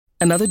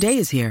Another day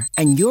is here,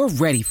 and you're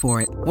ready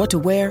for it. What to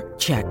wear?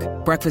 Check.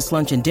 Breakfast,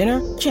 lunch, and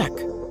dinner? Check.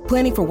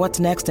 Planning for what's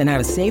next and how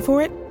to save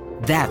for it?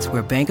 That's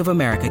where Bank of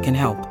America can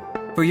help.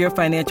 For your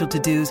financial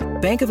to-dos,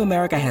 Bank of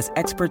America has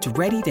experts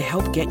ready to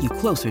help get you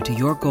closer to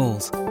your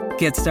goals.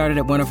 Get started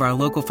at one of our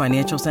local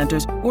financial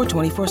centers or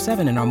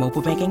 24/7 in our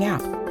mobile banking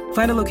app.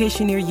 Find a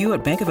location near you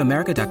at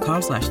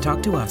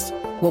bankofamerica.com/talktous.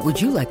 What would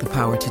you like the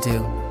power to do?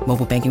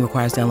 Mobile banking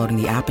requires downloading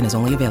the app and is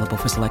only available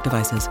for select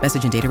devices.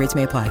 Message and data rates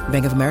may apply.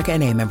 Bank of America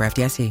N.A., member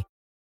FDIC.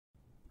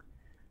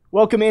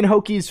 Welcome in,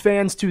 Hokies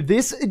fans, to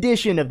this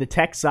edition of the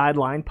Tech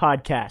Sideline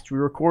Podcast. We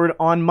record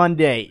on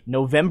Monday,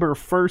 November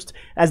 1st,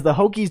 as the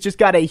Hokies just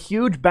got a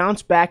huge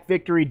bounce-back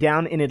victory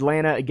down in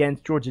Atlanta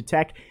against Georgia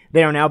Tech.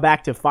 They are now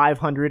back to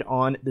 500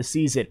 on the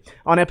season.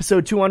 On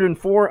episode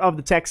 204 of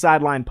the Tech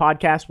Sideline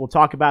Podcast, we'll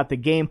talk about the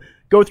game,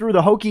 go through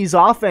the Hokies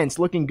offense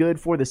looking good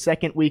for the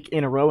second week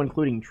in a row,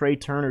 including Trey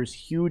Turner's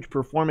huge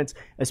performance,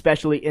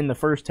 especially in the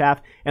first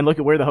half, and look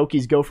at where the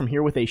Hokies go from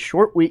here with a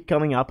short week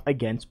coming up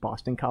against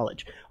Boston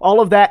College. All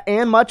of that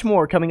and much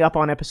more coming up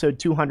on episode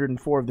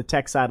 204 of the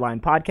Tech Sideline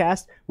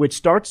Podcast, which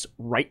starts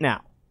right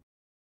now.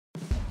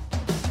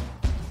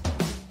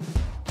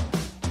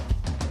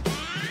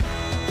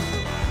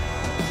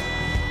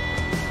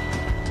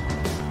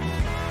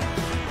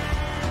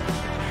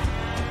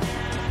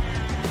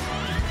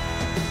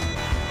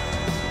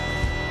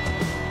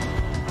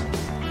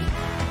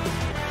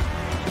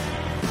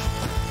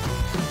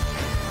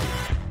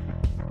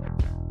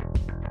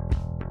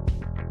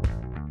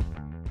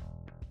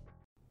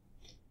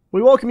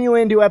 We welcome you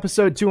into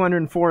episode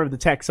 204 of the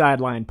Tech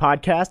Sideline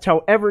Podcast.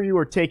 However you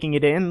are taking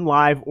it in,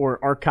 live or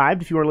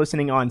archived, if you are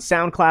listening on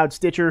SoundCloud,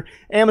 Stitcher,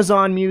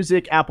 Amazon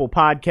Music, Apple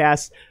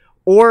Podcasts,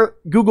 or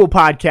Google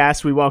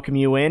Podcasts, we welcome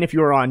you in. If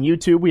you are on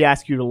YouTube, we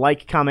ask you to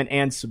like, comment,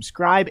 and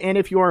subscribe. And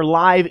if you are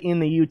live in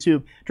the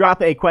YouTube,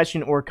 drop a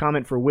question or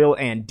comment for Will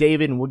and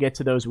David, and we'll get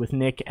to those with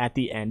Nick at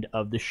the end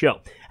of the show.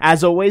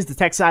 As always, the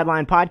Tech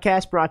Sideline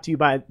Podcast brought to you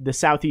by the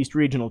Southeast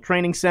Regional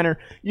Training Center.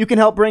 You can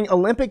help bring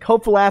Olympic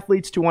hopeful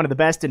athletes to one of the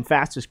best and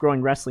fastest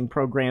growing wrestling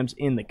programs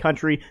in the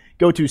country.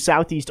 Go to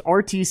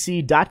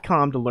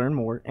southeastrtc.com to learn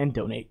more and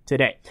donate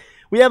today.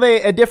 We have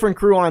a different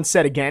crew on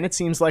set again. It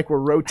seems like we're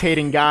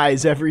rotating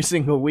guys every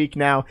single week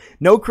now.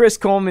 No Chris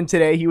Coleman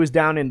today. He was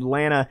down in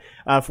Atlanta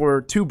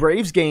for two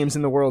Braves games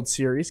in the World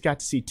Series.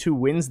 Got to see two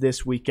wins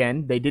this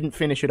weekend. They didn't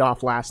finish it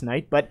off last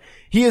night, but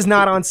he is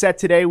not on set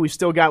today. We've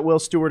still got Will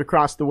Stewart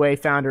across the way,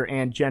 founder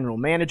and general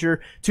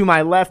manager. To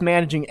my left,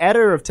 managing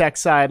editor of Tech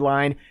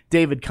Sideline,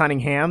 David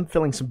Cunningham,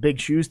 filling some big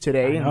shoes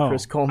today in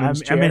Chris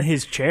Coleman's chair. I'm in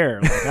his chair.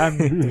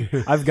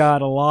 I've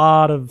got a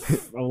lot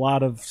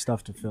of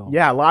stuff to fill.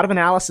 Yeah, a lot of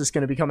analysis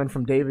going to be coming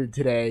from David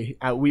today.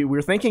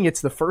 We're thinking it's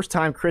the first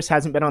time Chris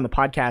hasn't been on the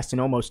podcast in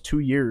almost 2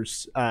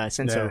 years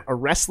since a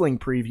wrestling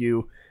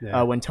preview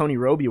when Tony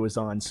Roby was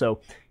on.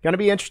 So going to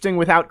be interesting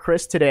without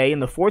Chris today.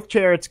 In the fourth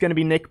chair, it's going to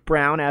be Nick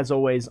Brown, as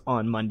always,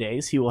 on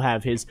Mondays. He will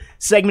have his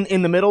segment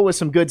in the middle with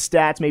some good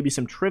stats, maybe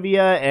some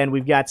trivia, and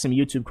we've got some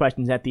YouTube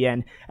questions at the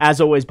end. As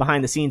always,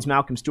 behind the scenes,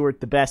 Malcolm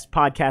Stewart, the best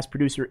podcast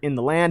producer in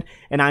the land,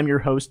 and I'm your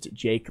host,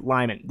 Jake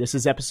Lyman. This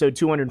is episode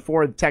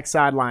 204 of the Tech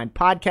Sideline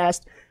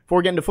Podcast. Before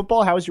we get into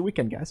football, how was your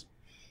weekend, guys?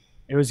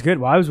 It was good.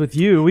 Well, I was with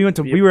you. We went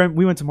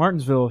to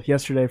Martinsville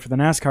yesterday for the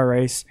NASCAR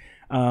race.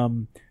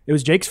 It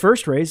was Jake's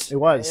first race. It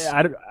was.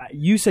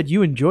 You said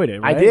you enjoyed it,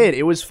 right? I did.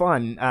 It was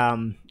fun.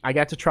 I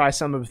got to try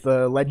some of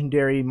the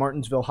legendary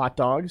Martinsville hot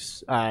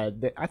dogs. I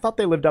thought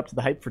they lived up to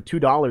the hype for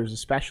 $2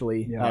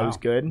 especially. Yeah, it was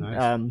good.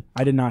 Nice.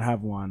 I did not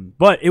have one,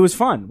 but it was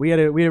fun. We had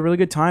a really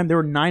good time. There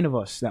were 9 of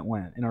us that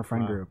went in our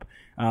friend group.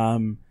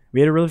 We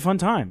had a really fun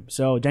time.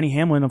 So Denny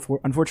Hamlin,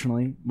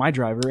 unfortunately, my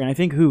driver, and I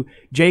think who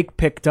Jake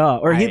picked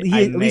up, or I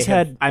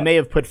may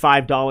have put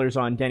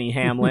 $5 on Denny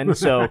Hamlin.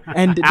 So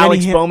and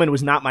Alex Bowman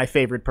was not my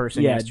favorite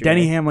person. Yeah, yesterday.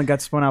 Denny Hamlin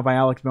got spun out by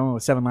Alex Bowman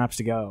with 7 laps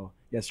to go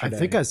yesterday. I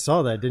think I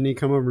saw that. Didn't he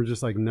come over and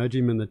just like nudge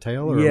him in the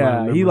tail? Or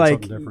yeah,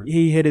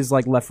 he hit his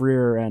left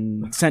rear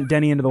and sent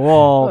Denny into the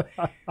wall,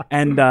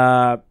 and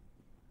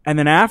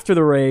then after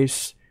the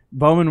race,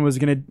 Bowman was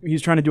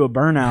trying to do a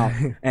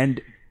burnout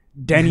and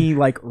Denny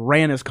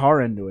ran his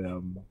car into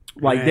him.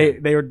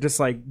 They were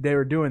just they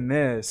were doing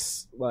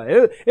this.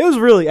 It was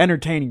a really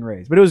entertaining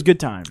race, but it was a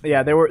good time.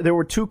 Yeah, there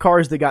were 2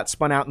 cars that got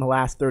spun out in the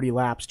last 30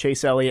 laps.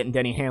 Chase Elliott and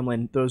Denny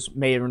Hamlin. Those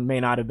may or may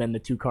not have been the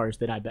 2 cars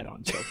that I bet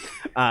on.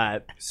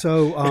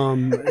 So,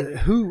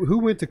 who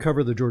went to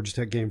cover the Georgia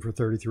Tech game for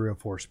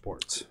 3304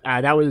 Sports?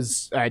 That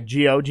was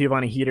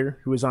Giovanni Heater,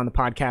 who was on the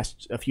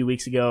podcast a few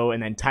weeks ago,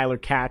 and then Tyler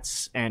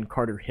Katz and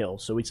Carter Hill.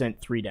 So we sent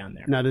 3 down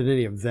there. Now, did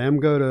any of them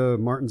go to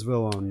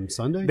Martinsville on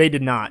Sunday? They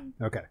did not.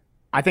 Okay.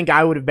 I think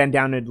I would have been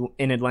down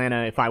in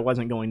Atlanta if I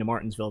wasn't going to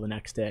Martinsville the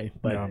next day.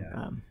 But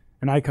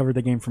and I covered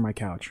the game from my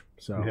couch.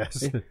 So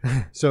yes.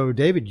 So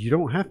David, you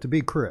don't have to be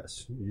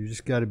Chris. You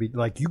just got to be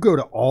you go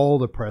to all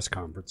the press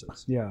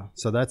conferences. Yeah.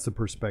 So that's the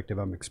perspective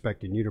I'm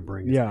expecting you to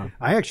bring. Yeah.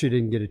 I actually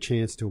didn't get a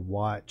chance to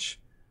watch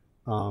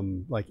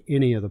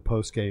any of the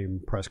post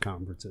game press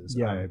conferences.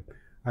 Yeah.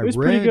 It was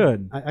pretty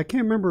good. I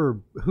can't remember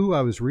who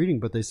I was reading,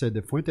 but they said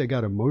that Fuente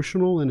got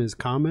emotional in his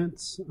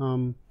comments,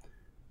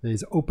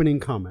 his opening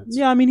comments.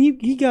 Yeah, I mean,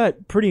 he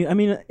got pretty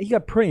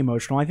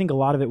emotional. I think a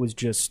lot of it was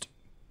just,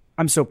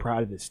 I'm so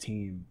proud of this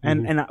team.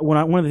 And one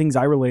of the things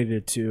I related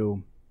it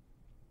to,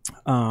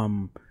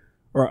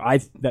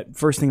 that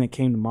first thing that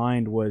came to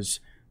mind was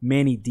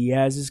Manny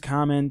Diaz's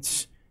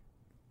comments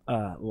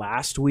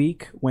last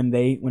week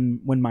when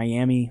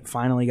Miami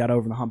finally got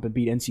over the hump and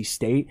beat NC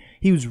State.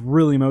 He was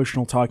really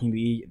emotional talking to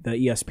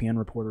the ESPN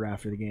reporter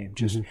after the game.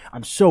 Just,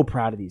 I'm so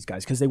proud of these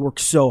guys because they work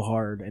so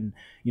hard and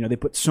they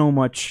put so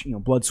much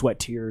blood, sweat,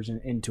 tears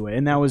into it.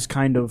 And that was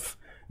kind of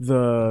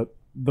the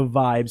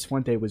vibes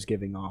Fuente was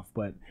giving off.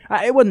 But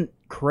it wasn't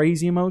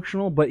crazy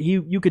emotional, but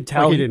you could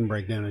tell he didn't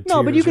break down in tears.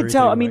 No, but you could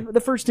tell. I mean, right?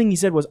 the first thing he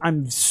said was,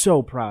 "I'm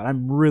so proud.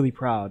 I'm really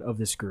proud of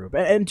this group."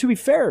 And to be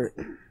fair,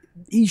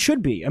 he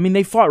should be. I mean,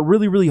 they fought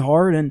really, really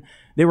hard, and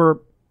they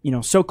were,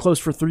 so close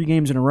for 3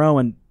 games in a row.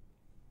 And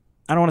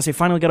I don't want to say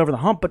finally got over the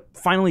hump, but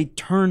finally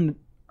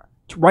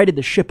righted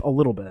the ship a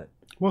little bit.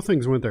 Well,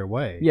 things went their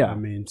way. Yeah. I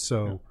mean,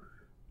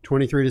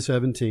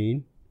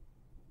 23-17.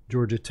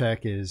 Georgia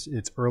Tech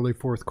it's early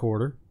fourth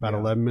quarter, about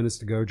 11 minutes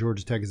to go.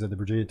 Georgia Tech is at the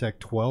Virginia Tech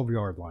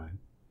 12-yard line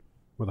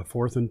with a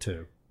 4th and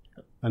 2,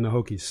 and the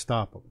Hokies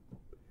stop them.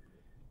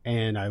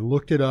 And I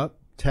looked it up.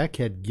 Tech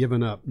had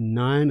given up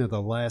 9 of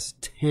the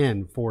last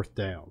 10 fourth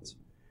downs,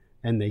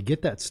 and they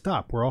get that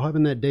stop. We're all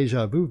having that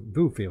deja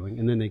vu feeling,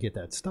 and then they get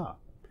that stop.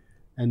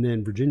 And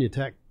then Virginia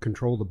Tech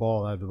controlled the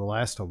ball out of the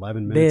last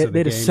 11 minutes of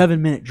the game. They had a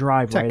 7-minute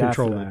drive Tech right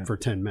after controlled that. it for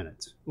 10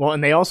 minutes. Well,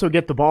 and they also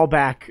get the ball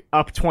back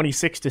up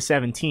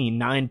 26-17,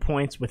 9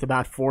 points with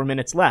about 4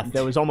 minutes left.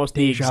 That was almost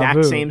the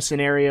exact same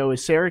scenario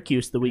as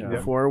Syracuse the week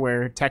before,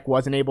 where Tech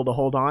wasn't able to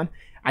hold on.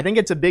 I think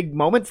it's a big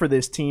moment for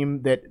this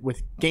team that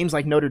with games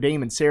like Notre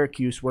Dame and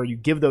Syracuse, where you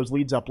give those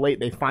leads up late,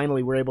 they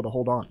finally were able to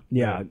hold on.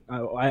 Yeah,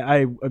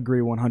 I agree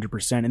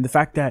 100%. And the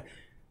fact that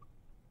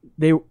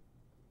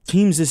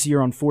teams this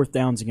year on fourth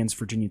downs against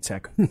Virginia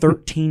Tech,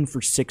 13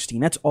 for 16.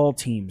 That's all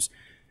teams.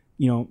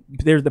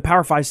 The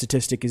Power 5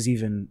 statistic is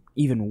even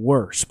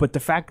worse. But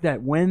the fact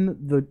that when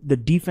the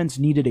defense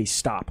needed a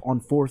stop on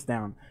fourth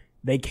down,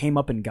 they came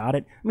up and got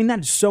it. I mean,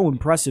 that is so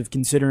impressive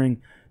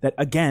considering that,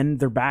 again,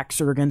 their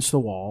backs are against the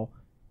wall,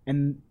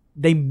 and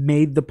they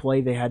made the play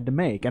they had to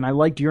make. And I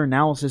liked your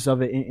analysis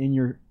of it in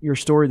your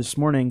story this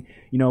morning,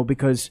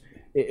 because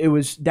it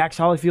was Dax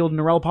Hollifield and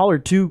Norrell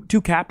Pollard, two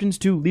captains,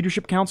 2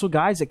 leadership council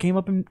guys that came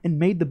up and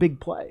made the big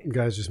play.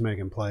 Guys just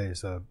making plays.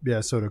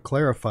 So to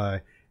clarify,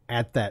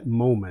 at that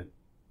moment,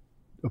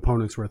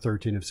 opponents were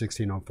 13 of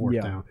 16 on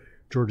fourth down.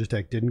 Georgia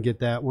Tech didn't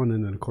get that one,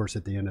 and then, of course,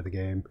 at the end of the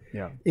game.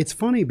 Yeah. It's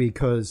funny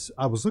because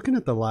I was looking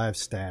at the live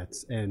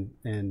stats,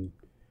 and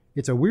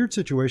it's a weird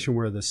situation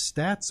where the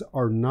stats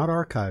are not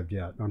archived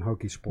yet on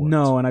Hokie Sports.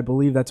 No, and I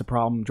believe that's a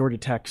problem. Georgia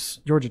Tech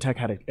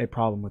had a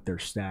problem with their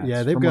stats.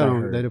 Yeah, they've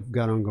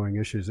got ongoing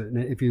issues. And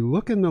if you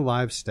look in the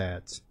live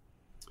stats,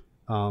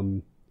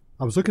 I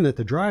was looking at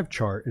the drive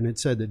chart, and it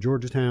said that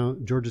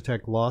Georgia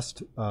Tech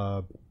lost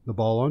the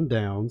ball on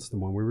downs, the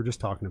one we were just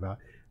talking about,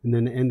 and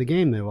then to end the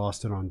game they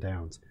lost it on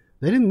downs.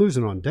 They didn't lose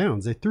it on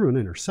downs; they threw an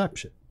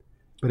interception.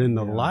 But in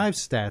the live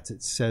stats,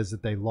 it says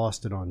that they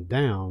lost it on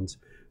downs.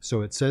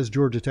 So it says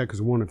Georgia Tech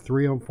was 1 of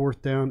 3 on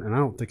fourth down, and I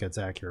don't think that's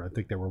accurate. I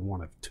think they were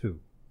 1 of 2.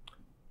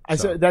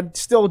 So that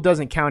still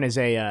doesn't count as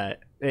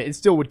it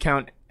still would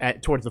count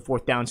towards the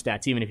fourth down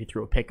stats, even if you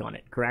threw a pick on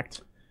it,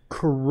 correct?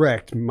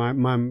 Correct. My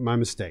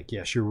mistake.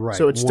 Yes, you're right.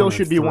 So it still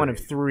should be 1 of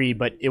 3,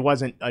 but it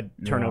wasn't a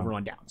turnover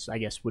on downs, I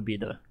guess would be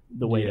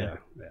the way to.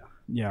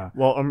 Yeah.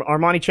 Well,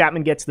 Armani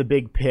Chapman gets the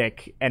big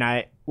pick,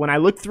 and when I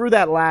looked through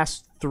that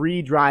last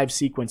 3 drive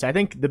sequence, I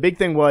think the big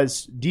thing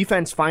was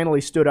defense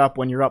finally stood up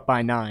when you're up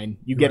by 9.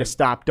 You get a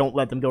stop. Don't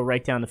let them go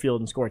right down the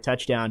field and score a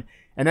touchdown.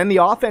 And then the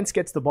offense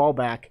gets the ball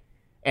back.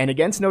 And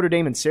against Notre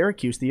Dame and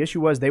Syracuse, the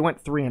issue was they went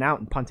 3 and out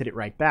and punted it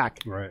right back.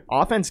 Right.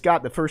 Offense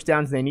got the first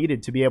downs they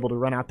needed to be able to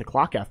run out the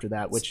clock after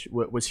that, which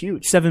was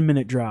huge.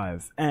 7-minute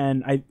drive.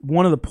 And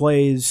one of the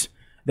plays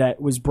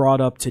that was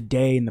brought up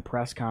today in the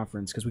press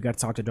conference, because we got to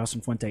talk to Justin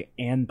Fuente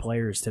and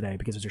players today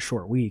because it's a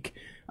short week.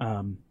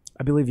 I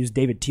believe it was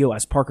David Teal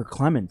asked Parker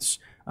Clements.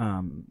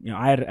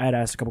 I had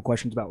asked a couple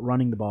questions about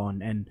running the ball,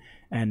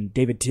 and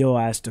David Teal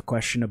asked a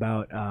question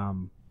about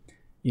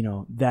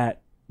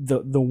that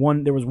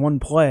there was one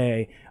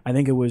play, I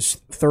think it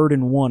was 3rd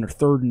and 1 or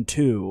 3rd and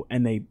 2,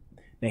 and they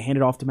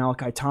handed off to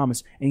Malachi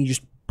Thomas, and he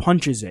just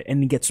punches it,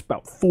 and he gets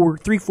about 4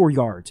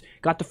 yards.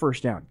 Got the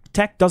first down.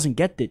 Tech doesn't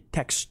get it.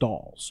 Tech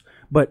stalls.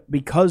 But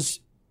because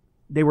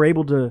they were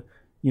able to,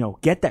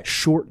 get that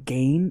short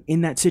gain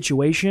in that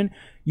situation,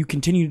 you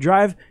continue to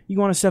drive. You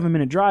go on a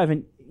 7-minute drive,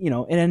 and, it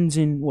ends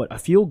in, a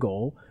field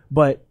goal.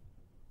 Yes,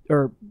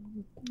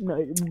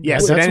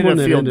 it ended in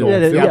a field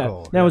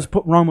goal. That was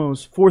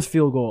Romo's 4th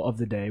field goal of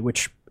the day,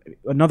 which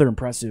another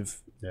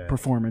impressive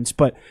performance.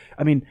 But,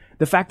 I mean,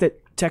 the fact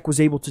that Tech was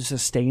able to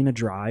sustain a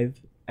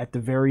drive at the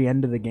very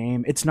end of the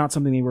game, it's not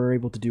something they were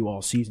able to do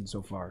all season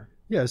so far.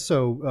 Yeah,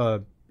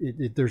 so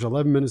there's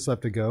 11 minutes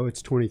left to go.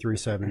 It's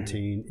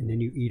 23-17, and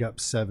then you eat up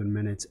 7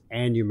 minutes,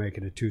 and you make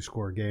it a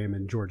 2-score game,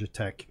 and Georgia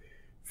Tech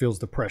feels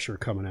the pressure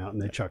coming out,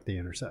 and they chuck the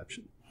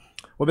interception.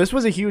 Well, this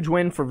was a huge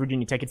win for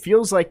Virginia Tech. It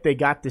feels like they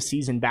got the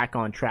season back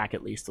on track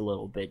at least a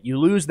little bit. You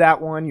lose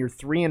that one, you're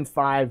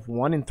 3-5,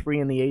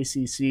 1-3 in the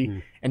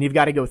ACC, and you've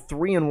got to go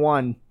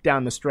 3-1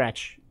 down the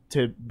stretch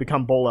to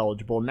become bowl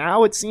eligible.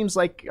 Now it seems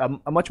like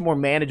a much more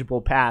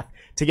manageable path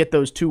to get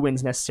those 2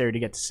 wins necessary to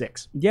get to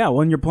 6. Yeah,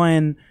 when you're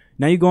playing,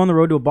 now you go on the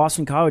road to a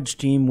Boston College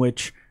team,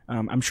 which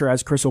I'm sure,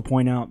 as Chris will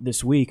point out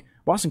this week,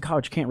 Boston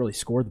College can't really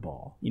score the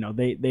ball. You know,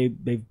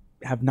 they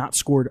have not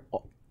scored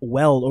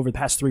well over the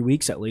past 3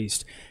 weeks at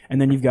least. And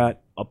then you've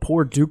got a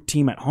poor Duke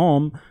team at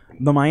home.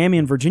 The Miami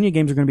and Virginia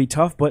games are going to be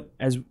tough, but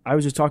as I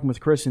was just talking with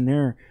Chris in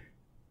there,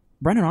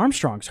 Brennan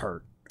Armstrong's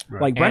hurt.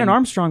 Right. Like, Brennan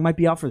Armstrong might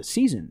be out for the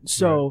season.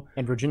 So,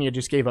 and Virginia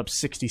just gave up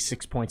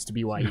 66 points to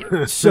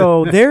BYU.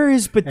 So there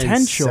is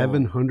potential. And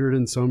 700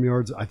 and some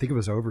yards. I think it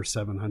was over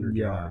 700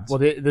 yards. Well,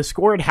 the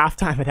score at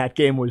halftime of that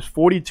game was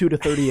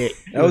 42-38.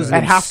 That was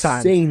at an halftime.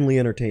 Insanely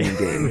entertaining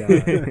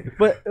game.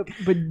 But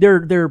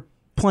there are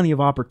plenty of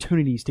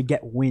opportunities to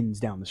get wins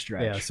down the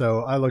stretch. Yeah,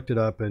 so I looked it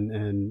up,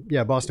 and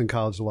Boston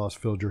College lost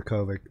Phil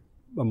Dracovic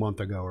a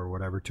month ago or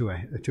whatever to a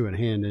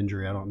hand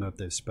injury. I don't know if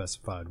they've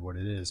specified what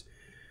it is.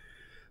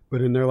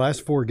 But in their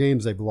last 4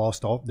 games, they've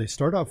lost all. They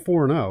start out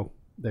 4-0.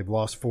 They've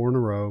lost 4 in a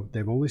row.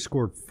 They've only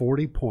scored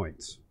 40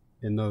 points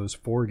in those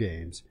 4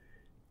 games.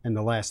 And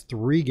the last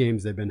 3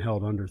 games, they've been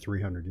held under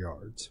 300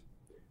 yards.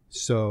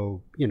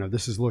 So,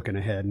 this is looking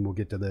ahead, and we'll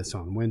get to this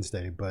on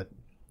Wednesday. But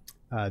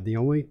the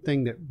only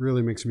thing that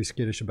really makes me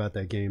skittish about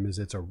that game is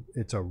it's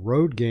a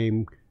road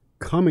game,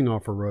 coming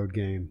off a road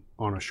game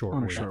on a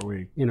short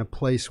week in a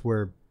place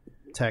where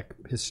Tech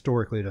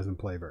historically doesn't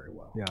play very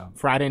well. Yeah.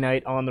 Friday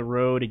night on the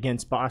road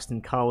against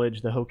Boston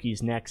College, the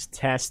Hokies' next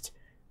test.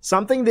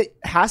 Something that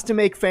has to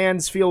make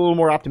fans feel a little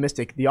more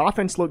optimistic. The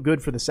offense looked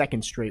good for the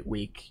second straight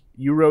week.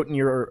 You wrote in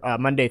your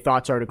Monday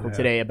Thoughts article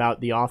today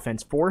about the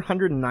offense,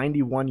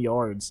 491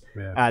 yards.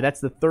 Yeah. That's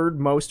the 3rd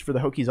most for the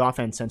Hokies'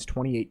 offense since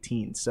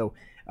 2018. So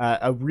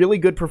a really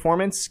good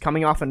performance,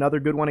 coming off another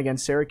good one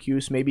against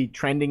Syracuse, maybe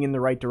trending in the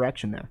right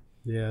direction there.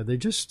 Yeah, they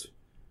just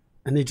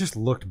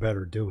looked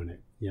better doing it.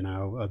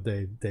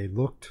 They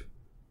looked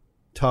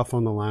tough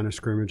on the line of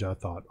scrimmage, I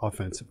thought,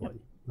 offensively.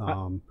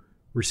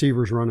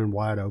 Receivers running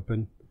wide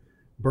open.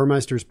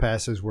 Burmeister's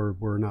passes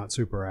were not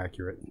super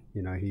accurate. He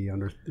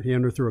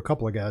underthrew a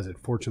couple of guys that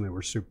fortunately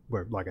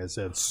were like I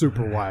said,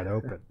 super wide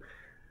open.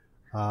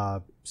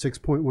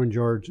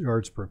 6.1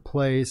 yards per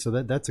play, so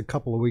that's a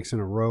couple of weeks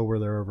in a row where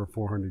they're over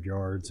 400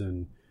 yards,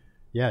 and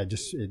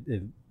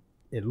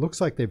it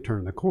looks like they've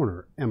turned the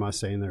corner. Am I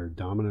saying they're a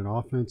dominant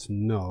offense?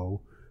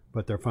 No.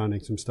 But they're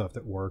finding some stuff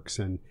that works,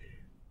 and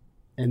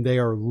they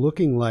are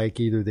looking like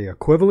either the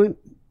equivalent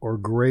or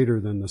greater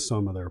than the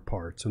sum of their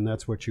parts, and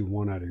that's what you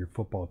want out of your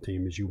football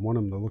team, is you want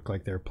them to look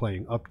like they're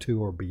playing up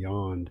to or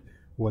beyond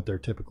what they're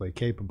typically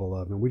capable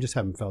of, and we just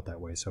haven't felt that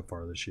way so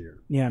far this year.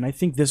 Yeah, and I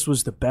think this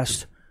was the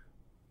best.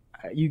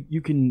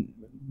 You can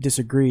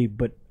disagree,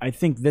 but I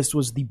think this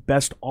was the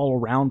best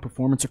all-around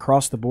performance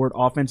across the board,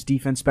 offense,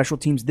 defense, special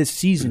teams this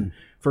season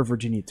for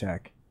Virginia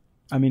Tech.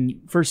 I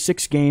mean, first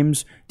 6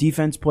 games,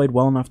 defense played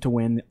well enough to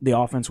win. The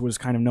offense was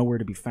kind of nowhere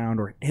to be found,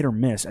 or hit or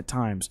miss at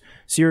times.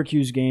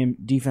 Syracuse game,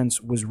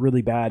 defense was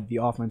really bad. The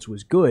offense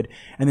was good.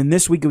 And then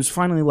this week, it was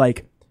finally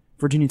like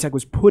Virginia Tech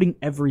was putting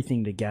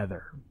everything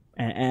together.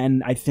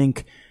 And I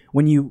think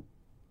when you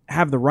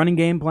have the running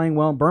game playing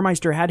well,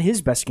 Burmeister had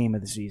his best game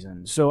of the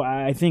season. So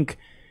I think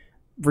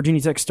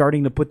Virginia Tech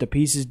starting to put the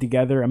pieces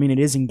together. I mean, it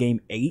is in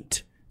game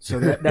 8. So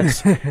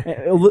that's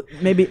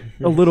maybe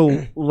a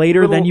little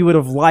later than you would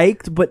have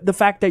liked, but the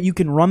fact that you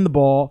can run the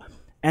ball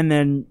and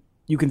then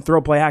you can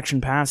throw play action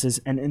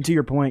passes, and to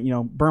your point,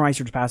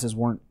 Burmeister's passes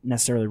weren't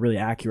necessarily really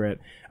accurate.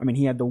 I mean,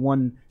 he had the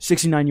one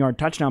 69-yard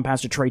touchdown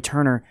pass to Trey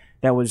Turner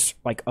that was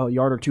like a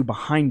yard or 2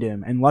 behind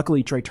him, and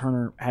luckily Trey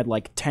Turner had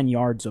like 10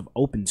 yards of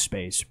open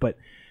space. But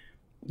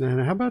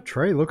and how about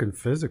Trey looking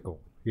physical?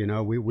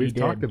 We've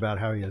talked about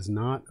how he is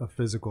not a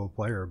physical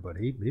player, but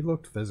he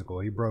looked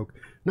physical. He broke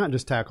not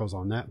just tackles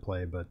on that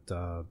play, but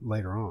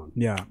later on.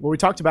 Yeah. Well, we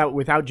talked about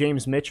without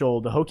James Mitchell,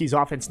 the Hokies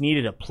offense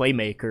needed a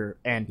playmaker,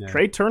 and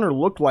Trey Turner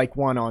looked like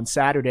one on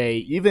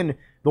Saturday. Even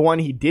the one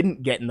he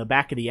didn't get in the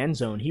back of the end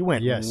zone, he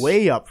went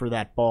way up for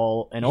that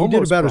ball and he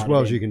did about as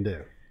well as you can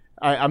do.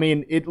 I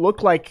mean, it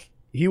looked like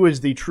he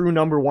was the true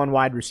number 1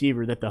 wide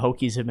receiver that the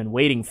Hokies have been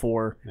waiting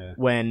for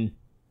when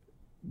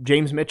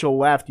James Mitchell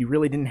left. You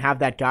really didn't have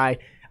that guy.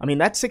 I mean,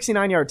 that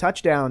 69-yard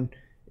touchdown,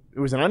 it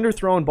was an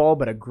underthrown ball,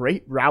 but a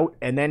great route,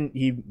 and then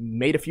he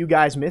made a few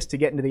guys miss to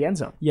get into the end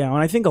zone. Yeah, and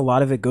I think a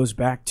lot of it goes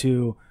back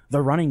to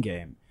the running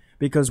game,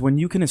 because when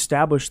you can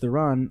establish the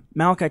run,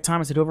 Malachi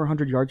Thomas had over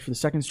 100 yards for the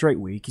second straight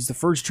week. He's the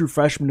first true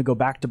freshman to go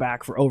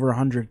back-to-back for over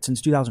 100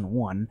 since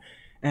 2001,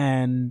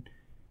 and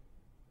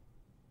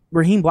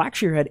Raheem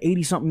Blackshear had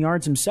 80-something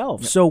yards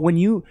himself. So when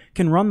you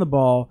can run the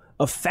ball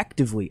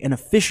effectively and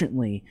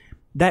efficiently,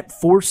 that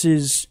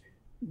forces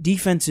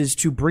defenses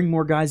to bring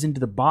more guys into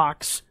the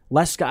box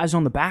less guys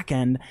on the back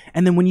end.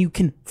 And then when you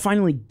can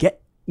finally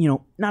get,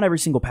 not every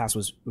single pass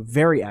was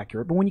very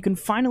accurate, but when you can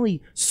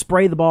finally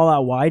spray the ball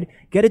out wide,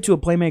 get it to a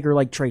playmaker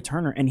like Trey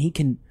Turner, and he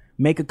can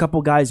make a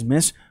couple guys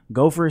miss,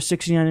 go for a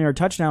 69-yard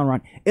touchdown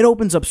run, it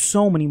opens up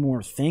so many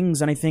more things.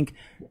 And I think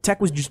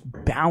Tech was just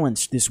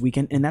balanced this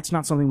weekend, and that's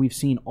not something we've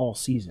seen all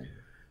season.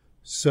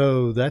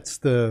 So that's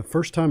the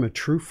first time a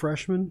true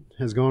freshman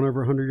has gone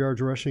over 100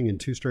 yards rushing in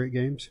 2 straight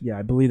games? Yeah,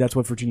 I believe that's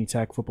what Virginia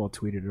Tech football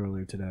tweeted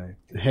earlier today.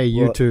 Hey,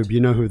 YouTube,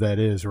 you know who that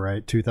is,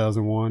 right?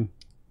 2001?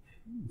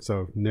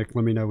 So, Nick,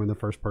 let me know when the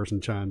first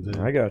person chimes in.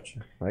 I got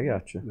you. I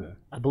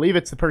believe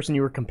it's the person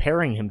you were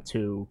comparing him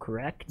to,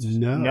 correct?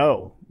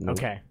 No.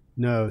 Okay.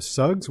 No,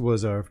 Suggs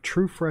was a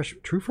true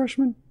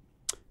freshman?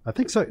 I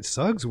think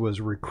Suggs was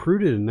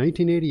recruited in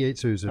 1988,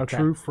 so he was a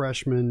true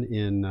freshman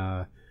in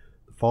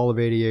fall of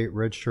 88,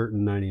 redshirt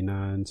in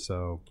 99.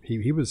 So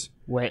he was...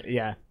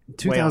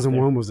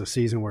 2001 was the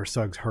season where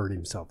Suggs hurt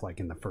himself, like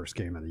in the first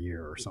game of the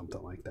year or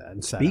something like that.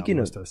 And speaking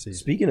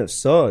of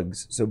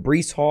Suggs, so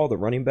Breece Hall, the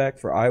running back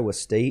for Iowa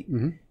State,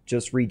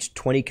 just reached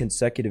 20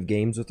 consecutive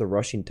games with a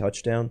rushing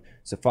touchdown.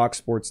 So Fox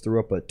Sports threw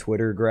up a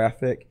Twitter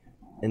graphic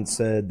and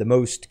said the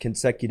most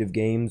consecutive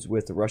games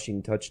with a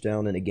rushing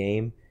touchdown in a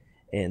game,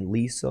 and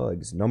Lee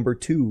Suggs, number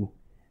 2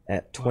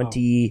 at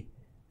 22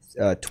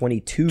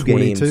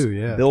 games.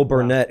 Yeah. Bill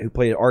Burnett, who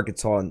played at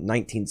Arkansas in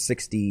late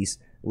 1960s,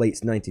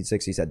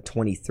 had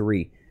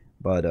 23.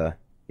 But,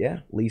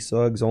 Lee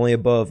Suggs only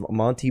above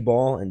Monty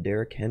Ball and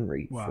Derrick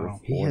Henry.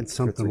 Wow. He had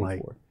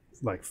something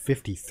like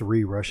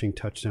 53 rushing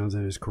touchdowns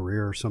in his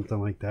career or something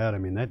like that. I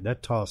mean,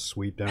 that toss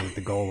sweep down at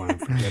the goal line,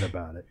 forget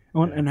about it.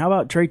 And how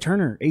about Trey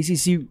Turner,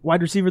 ACC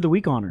wide receiver of the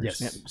week honors?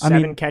 Yes. Yep.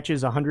 7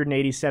 catches,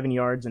 187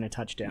 yards, and a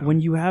touchdown. When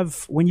you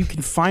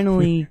can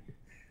finally...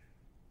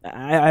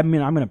 I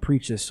mean, I'm going to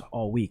preach this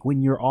all week.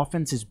 When your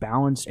offense is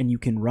balanced and you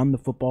can run the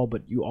football,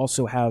 but you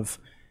also have...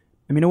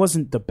 I mean, it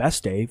wasn't the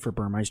best day for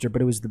Burmeister,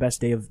 but it was the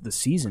best day of the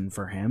season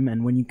for him.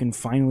 And when you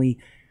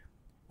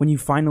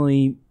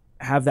finally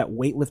have that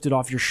weight lifted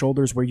off your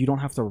shoulders where you don't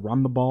have to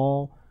run the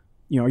ball,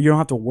 you don't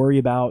have to worry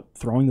about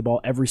throwing the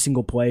ball every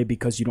single play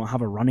because you don't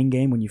have a running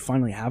game. When you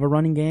finally have a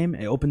running game,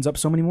 it opens up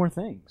so many more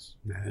things.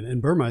 And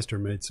Burmeister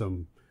made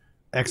some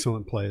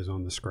excellent plays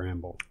on the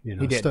scramble.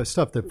 He did.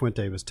 Stuff that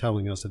Fuente was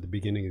telling us at the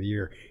beginning of the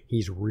year.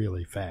 He's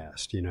really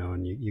fast,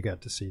 and you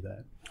got to see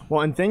that.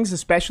 Well, and things,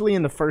 especially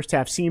in the first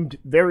half, seemed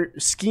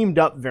schemed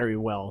up very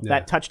well. Yeah.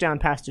 That touchdown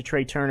pass to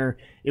Trey Turner,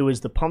 it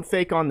was the pump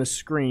fake on the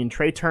screen.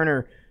 Trey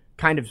Turner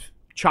kind of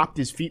chopped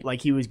his feet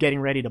like he was getting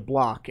ready to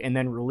block and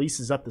then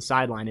releases up the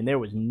sideline, and there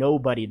was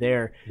nobody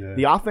there. Yeah.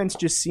 The offense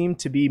just seemed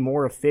to be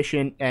more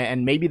efficient,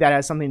 and maybe that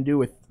has something to do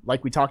with,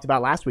 like we talked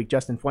about last week,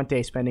 Justin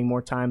Fuente spending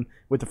more time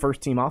with the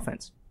first-team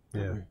offense.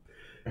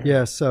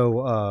 Yeah,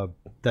 so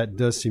that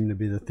does seem to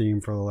be the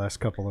theme for the last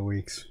couple of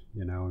weeks,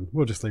 and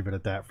we'll just leave it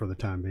at that for the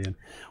time being.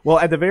 Well,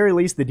 at the very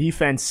least, the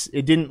defense,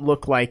 it didn't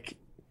look like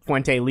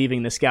Fuente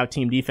leaving the scout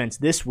team defense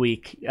this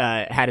week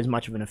had as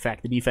much of an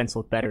effect. The defense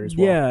looked better as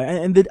well. Yeah,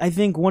 and I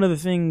think one of the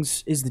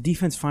things is the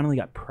defense finally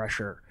got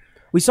pressure.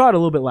 We saw it a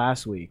little bit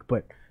last week,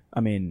 but,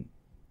 I mean,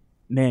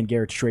 man,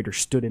 Garrett Schrader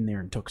stood in there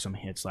and took some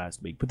hits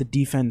last week. But the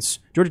defense,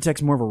 Georgia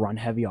Tech's more of a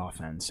run-heavy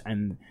offense,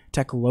 and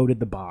Tech loaded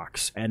the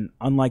box. And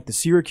unlike the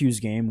Syracuse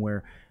game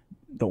where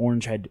the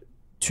Orange had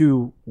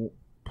 2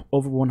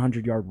 over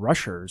 100-yard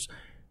rushers,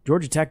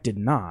 Georgia Tech did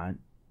not.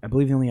 I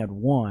believe he only had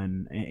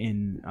 1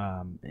 in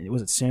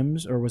was it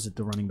Sims or was it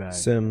the running back?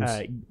 Sims.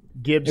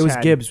 Gibbs. It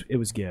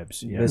was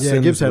Gibbs. Yeah,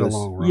 Gibbs had a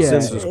long run.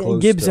 Sims was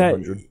close Gibbs to had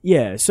 100.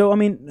 Yeah. So I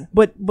mean,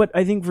 but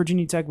I think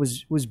Virginia Tech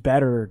was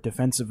better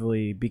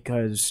defensively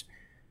because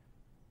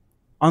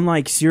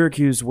unlike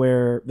Syracuse,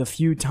 where the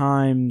few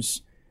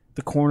times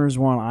the corners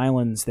were on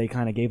islands, they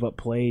kind of gave up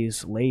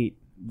plays late.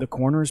 The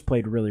corners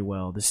played really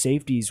well. The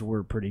safeties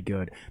were pretty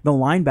good. The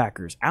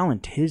linebackers,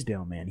 Alan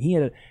Tisdale, man, he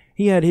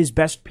had his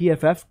best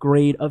PFF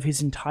grade of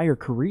his entire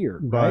career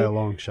By right? a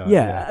long shot.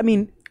 Yeah, I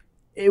mean,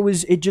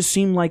 it just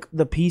seemed like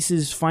the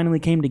pieces finally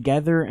came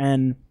together,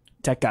 and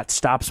Tech got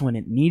stops when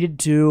it needed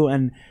to,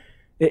 and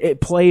it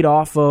played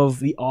off of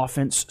the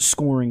offense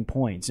scoring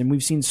points. And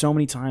we've seen so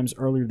many times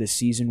earlier this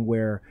season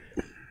where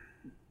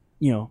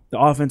the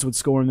offense would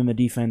score and then the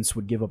defense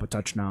would give up a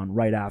touchdown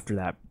right after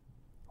that,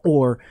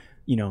 or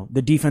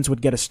the defense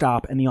would get a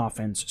stop and the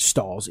offense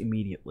stalls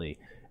immediately.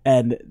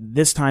 And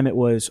this time it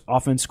was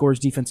offense scores,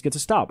 defense gets a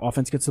stop.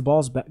 Offense gets the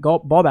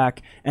ball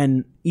back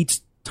and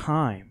eats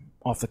time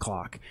off the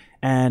clock.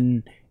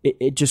 And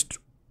it just,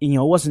 it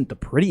wasn't the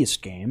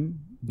prettiest game,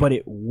 but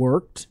it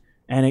worked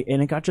and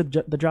it got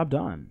the job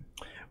done.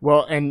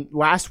 Well, and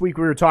last week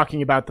we were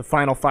talking about the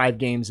final 5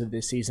 games of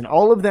this season.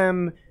 All of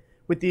them,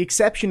 with the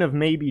exception of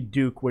maybe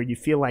Duke, where you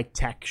feel like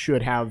Tech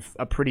should have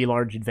a pretty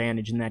large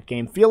advantage in that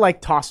game, feel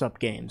like toss-up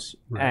games.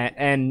 Right.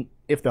 And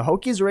if the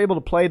Hokies are able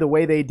to play the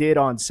way they did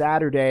on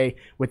Saturday,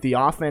 with the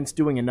offense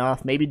doing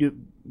enough, maybe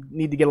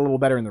need to get a little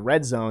better in the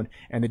red zone,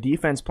 and the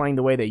defense playing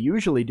the way they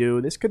usually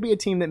do, this could be a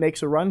team that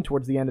makes a run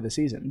towards the end of the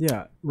season.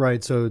 Yeah.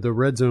 Right, so the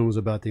red zone was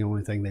about the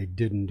only thing they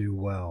didn't do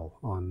well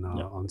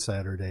on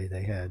Saturday.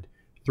 They had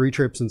 3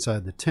 trips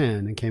inside the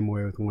 10 and came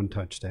away with 1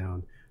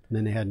 touchdown. And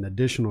then they had an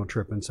additional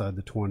trip inside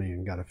the 20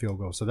 and got a field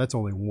goal. So that's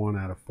only 1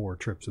 out of 4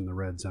 trips in the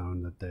red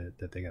zone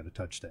that they got a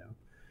touchdown.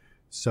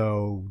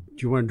 So do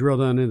you want to drill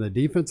down into the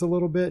defense a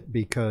little bit?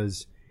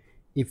 Because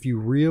if you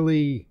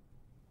really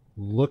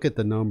look at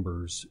the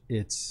numbers,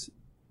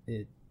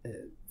 the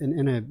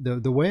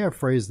way I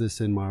phrased this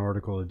in my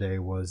article today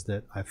was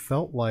that I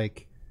felt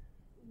like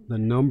the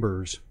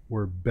numbers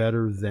were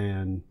better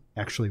than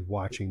actually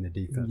watching the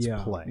defense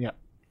play. Yeah.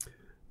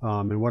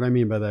 And what I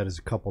mean by that is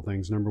a couple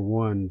things. Number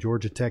one,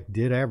 Georgia Tech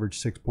did average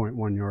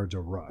 6.1 yards a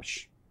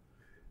rush.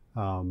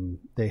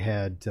 They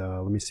had,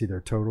 let me see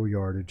their total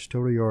yardage.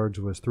 Total yards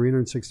was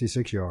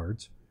 366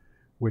 yards,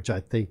 which I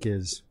think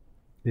is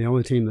the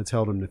only team that's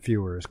held them to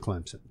fewer is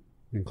Clemson.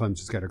 And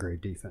Clemson's got a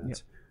great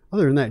defense. Yep.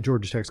 Other than that,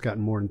 Georgia Tech's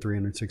gotten more than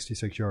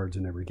 366 yards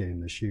in every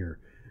game this year.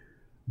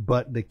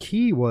 But the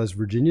key was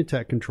Virginia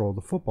Tech controlled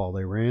the football.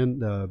 They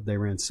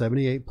ran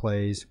 78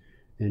 plays,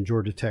 and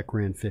Georgia Tech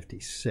ran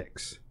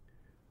 56.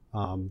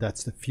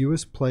 That's the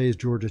fewest plays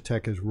Georgia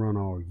Tech has run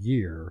all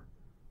year.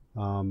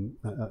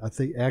 I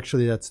think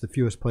actually that's the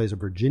fewest plays a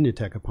Virginia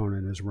Tech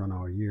opponent has run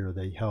all year.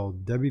 They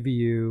held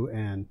WVU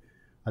and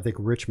I think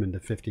Richmond to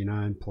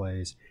 59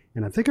 plays.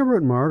 And I think I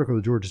wrote in my article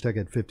that Georgia Tech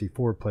had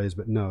 54 plays,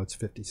 but no, it's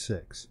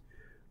 56.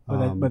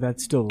 But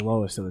that's still the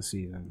lowest of the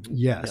season.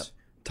 Yes. Yep.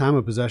 Time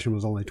of possession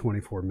was only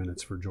 24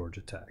 minutes for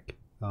Georgia Tech.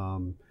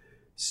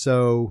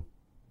 So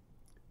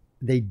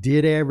they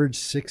did average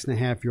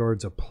 6.5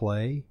 yards a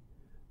play.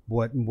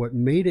 What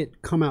made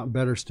it come out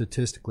better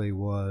statistically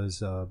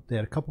was they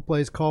had a couple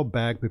plays called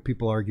back, but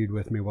people argued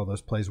with me, well,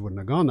 those plays wouldn't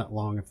have gone that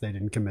long if they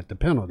didn't commit the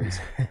penalties.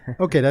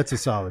 Okay, that's a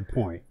solid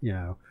point, you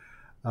know.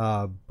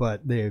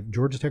 But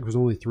Georgia Tech was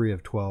only 3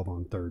 of 12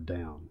 on third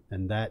down,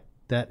 and that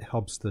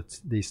helps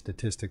these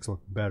statistics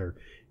look better.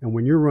 And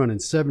when you're running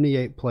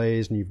 78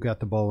 plays and you've got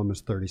the ball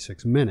almost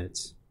 36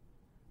 minutes,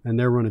 and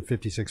they're running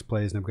 56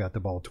 plays and they've got the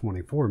ball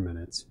 24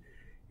 minutes,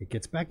 it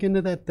gets back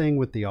into that thing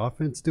with the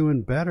offense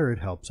doing better. It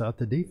helps out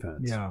the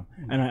defense. Yeah,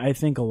 and I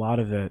think a lot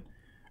of it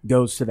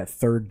goes to that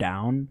third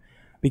down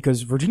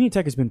because Virginia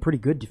Tech has been pretty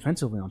good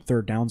defensively on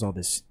third downs all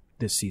this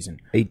season.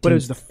 18th, but it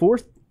was the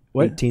fourth.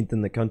 What? 18th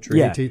in the country.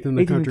 Yeah, 18th in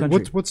the country.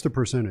 What's the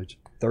percentage?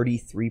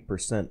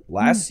 33%.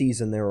 Last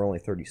season, they were only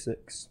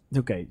 36.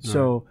 Okay,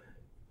 so,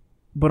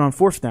 but on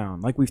fourth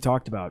down, like we've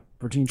talked about,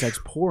 Virginia Tech's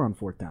poor on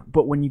fourth down.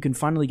 But when you can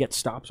finally get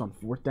stops on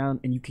fourth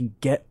down and you can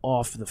get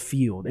off the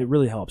field, it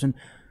really helps. And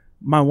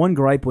my one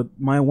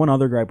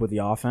other gripe with the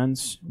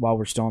offense, while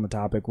we're still on the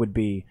topic, would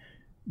be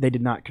they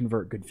did not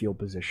convert good field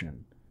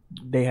position.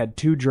 They had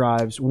 2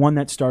 drives, one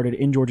that started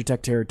in Georgia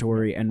Tech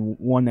territory and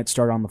one that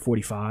started on the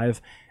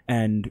 45,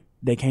 and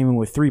they came in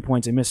with 3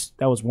 points. They missed.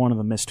 That was one of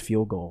the missed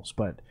field goals.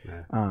 But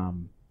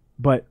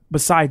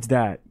besides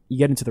that, you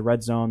get into the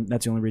red zone.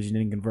 That's the only reason you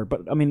didn't convert.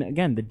 But I mean,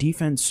 again, the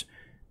defense,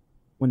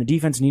 when the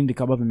defense needed to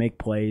come up and make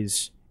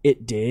plays,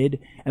 it did.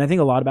 And I think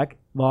a lot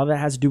of that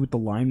has to do with the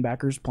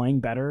linebackers playing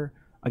better.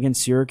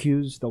 Against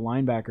Syracuse, the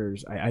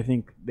linebackers, I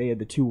think they had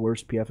the 2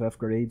 worst PFF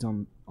grades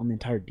on the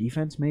entire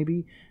defense,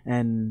 maybe.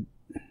 And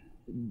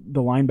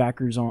the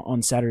linebackers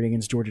on Saturday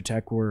against Georgia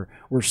Tech were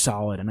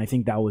solid, and I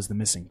think that was the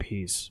missing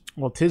piece.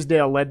 Well,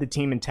 Tisdale led the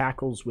team in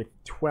tackles with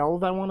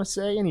 12, I want to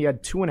say, and he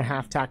had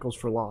 2.5 tackles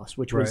for loss,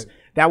 which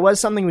that was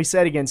something we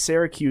said against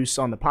Syracuse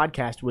on the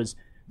podcast was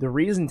the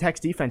reason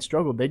Tech's defense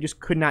struggled. They just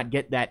could not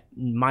get that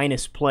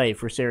minus play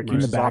for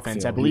Syracuse's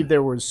offense. I believe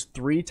there was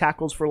 3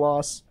 tackles for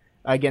loss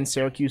against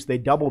Syracuse. They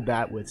doubled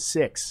that with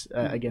 6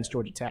 against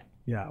Georgia Tech.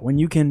 Yeah, when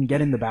you can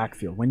get in the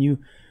backfield, when you're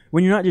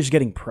not just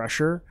getting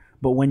pressure,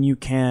 but when you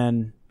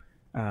can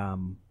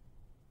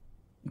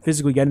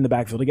physically get in the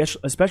backfield,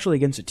 especially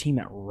against a team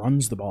that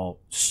runs the ball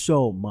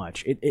so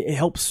much, it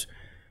helps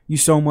you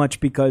so much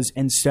because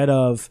instead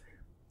of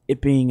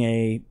it being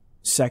a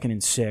 2nd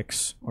and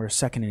 6 or a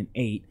 2nd and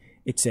 8,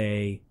 it's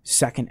a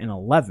 2nd and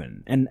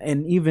 11,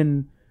 and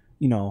even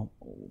the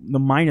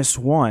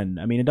 -1.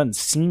 I mean, it doesn't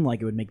seem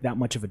like it would make that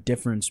much of a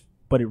difference,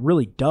 but it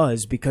really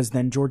does because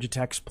then Georgia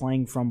Tech's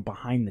playing from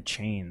behind the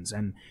chains.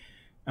 And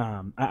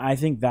I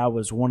think that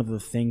was one of the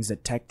things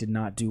that Tech did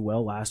not do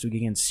well last week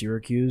against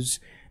Syracuse.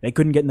 They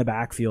couldn't get in the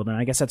backfield, and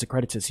I guess that's a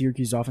credit to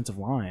Syracuse's offensive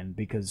line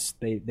because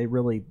they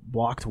really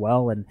blocked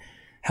well and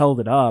held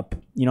it up.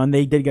 And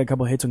they did get a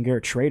couple of hits on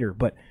Garrett Schrader,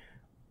 but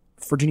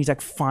Virginia Tech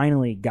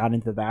finally got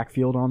into the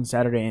backfield on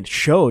Saturday and it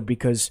showed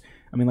because,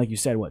 I mean, like you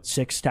said,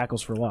 6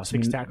 tackles for loss?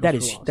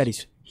 That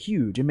is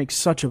huge. It makes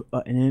such an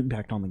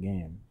impact on the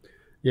game.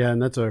 Yeah,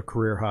 and that's a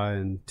career high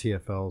in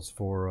TFLs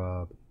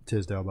for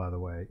Tisdale, by the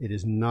way. It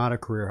is not a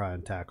career high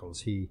in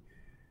tackles. He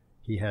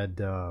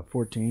had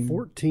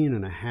 14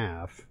 and a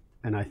half,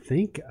 and I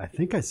think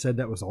I said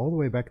that was all the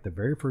way back at the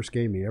very first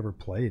game he ever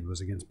played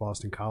was against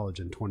Boston College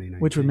in 2019.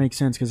 Which would make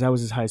sense because that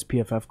was his highest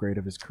PFF grade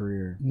of his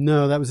career.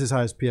 No, that was his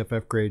highest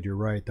PFF grade. You're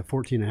right. The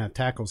 14 and a half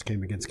tackles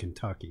came against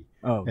Kentucky.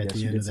 Oh, yes,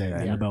 you did say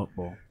that in the Belt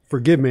Bowl.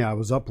 Forgive me, I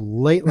was up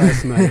late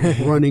last night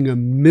running a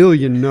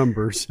million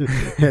numbers,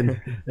 and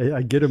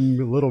I get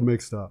them a little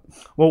mixed up.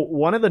 Well,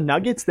 one of the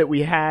nuggets that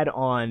we had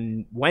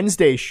on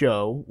Wednesday's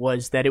show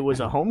was that it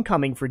was a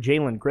homecoming for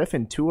Jalen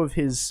Griffin, two of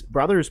his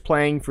brothers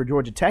playing for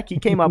Georgia Tech. He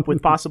came up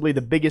with possibly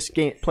the biggest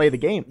play of the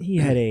game. He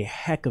had a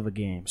heck of a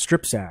game.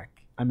 Strip sack.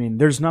 I mean,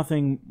 there's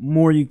nothing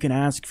more you can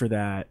ask for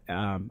that.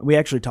 We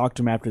actually talked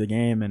to him after the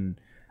game, and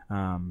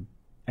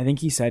I think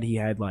he said he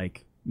had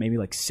maybe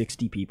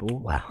 60 people.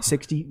 Wow.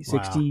 60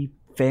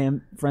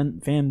 fans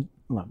and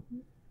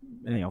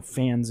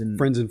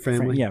Friends and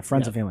family.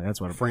 Friends and family. That's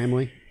what.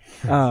 Family.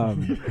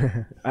 And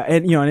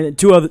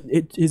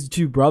his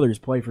two brothers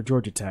play for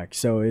Georgia Tech,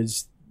 so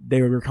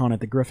they were calling it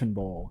the Griffin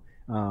Bowl.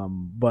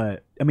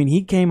 But I mean,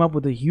 he came up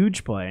with a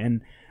huge play,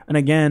 and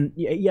again,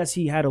 yes,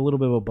 he had a little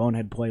bit of a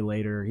bonehead play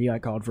later. He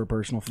got called for a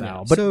personal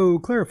foul. But so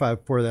clarify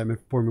for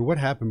me what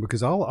happened,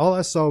 because all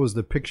I saw was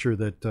the picture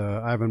that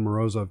Ivan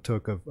Morozov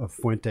took of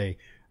Fuente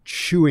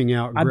chewing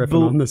out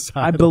Griffin on the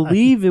sideline. I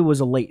believe it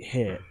was a late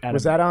hit.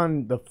 Was that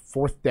on the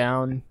fourth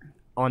down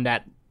on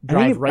that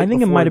drive? I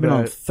think it might have been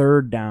on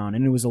third down,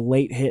 and it was a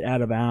late hit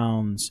out of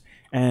bounds.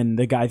 And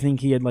the guy, I think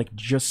he had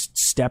just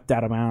stepped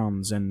out of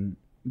bounds and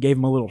gave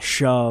him a little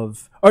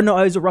shove. Or no,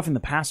 it was a roughing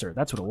the passer.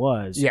 That's what it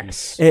was.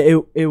 Yes,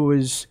 it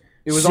was.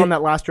 It was on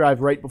that last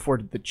drive right before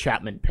the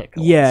Chapman pick.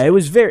 Yeah, it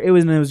was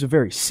a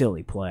very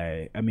silly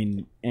play. I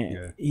mean,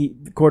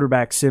 the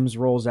quarterback Sims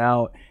rolls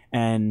out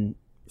and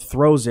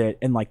throws it,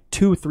 and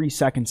 2-3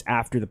 seconds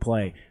after the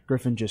play,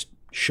 Griffin just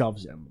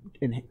shoves him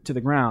to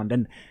the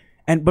ground.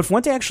 But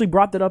Fuente actually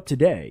brought that up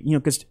today,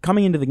 because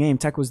coming into the game,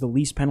 Tech was the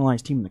least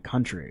penalized team in the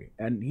country,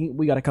 and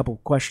we got a couple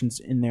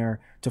questions in there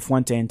to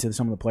Fuente and to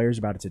some of the players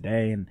about it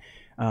today,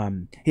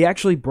 and he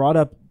actually brought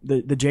up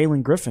the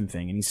Jalen Griffin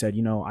thing, and he said,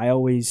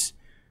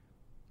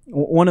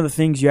 one of the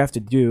things you have to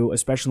do,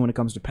 especially when it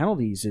comes to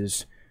penalties,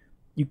 is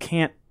you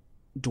can't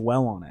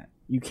dwell on it.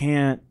 You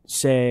can't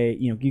say,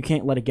 you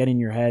can't let it get in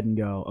your head and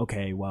go,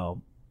 okay,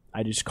 well,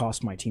 I just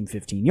cost my team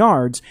 15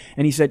 yards.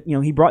 And he said,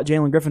 he brought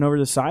Jalen Griffin over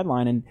to the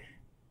sideline, and,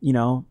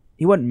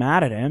 he wasn't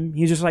mad at him.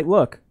 He's just like,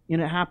 look, it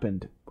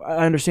happened.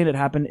 I understand it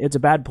happened. It's a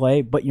bad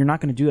play, but you're not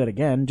going to do that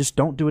again. Just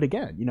don't do it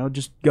again.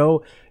 Just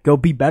go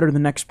be better the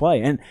next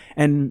play.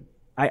 And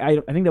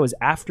I think that was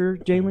after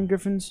Jalen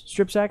Griffin's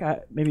strip sack. I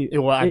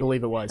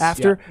believe it was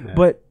after. Yeah.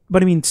 But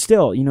I mean,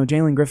 still,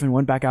 Jalen Griffin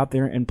went back out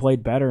there and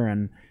played better,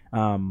 and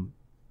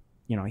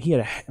he had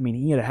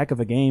a heck of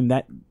a game.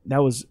 That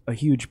was a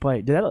huge play.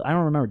 I don't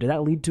remember. Did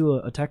that lead to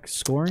a Tech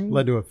scoring?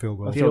 Led to a field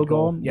goal. A field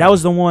goal. Yeah. That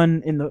was the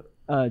one in the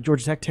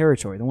Georgia Tech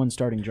territory, the one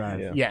starting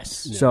drive. Yeah. Yes.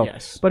 So,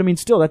 yes. But I mean,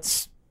 still,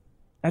 that's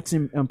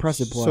an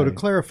impressive play. So to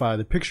clarify,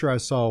 the picture I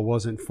saw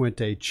wasn't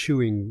Fuente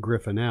chewing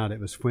Griffin out. It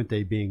was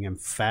Fuente being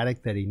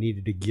emphatic that he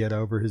needed to get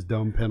over his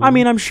dumb penalty. I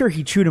mean, I'm sure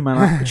he chewed him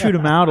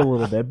out a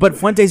little bit. But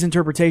Fuente's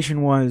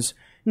interpretation was,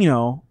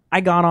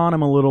 I got on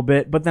him a little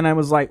bit, but then I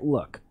was like,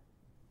 look,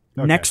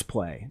 next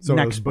play. So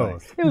next it was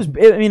both.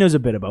 It was a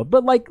bit of both.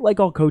 But like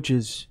all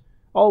coaches,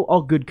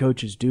 all good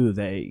coaches do,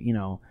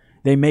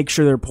 they make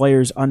sure their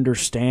players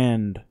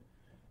understand,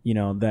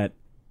 that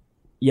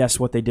yes,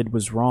 what they did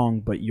was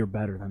wrong, but you're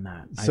better than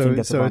that. I think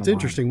that's so it's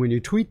interesting when you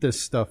tweet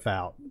this stuff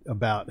out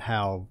about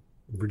how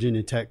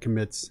Virginia Tech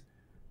commits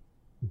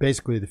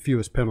basically the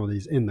fewest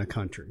penalties in the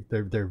country.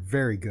 They're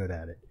very good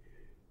at it.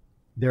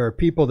 There are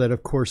people that,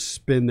 of course,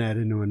 spin that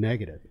into a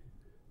negative.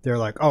 They're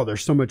like, oh,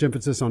 there's so much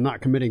emphasis on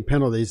not committing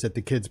penalties that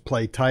the kids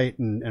play tight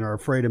and are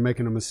afraid of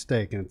making a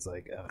mistake. And it's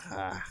like,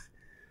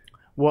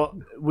 Well,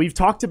 we've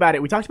talked about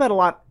it. We talked about it a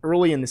lot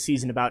early in the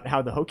season about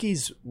how the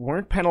Hokies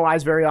weren't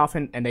penalized very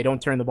often and they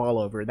don't turn the ball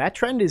over. That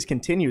trend is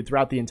continued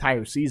throughout the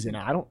entire season.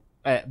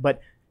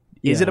 But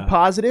is it a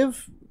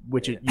positive?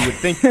 Which you would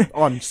think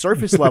on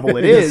surface level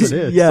it is. Yes, it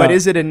is. Yeah. But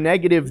is it a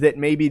negative that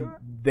maybe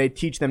they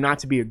teach them not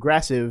to be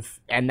aggressive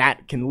and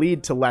that can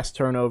lead to less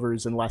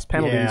turnovers and less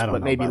penalties,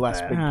 but maybe less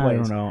big plays? I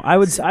don't know. I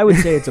would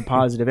say it's a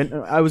positive.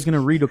 And I was going to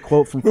read a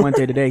quote from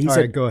Fuente today. He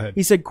said, go ahead.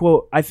 He said,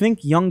 quote, I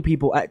think young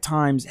people at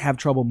times have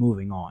trouble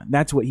moving on.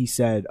 That's what he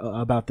said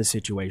about the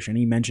situation.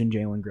 He mentioned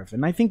Jalen Griffin.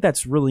 And I think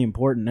that's really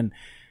important. And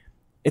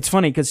it's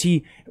funny because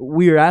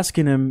we were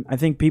asking him, I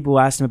think people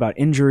asked him about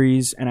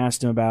injuries and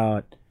asked him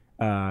about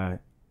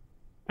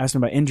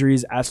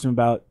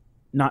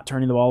not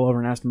turning the ball over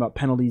and asked him about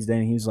penalties.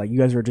 Then he was like, you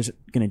guys are just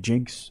going to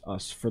jinx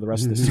us for the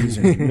rest of the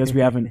season because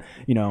we haven't,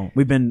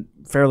 we've been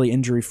fairly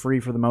injury free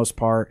for the most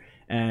part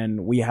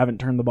and we haven't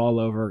turned the ball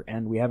over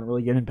and we haven't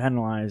really gotten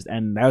penalized.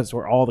 And that's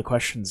where all the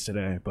questions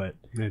today. But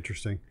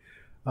interesting.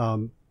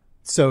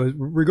 So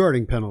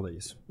regarding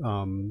penalties,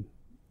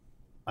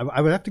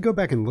 I would have to go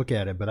back and look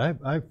at it, but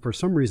I for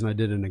some reason I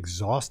did an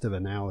exhaustive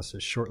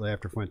analysis shortly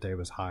after Fuente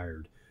was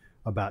hired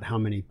about how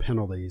many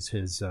penalties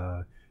his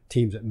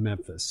teams at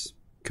Memphis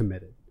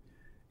committed,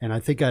 and I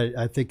think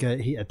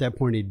he at that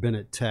point he'd been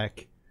at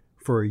Tech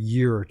for a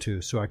year or two,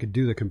 so I could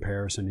do the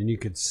comparison, and you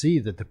could see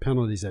that the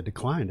penalties had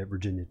declined at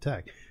Virginia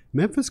Tech.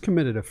 Memphis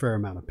committed a fair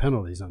amount of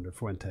penalties under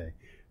Fuente,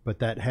 but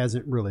that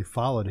hasn't really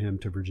followed him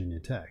to Virginia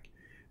Tech.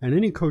 And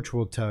any coach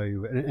will tell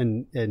you,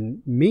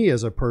 and me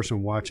as a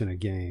person watching a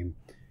game,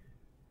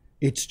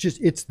 it's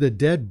the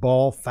dead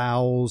ball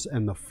fouls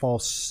and the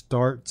false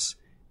starts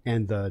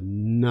and the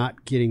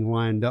not getting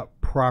lined up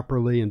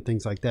properly and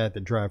things like that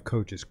that drive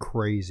coaches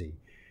crazy.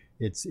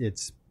 It's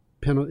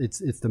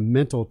the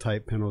mental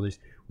type penalties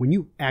when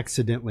you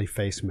accidentally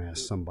face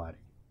mask somebody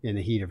in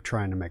the heat of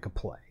trying to make a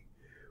play,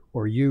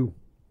 or you.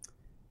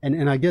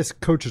 And I guess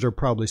coaches are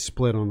probably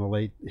split on the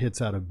late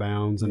hits out of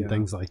bounds and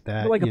things like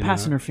that. Like a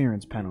pass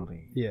interference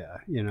penalty. Yeah,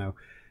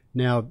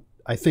 Now,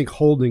 I think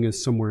holding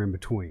is somewhere in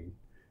between,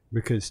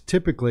 because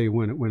typically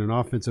when an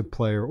offensive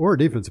player or a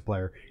defensive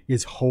player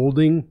is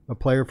holding a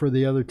player for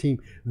the other team,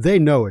 they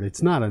know it.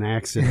 It's not an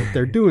accident.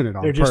 They're doing it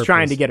on They're purpose. just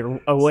trying to get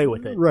away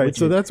with it. Right,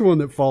 so that's one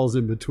that falls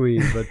in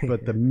between.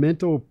 But the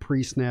mental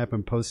pre-snap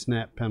and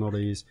post-snap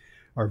penalties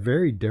are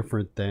very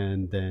different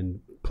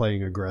than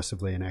playing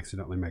aggressively and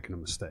accidentally making a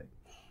mistake.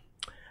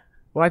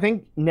 Well, I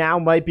think now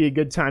might be a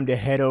good time to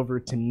head over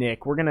to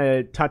Nick. We're going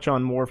to touch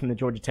on more from the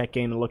Georgia Tech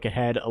game and look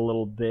ahead a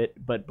little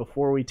bit. But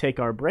before we take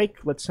our break,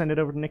 let's send it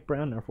over to Nick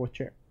Brown in our fourth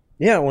chair.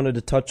 Yeah, I wanted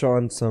to touch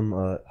on some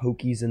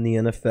Hokies in the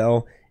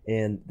NFL.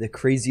 And the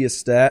craziest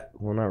stat,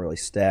 well, not really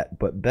stat,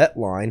 but bet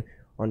line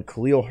on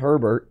Khalil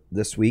Herbert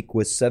this week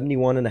was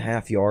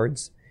 71.5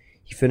 yards.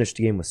 He finished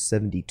the game with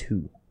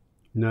 72.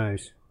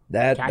 Nice.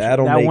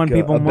 That'll That make won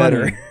people a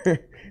better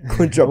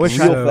clinch up real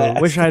fast.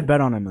 Wish I had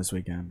bet on him this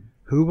weekend.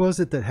 Who was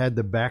it that had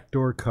the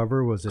backdoor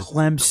cover? Was it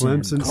Clemson?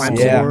 Clemson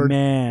Yeah. scored,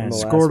 Man.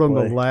 scored on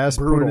the play. last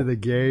Brutal. point of the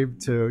game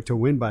to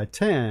win by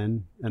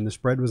 10, and the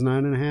spread was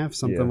 9.5,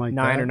 something like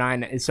 9 that. or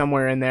 9 is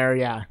somewhere in there,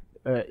 yeah.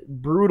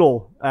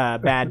 Brutal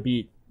bad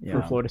beat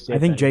for Florida State. I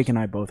think bettors. Jake and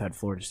I both had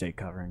Florida State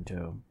covering,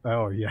 too.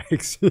 Oh,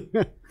 yikes.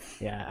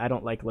 Yeah, I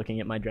don't like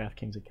looking at my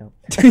DraftKings account.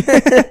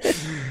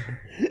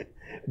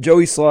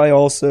 Joey Sly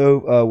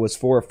also was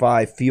 4 or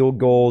 5 field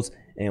goals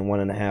and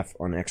 1.5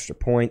 on extra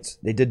points.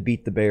 They did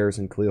beat the Bears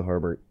and Khalil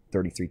Herbert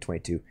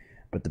 33-22,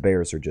 but the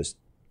Bears are just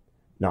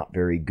not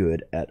very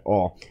good at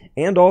all.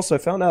 And also, I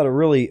found out a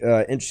really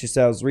interesting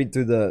stat. I was reading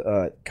through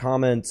the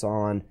comments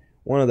on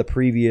one of the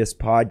previous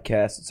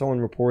podcasts. Someone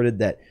reported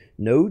that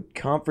no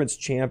conference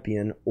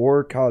champion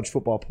or college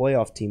football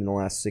playoff team in the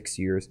last 6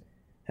 years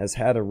has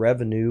had a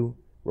revenue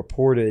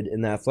reported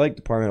in the athletic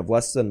department of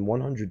less than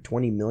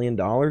 $120 million.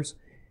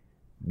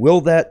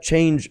 Will that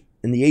change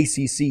in the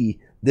ACC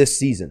this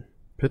season?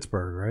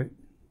 Pittsburgh, right?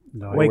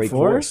 No, Wake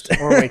Forest?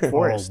 Or Wake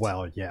Forest. Oh,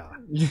 well, yeah.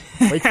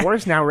 Wake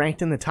Forest now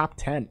ranked in the top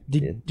 10.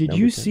 Did number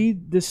you 10. see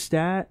this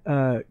stat?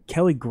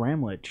 Kelly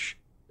Gramlich,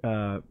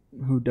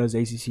 who does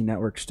ACC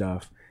Network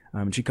stuff,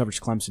 she covers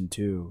Clemson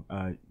too.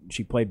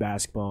 She played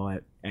basketball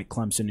at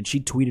Clemson, and she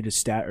tweeted a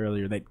stat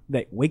earlier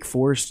that Wake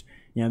Forest,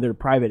 they're a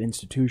private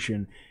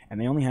institution, and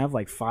they only have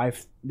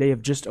they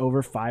have just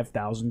over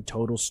 5,000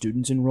 total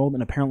students enrolled,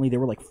 and apparently there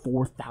were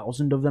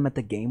 4,000 of them at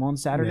the game on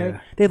Saturday.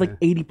 Yeah, They had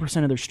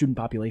 80% of their student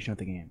population at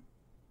the game.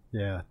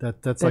 Yeah,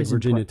 that's That like is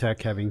Virginia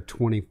Tech having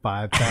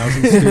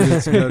 25,000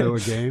 students go to a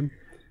game,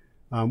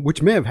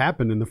 which may have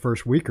happened in the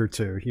first week or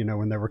two,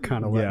 when they were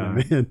kind of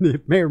letting them in.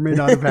 It may or may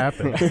not have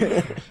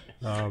happened.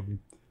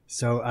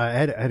 So I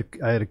had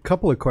a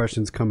couple of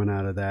questions coming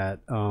out of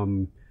that.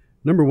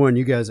 Number one,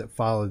 you guys that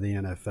follow the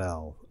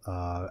NFL,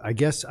 I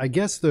guess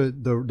the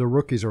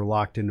rookies are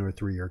locked into a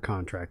 3-year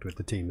contract with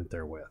the team that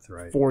they're with,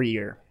 right?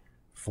 4-year.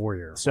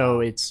 4-year. So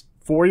it's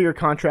 4-year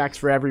contracts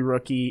for every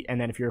rookie,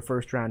 and then if you're a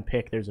first-round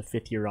pick, there's a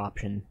 5th-year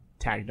option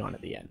tagged on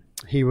at the end.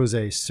 He was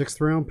a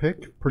 6th-round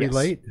pick, pretty Yes.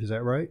 late. Is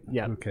that right?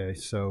 Yeah. Okay,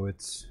 so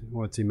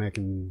what's he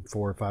making, $400,000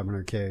 or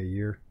 $500,000 a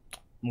year?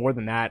 More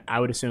than that,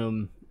 I would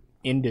assume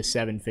into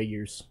 7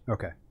 figures,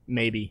 Okay.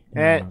 maybe.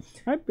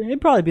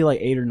 It'd probably be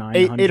 8 or 9.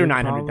 8 or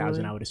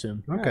 900,000, I would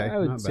assume. Okay. I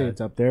would not say bad.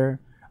 it's up there.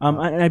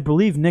 I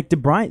believe, Nick,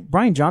 did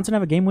Brian Johnson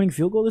have a game-winning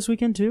field goal this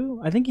weekend too?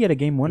 I think he had a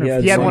game-winner. Yeah,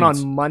 for He had the one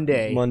Saints. on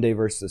Monday. Monday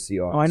versus the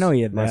Seahawks. Oh, I know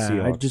he had My that.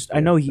 Seahawks, I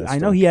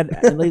know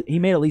he he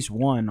made at least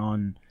one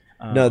on.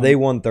 No, they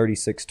won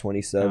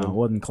 36-27. It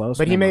wasn't close.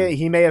 But he Never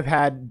mind. may have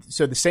had,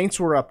 so the Saints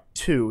were up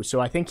 2,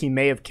 so I think he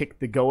may have kicked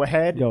the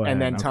go-ahead, Go-ahead,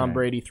 and then Tom okay.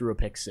 Brady threw a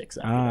pick 6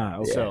 after that.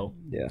 okay. So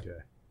Yeah.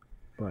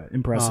 But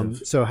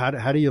impressive. So how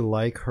do you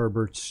like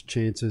Herbert's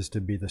chances to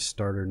be the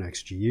starter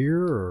next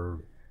year? Or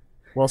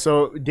Well,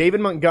 so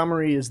David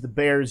Montgomery is the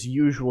Bears'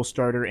 usual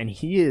starter, and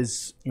he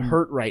is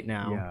hurt right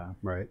now. yeah.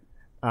 right?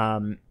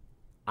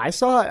 I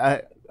saw,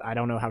 I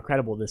don't know how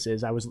credible this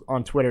is. I was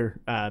on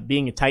Twitter,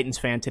 being a Titans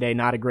fan today,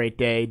 not a great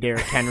day.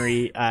 Derrick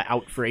Henry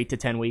out for 8 to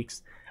 10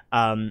 weeks.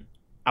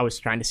 I was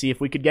trying to see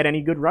if we could get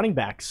any good running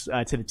backs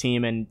to the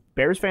team, and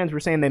Bears fans were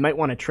saying they might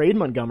want to trade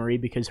Montgomery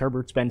because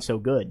Herbert's been so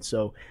good.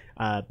 So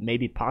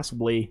maybe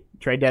possibly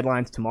trade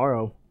deadlines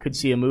tomorrow. Could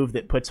see a move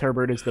that puts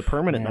Herbert as the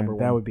permanent number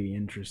one. That would be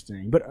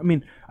interesting. But I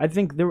mean, I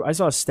think I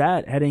saw a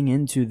stat heading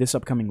into this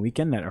upcoming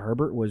weekend that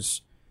Herbert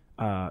was.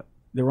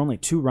 There were only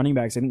 2 running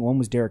backs. I think one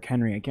was Derrick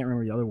Henry. I can't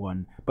remember the other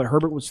one. But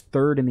Herbert was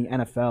 3rd in the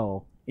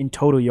NFL in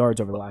total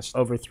yards over the last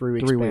over 3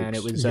 weeks 3 span. weeks.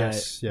 It was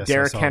Yes, I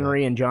Derrick saw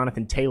Henry and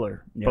Jonathan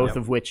Taylor, Yeah. both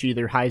of which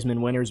either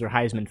Heisman winners or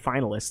Heisman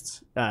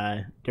finalists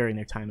during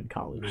their time in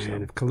college. Man, So.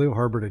 if Khalil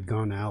Herbert had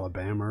gone to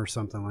Alabama or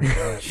something like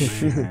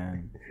that,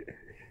 man.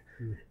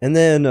 Man. And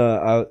then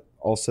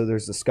also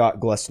there's the Scott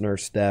Glessner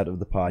stat of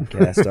the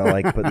podcast. I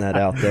like putting that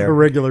out a there.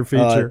 regular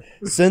feature.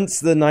 Since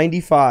the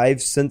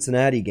 95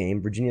 Cincinnati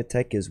game, Virginia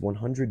Tech is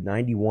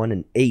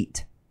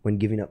 191-8 when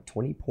giving up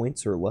 20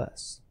 points or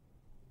less.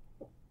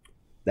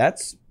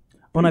 That's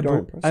But pretty darn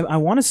impressive. I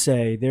want to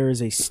say there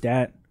is a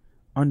stat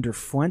under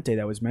Fuente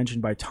that was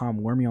mentioned by Tom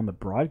Wormy on the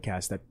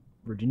broadcast that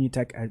Virginia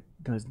Tech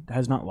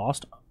has not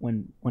lost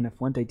when a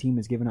Fuente team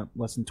has given up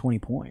less than 20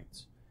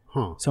 points.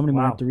 Huh. Somebody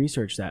might Wow. have to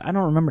research that. I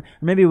don't remember.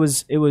 Or maybe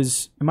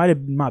it might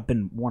have not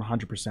been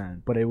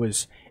 100%, but it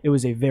was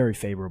a very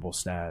favorable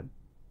stat.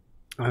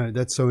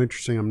 That's so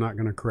interesting. I'm not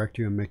going to correct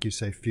you and make you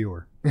say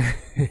fewer.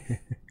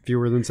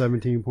 Fewer than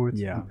 17 points?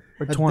 Yeah.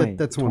 Or That- 20.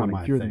 that's one of 20,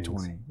 my fewer things. than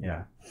 20.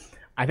 Yeah.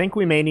 I think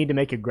we may need to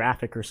make a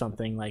graphic or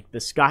something like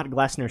the Scott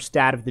Glessner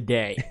stat of the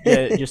day.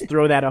 Just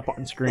throw that up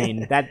on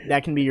screen.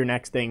 That can be your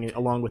next thing,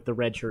 along with the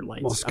red shirt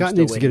lights. Well, I'm Scott still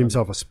needs to waiting get on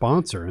himself a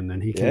sponsor, and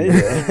then he can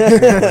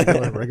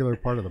Yeah. regular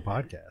part of the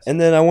podcast. And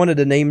then I wanted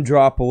to name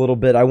drop a little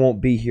bit. I won't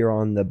be here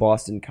on the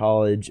Boston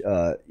College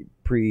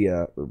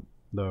the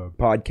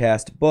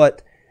podcast,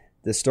 but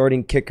the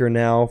starting kicker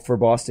now for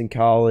Boston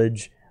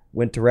College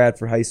went to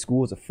Radford High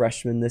School as a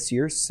freshman this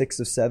year, 6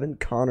 of 7.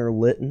 Connor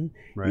Litton.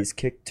 Right. He's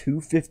kicked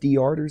 2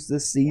 50-yarders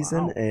this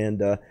season, Wow.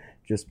 and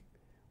just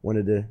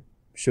wanted to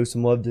show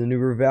some love to the New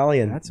River Valley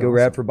and That's go awesome.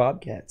 Radford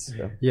Bobcats.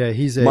 So. yeah,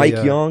 he's a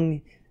Mike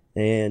Young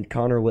and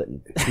Connor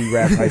Litton, 2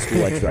 Radford High School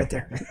lights right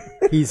there.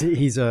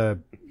 He's a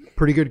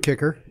pretty good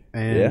kicker,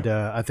 and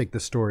I think the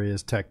story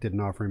is Tech didn't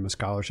offer him a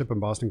scholarship, and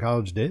Boston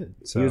College did.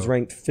 So He was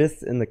ranked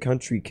 5th in the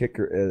country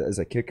kicker as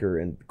a kicker,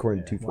 and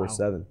according to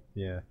 247.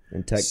 Yeah.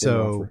 And Tech didn't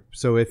offer.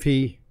 So if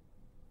he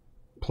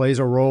plays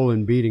a role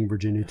in beating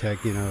Virginia Tech,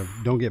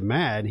 don't get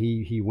mad.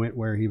 He went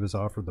where he was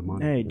offered the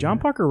money. Hey, John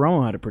Parker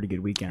Romo had a pretty good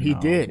weekend. He though.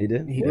 did. He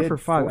did? He 4 did. for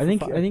 5. 4 I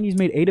think for 5. I think he's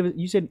made 8 of it.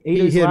 You said 8 of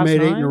He his had last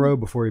made 8 in 9? a row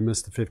before he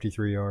missed the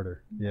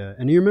 53-yarder. Yeah,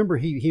 and you remember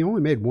he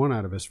only made 1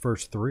 out of his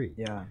first 3.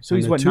 Yeah. So And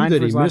he's the what 2 9 that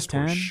for his he last missed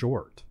 10. were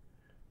short.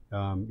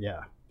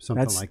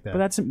 Something That's like that.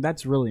 But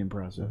that's really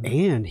impressive.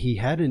 And he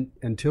hadn't,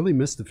 until he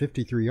missed the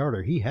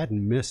 53-yarder, he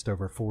hadn't missed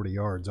over 40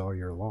 yards all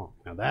year long.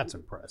 Now that's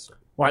impressive.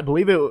 Well, I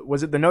believe it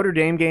was the Notre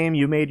Dame game.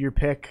 You made your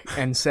pick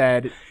and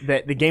said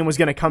that the game was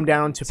going to come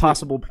down to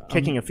possible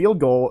kicking a field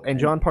goal, and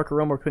John Parker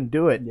Romo couldn't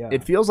do it. Yeah.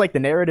 It feels like the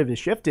narrative has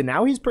shifted.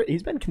 Now he's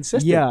been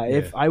consistent. Yeah,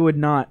 if I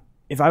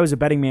was a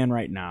betting man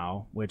right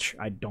now, which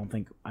I don't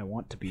think I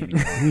want to be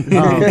anymore,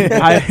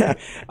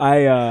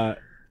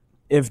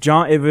 if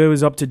it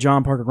was up to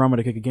John Parker Romo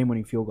to kick a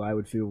game-winning field goal, I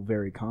would feel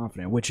very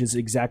confident, which is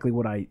exactly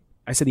what I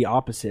said the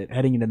opposite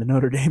heading into the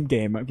Notre Dame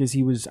game,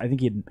 because I think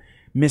he had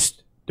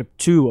missed the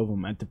 2 of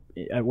them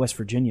at West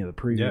Virginia the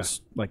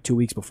previous 2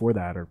 weeks before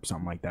that or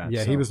something like that.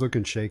 Yeah, So, he was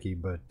looking shaky,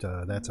 but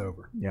that's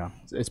over. Yeah.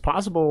 it's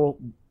possible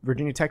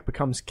Virginia Tech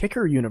becomes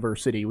kicker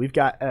university. We've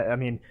got,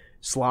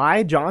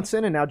 Sly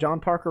Johnson and now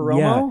John Parker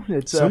Romo.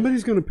 It's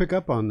Somebody's going to pick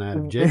up on that.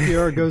 If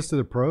JPR goes to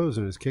the pros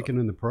and is kicking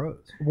in the pros.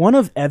 One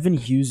of Evan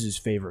Hughes'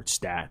 favorite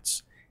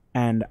stats,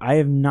 and I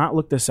have not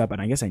looked this up, and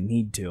I guess I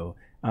need to.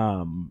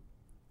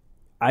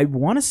 I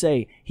want to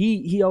say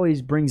he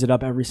always brings it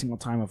up every single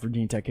time a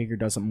Virginia Tech kicker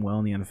does something well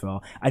in the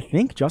NFL. I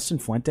think Justin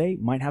Fuente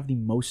might have the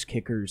most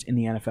kickers in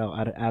the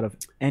NFL out of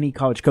any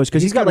college coach,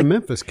 because He's got a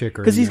Memphis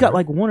kicker. because in he's there. got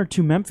like 1 or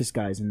 2 Memphis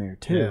guys in there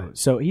too. Yeah.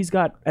 So he's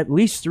got at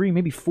least 3,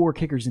 maybe 4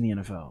 kickers in the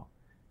NFL.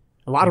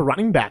 a lot of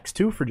running backs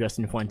too for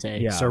Justin Fuente.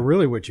 Yeah. So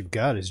really, what you've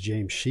got is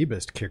James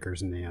Shebist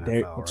kickers in the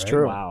NFL. That's right?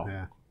 true. Wow.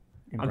 Yeah.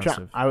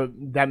 Impressive.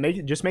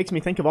 Just makes me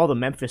think of all the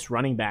Memphis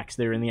running backs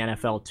there in the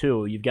NFL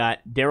too. You've got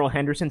Darrell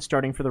Henderson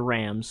starting for the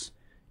Rams,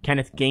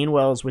 Kenneth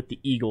Gainwell's with the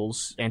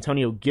Eagles,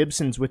 Antonio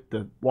Gibson's with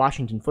the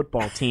Washington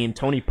football team,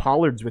 Tony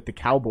Pollard's with the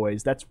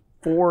Cowboys. That's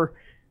 4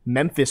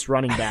 Memphis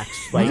running backs.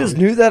 You just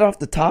knew that off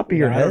the top of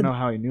your I head. don't know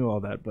how he knew all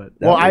that, but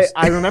Well, was-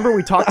 I remember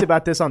we talked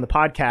about this on the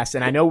podcast,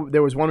 and I know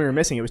there was one we were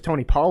missing. It was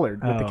Tony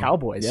Pollard with the Oh,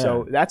 Cowboys. yeah.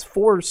 So that's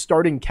 4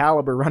 starting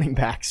caliber running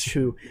backs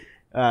who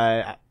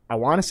I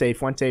want to say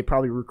Fuente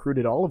probably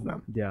recruited all of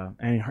them. yeah,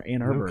 and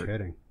No Herbert.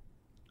 kidding.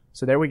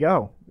 So there we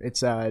go. It's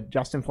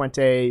Justin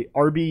Fuente,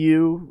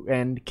 RBU,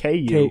 and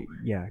KU.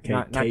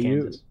 Not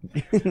KU.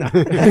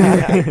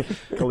 Kansas.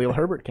 Khalil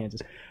Herbert,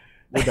 Kansas.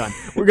 We're done.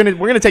 We're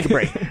gonna take a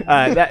break.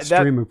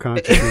 Stream of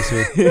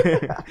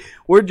consciousness.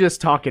 We're just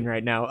talking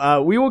right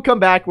now. We will come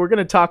back. We're going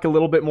to talk a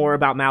little bit more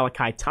about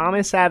Malachi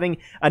Thomas having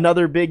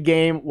another big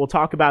game. We'll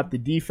talk about the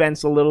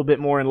defense a little bit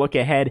more and look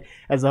ahead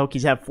as the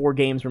Hokies have 4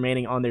 games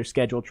remaining on their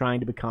schedule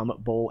trying to become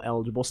bowl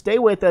eligible. Stay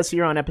with us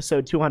here on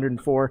episode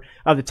 204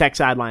 of the Tech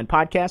Sideline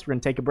Podcast. We're going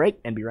to take a break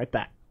and be right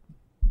back.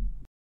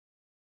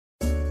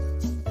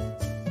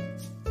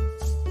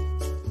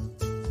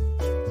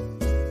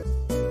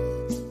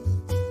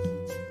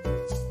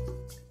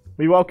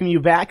 We welcome you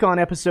back on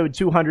episode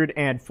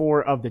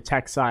 204 of the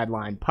Tech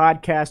Sideline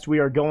podcast. We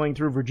are going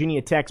through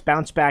Virginia Tech's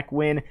bounce-back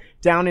win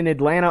down in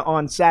Atlanta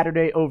on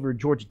Saturday over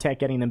Georgia Tech,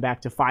 getting them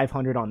back to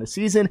 500 on the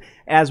season,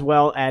 as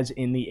well as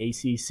in the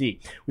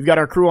ACC. We've got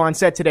our crew on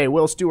set today: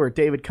 Will Stewart,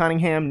 David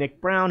Cunningham, Nick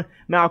Brown,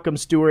 Malcolm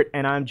Stewart,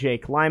 and I'm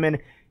Jake Lyman.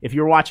 If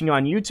you're watching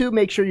on YouTube,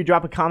 make sure you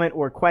drop a comment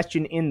or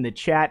question in the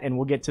chat, and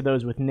we'll get to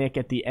those with Nick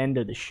at the end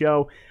of the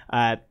show.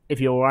 If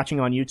you're watching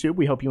on YouTube,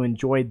 we hope you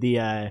enjoyed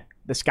the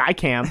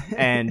Skycam,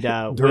 and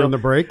during the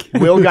break,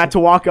 Will got to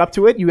walk up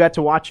to it. You got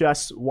to watch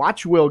us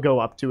watch Will go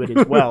up to it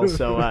as well.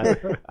 So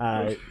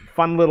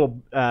fun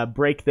little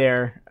break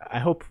there. I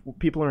hope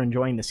people are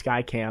enjoying the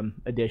Skycam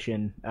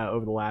edition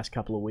over the last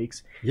couple of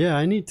weeks. Yeah,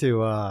 I need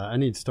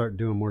to start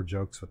doing more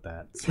jokes with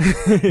that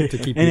to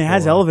keep. And it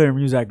has elevator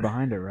music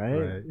behind it, right?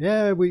 Right.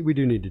 Yeah, we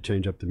do need to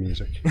change up the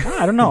music.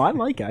 I don't know. I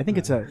like it. I think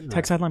it's a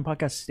Tech Sideline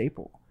podcast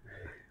staple.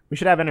 We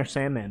should have Enter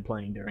Sandman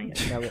playing during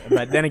it.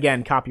 But then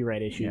again,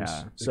 copyright issues.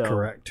 Yeah, so,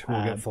 correct.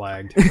 We'll get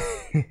flagged.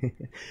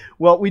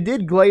 Well, we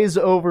did glaze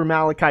over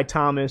Malachi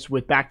Thomas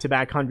with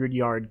back-to-back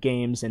 100-yard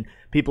games, and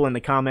people in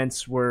the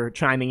comments were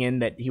chiming in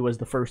that he was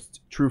the first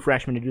true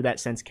freshman to do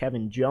that since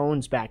Kevin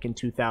Jones back in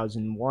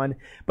 2001.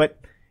 But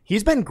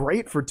he's been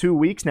great for 2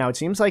 weeks now. It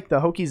seems like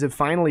the Hokies have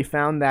finally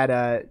found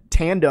that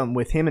tandem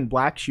with him and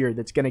Blackshear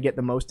that's going to get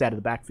the most out of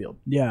the backfield.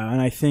 Yeah,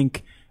 and I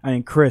think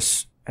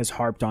Chris has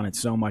harped on it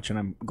so much, and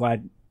I'm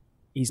glad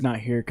he's not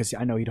here because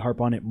I know he'd harp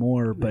on it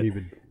more. But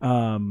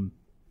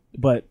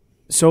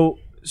so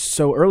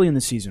early in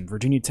the season,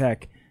 Virginia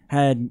Tech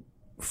had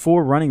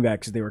 4 running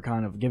backs they were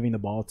kind of giving the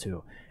ball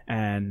to,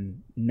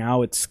 and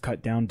now it's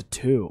cut down to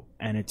 2,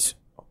 and it's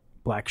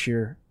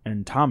Blackshear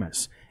and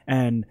Thomas.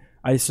 And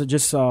I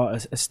just saw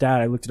a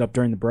stat. I looked it up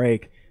during the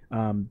break.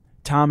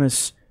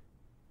 Thomas,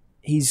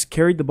 he's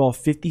carried the ball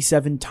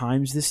 57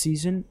 times this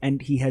season,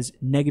 and he has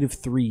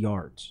 -3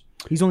 yards.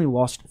 He's only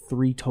lost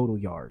 3 total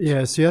yards.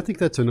 Yeah, see, I think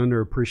that's an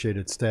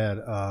underappreciated stat.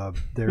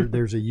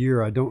 There's a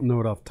year, I don't know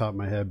it off the top of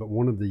my head, but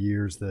one of the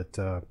years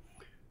that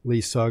Lee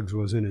Suggs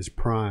was in his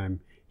prime,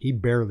 he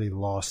barely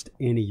lost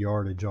any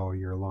yardage all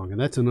year long.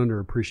 And that's an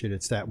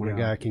underappreciated stat when a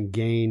guy can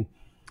gain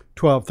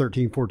 12,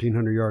 13,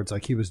 1,400 yards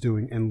like he was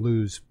doing and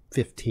lose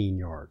 15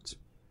 yards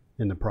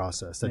in the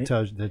process. That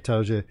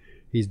tells you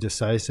he's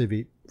decisive.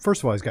 First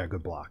of all, he's got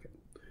good blocking.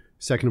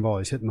 Second of all,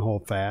 he's hitting the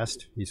hole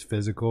fast. He's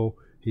physical.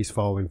 He's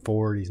falling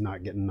forward. He's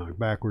not getting knocked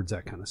backwards,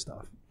 that kind of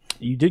stuff.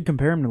 You did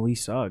compare him to Lee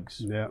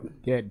Suggs. Yeah.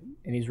 Good.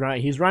 And he's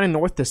running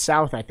north to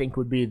south, I think,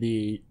 would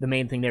be the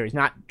main thing there. He's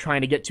not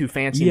trying to get too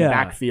fancy in the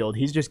backfield.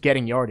 He's just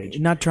getting yardage.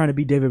 Not trying to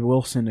be David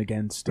Wilson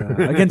against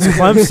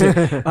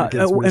Clemson.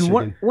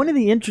 And one of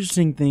the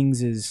interesting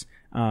things is,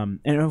 and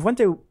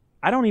Fuente,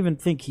 I don't even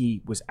think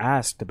he was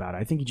asked about it.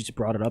 I think he just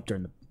brought it up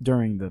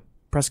during the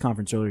press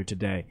conference earlier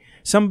today.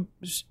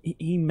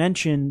 He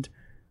mentioned,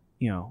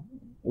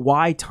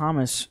 why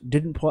Thomas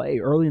didn't play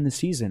early in the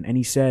season, and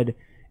he said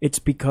it's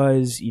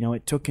because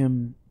it took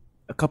him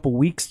a couple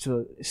weeks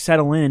to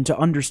settle in and to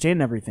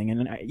understand everything,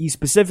 and he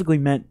specifically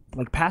meant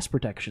like pass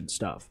protection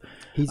stuff.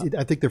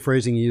 I think the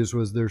phrasing he used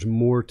was there's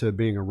more to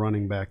being a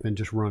running back than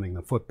just running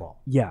the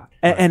football. Yeah,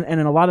 right. and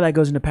a lot of that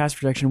goes into pass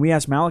protection. We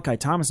asked Malachi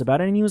Thomas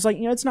about it, and he was like,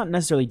 it's not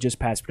necessarily just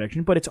pass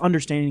protection, but it's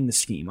understanding the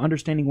scheme,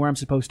 understanding where I'm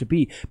supposed to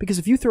be. Because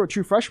if you throw a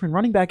true freshman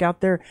running back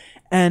out there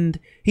and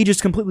he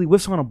just completely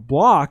whiffs on a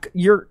block,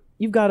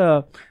 you've got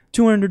a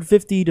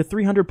 250 to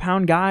 300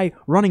 pound guy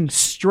running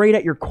straight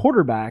at your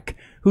quarterback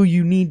who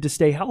you need to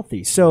stay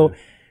healthy. So,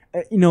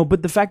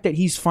 but the fact that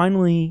he's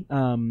finally,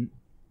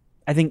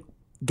 I think,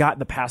 got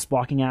the pass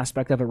blocking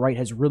aspect of it right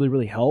has really,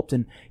 really helped.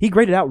 And he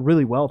graded out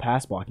really well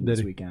pass blocking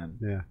this weekend.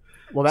 Yeah.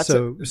 Well, that's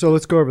so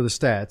let's go over the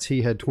stats.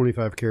 He had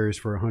 25 carries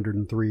for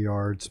 103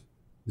 yards,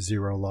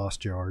 0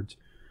 lost yards.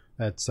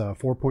 That's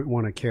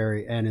 4.1 a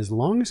carry, and his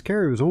longest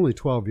carry was only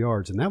 12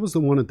 yards, and that was the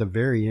one at the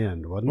very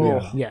end, wasn't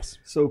it? Oh, yes.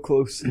 So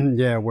close.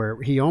 Yeah,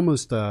 where he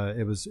almost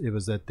it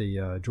was at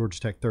the Georgia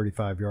Tech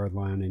 35-yard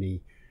line, and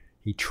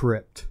he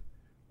tripped,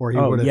 or he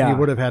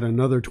would have had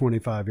another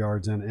 25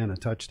 yards and a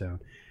touchdown.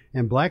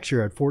 And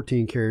Blackshear had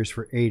 14 carries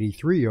for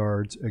 83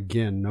 yards,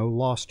 again, no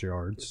lost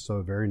yards,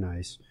 so very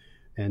nice,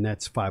 and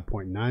that's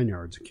 5.9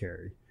 yards a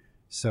carry.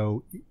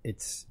 So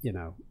it's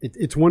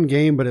it's one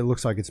game, but it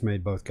looks like it's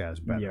made both guys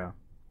better. Yeah.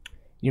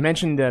 You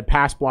mentioned the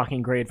pass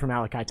blocking grade for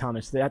Malachi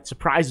Thomas. That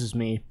surprises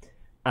me.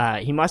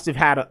 He must have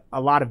had a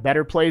lot of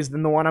better plays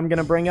than the one I'm going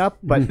to bring up,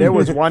 but there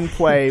was one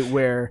play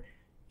where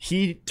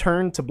he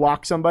turned to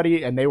block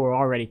somebody and they were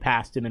already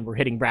past him and were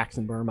hitting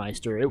Braxton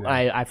Burmeister.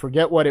 I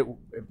forget what it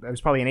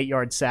was, probably an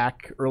 8-yard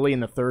sack early in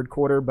the third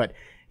quarter, but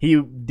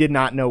he did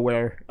not know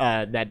where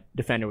that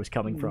defender was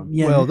coming from.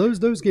 Yeah. Well,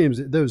 those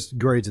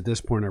grades at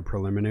this point are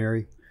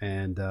preliminary,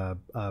 and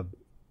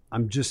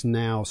I'm just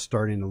now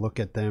starting to look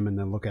at them and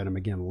then look at them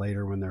again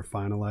later when they're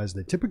finalized.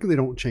 They typically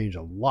don't change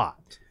a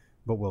lot,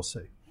 but we'll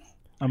see.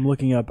 I'm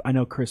looking up. I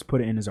know Chris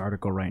put it in his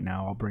article right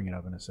now. I'll bring it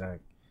up in a sec.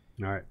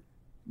 All right.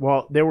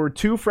 Well, there were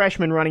 2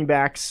 freshman running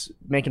backs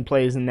making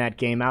plays in that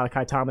game.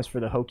 Malachi Thomas for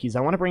the Hokies.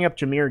 I want to bring up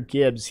Jahmyr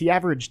Gibbs. He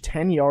averaged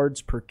 10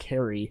 yards per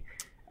carry.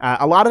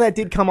 A lot of that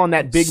did come on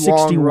that big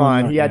long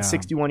run. He had yeah.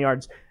 61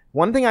 yards.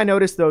 One thing I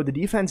noticed, though, the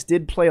defense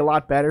did play a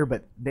lot better,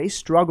 but they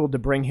struggled to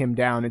bring him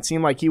down. It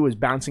seemed like he was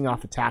bouncing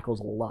off of tackles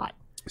a lot.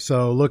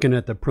 So looking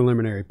at the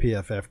preliminary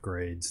PFF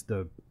grades,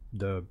 the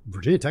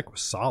Virginia Tech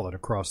was solid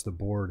across the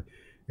board,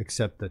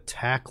 except the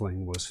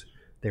tackling was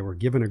 – they were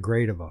given a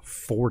grade of a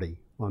 40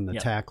 on the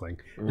tackling.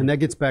 Mm-hmm. And that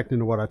gets back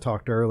into what I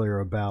talked earlier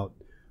about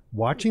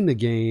watching the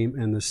game,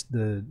 and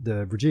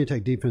the Virginia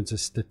Tech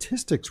defense's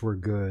statistics were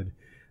good,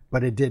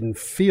 but it didn't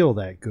feel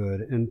that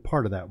good, and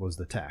part of that was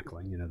the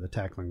tackling. The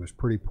tackling was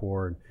pretty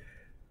poor,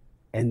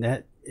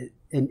 and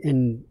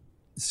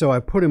so I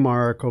put in my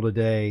article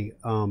today.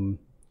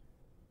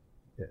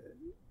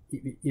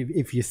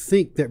 If you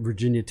think that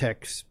Virginia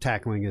Tech's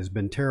tackling has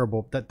been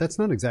terrible, that's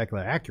not exactly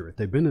accurate.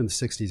 They've been in the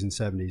 60s and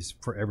 70s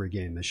for every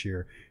game this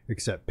year,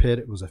 except Pitt.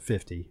 It was a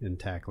 50 in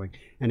tackling.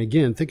 And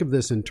again, think of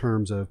this in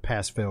terms of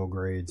pass-fail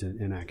grades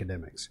in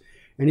academics.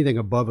 Anything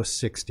above a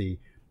 60,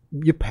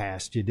 you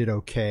passed, you did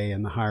okay,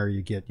 and the higher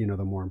you get, the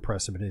more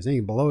impressive it is.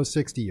 Anything below a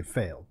 60, you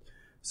failed.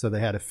 So they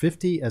had a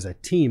 50 as a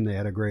team. They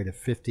had a grade of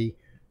 50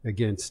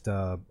 against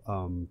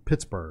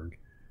Pittsburgh.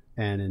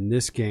 And in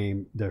this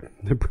game, the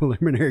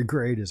preliminary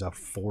grade is a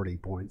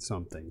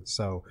 40-point-something.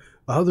 So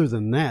other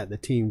than that, the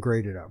team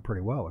graded out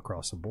pretty well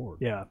across the board.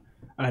 Yeah.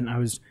 And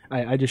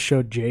I just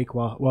showed Jake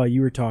while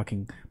you were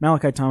talking.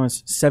 Malachi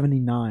Thomas,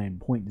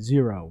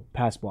 79.0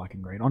 pass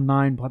blocking grade on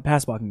 9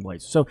 pass blocking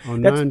plays. So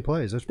on 9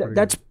 plays, that's pretty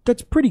good.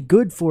 That's pretty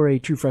good for a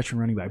true freshman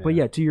running back. Yeah. But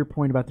yeah, to your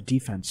point about the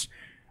defense,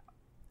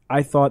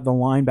 I thought the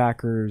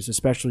linebackers,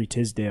 especially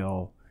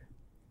Tisdale,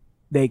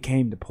 they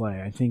came to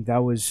play. I think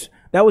that was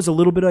a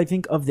little bit, I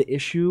think, of the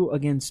issue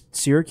against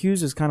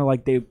Syracuse, is kind of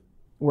like they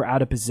were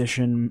out of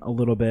position a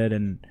little bit.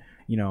 And,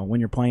 when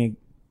you're playing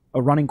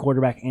a running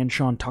quarterback and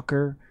Sean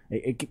Tucker,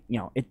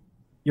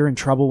 you're in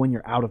trouble when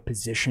you're out of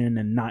position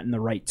and not in the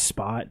right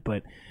spot.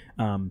 But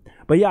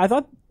yeah, I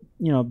thought,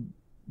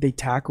 they've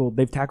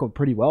tackled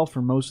pretty well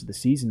for most of the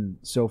season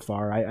so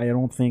far. I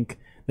don't think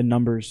the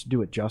numbers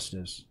do it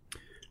justice.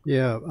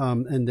 Yeah.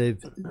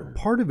 And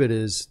part of it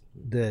is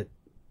that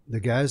the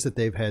guys that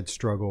they've had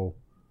struggle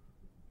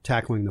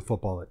tackling the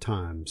football at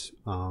times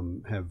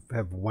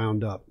have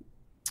wound up.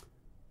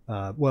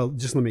 Well,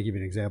 just let me give you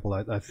an example.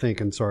 I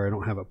think, and sorry, I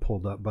don't have it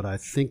pulled up, but I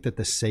think that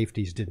the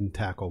safeties didn't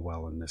tackle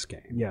well in this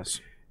game. Yes.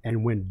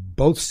 And when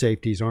both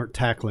safeties aren't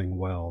tackling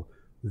well,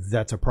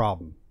 that's a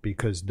problem,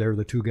 because they're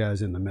the two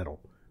guys in the middle.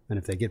 And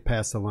if they get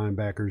past the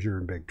linebackers, you're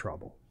in big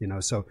trouble.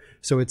 So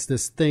it's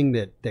this thing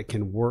that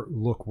can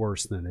look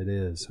worse than it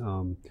is.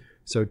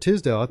 So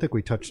Tisdale, I think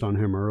we touched on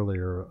him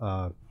earlier.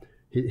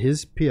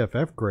 His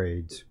PFF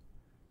grades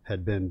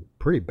had been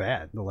pretty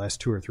bad the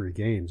last 2 or 3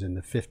 games, in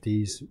the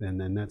 50s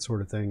and then that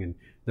sort of thing. And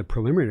the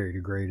preliminary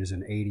grade is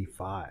an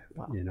 85.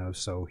 Wow.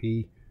 So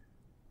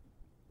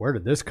where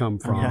did this come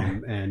from? Yeah.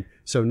 And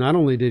so not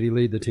only did he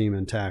lead the team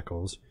in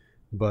tackles,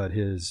 but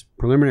his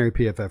preliminary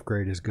PFF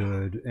grade is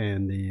good,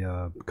 and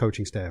the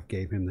coaching staff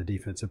gave him the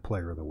Defensive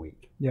Player of the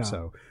Week. Yeah.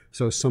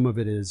 So some of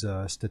it is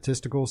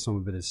statistical, some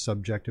of it is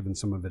subjective, and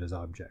some of it is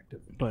objective.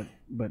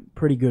 But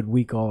pretty good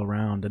week all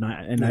around. And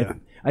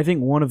I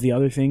think one of the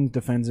other things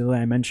defensively,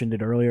 I mentioned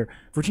it earlier,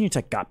 Virginia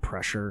Tech got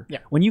pressure. Yeah.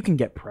 When you can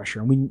get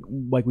pressure,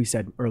 and like we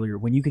said earlier,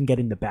 when you can get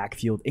in the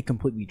backfield, it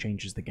completely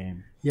changes the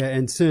game. Yeah,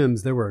 and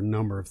Sims, there were a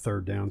number of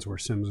third downs where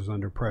Sims was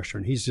under pressure,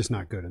 and he's just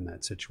not good in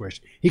that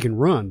situation. He can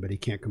run, but he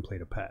can't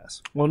complete a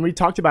pass. When we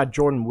talked about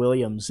Jordan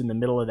Williams in the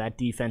middle of that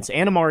defense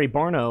and Amari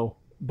Barno,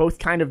 both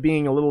kind of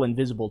being a little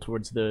invisible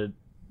towards the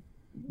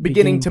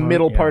beginning to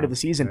middle part of the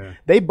season. Yeah.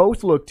 They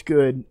both looked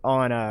good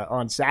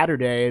on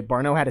Saturday.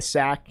 Barno had a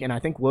sack, and I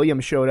think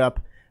Williams showed up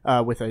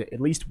with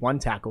at least one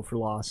tackle for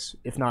loss,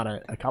 if not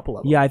a couple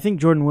of them. Yeah, I think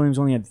Jordan Williams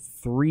only had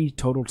 3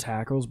 total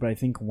tackles, but I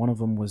think one of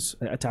them was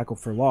a tackle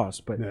for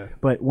loss.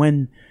 But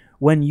when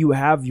you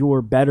have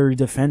your better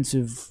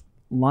defensive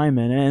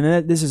linemen,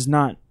 and this is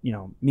not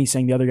me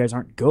saying the other guys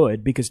aren't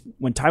good, because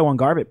when Tywan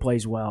Garbutt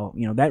plays well,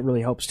 that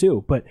really helps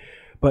too.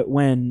 But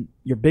when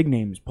your big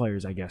names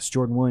players, I guess,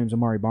 Jordan Williams,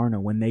 Amari Barno,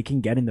 when they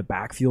can get in the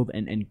backfield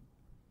and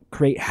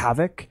create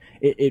havoc,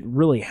 it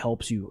really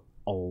helps you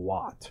a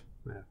lot.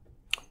 Yeah.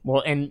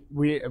 Well, and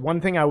one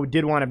thing I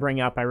did want to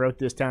bring up, I wrote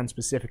this down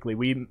specifically.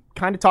 We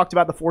kind of talked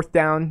about the 4th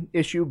down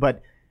issue,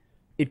 but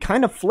it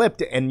kind of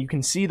flipped, and you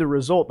can see the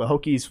result. The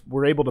Hokies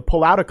were able to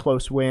pull out a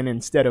close win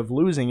instead of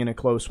losing in a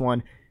close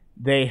one.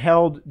 They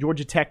held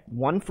Georgia Tech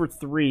 1 for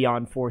 3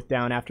 on 4th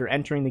down after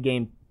entering the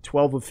game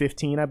 12 of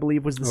 15, I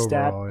believe was the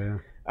stat. Overall, yeah.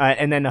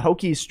 And then the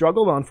Hokies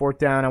struggled on 4th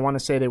down. I want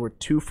to say they were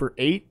 2 for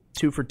 8,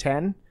 2 for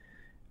 10.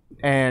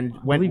 And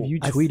I believe you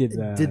tweeted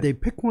that. Did they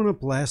pick one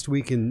up last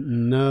week?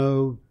 And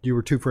no, you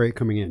were 2 for 8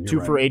 coming in.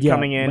 2 for 8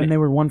 coming in. When they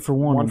were 1 for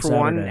 1 1 for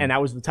 1, and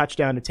that was the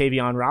touchdown to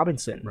Tavion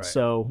Robinson. Right.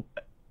 So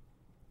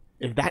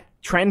if that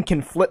trend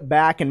can flip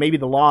back and maybe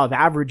the law of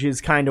averages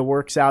kind of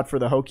works out for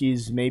the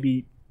Hokies,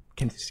 maybe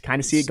can kind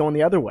of see it going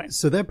the other way.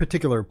 So that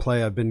particular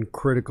play, I've been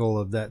critical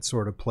of that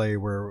sort of play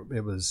where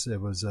it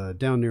was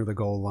down near the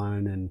goal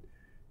line, and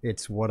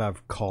it's what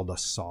I've called a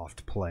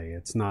soft play.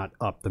 It's not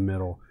up the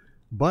middle.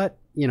 But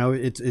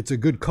it's a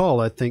good call.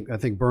 I think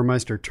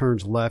Burmeister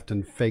turns left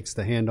and fakes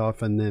the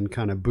handoff and then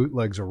kind of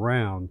bootlegs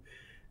around,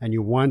 and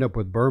you wind up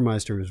with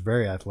Burmeister, who's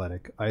very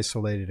athletic,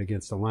 isolated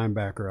against a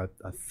linebacker.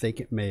 I think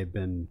it may have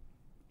been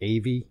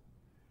Avey,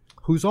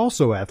 who's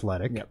also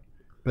athletic. Yep.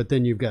 But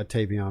then you've got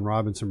Tavion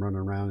Robinson running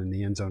around in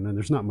the end zone, and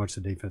there's not much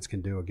the defense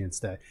can do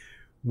against that.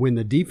 When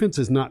the defense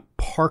is not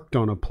parked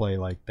on a play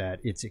like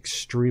that, it's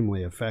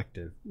extremely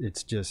effective.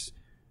 It's just,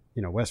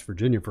 West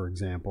Virginia, for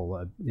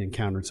example,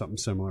 encountered something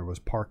similar, was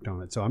parked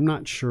on it. So I'm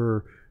not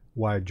sure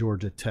why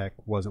Georgia Tech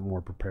wasn't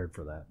more prepared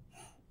for that.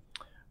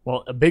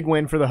 Well, a big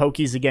win for the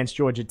Hokies against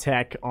Georgia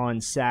Tech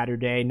on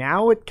Saturday.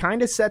 Now it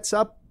kind of sets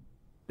up,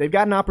 they've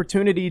got an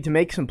opportunity to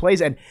make some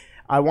plays. And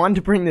I wanted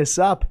to bring this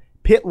up.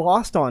 Pitt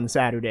lost on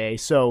Saturday,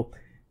 so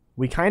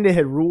we kind of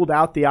had ruled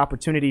out the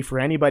opportunity for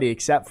anybody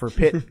except for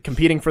Pitt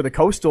competing for the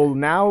Coastal.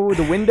 Now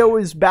the window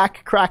is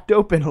back cracked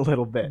open a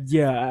little bit.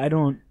 Yeah, I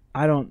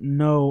don't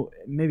know.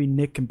 Maybe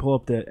Nick can pull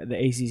up the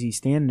ACC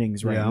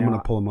standings right now. Yeah, I'm going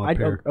to pull them up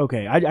here.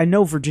 Okay, I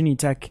know Virginia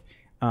Tech.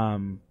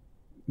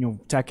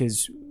 Tech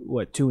is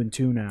 2-2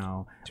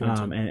 now,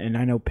 2-2. And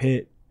I know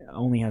Pitt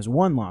only has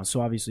one loss,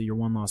 so obviously you're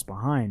one loss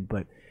behind.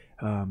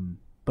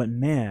 But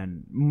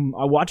man,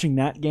 watching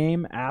that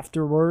game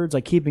afterwards,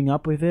 like keeping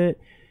up with it,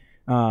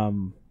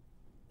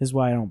 this is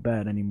why I don't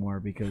bet anymore,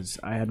 because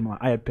I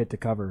had Pitt to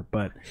cover.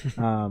 But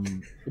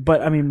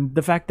I mean,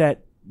 the fact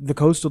that the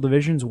Coastal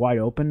Division's wide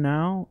open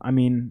now, I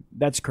mean,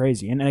 that's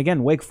crazy. And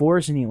again, Wake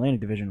Forest in the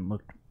Atlantic Division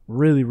looked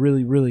really,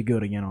 really, really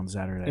good again on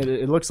Saturday.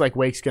 It looks like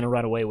Wake's going to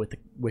run away with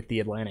the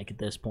Atlantic at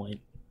this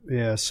point.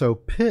 Yeah, so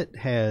Pitt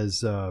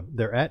has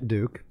they're at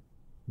Duke.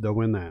 They'll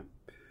win that.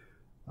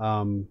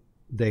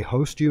 They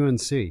host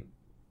UNC.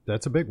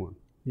 That's a big one.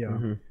 Yeah.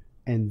 Mm-hmm.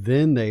 And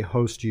then they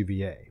host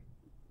UVA.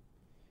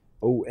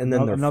 Oh, and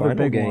then their Another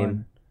final big game,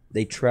 one.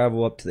 they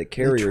travel up to the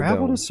Carrier They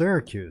travel Dome. to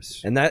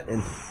Syracuse. And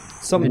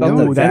something I about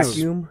know, the that's-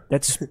 vacuum.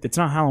 It's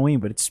not Halloween,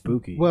 but it's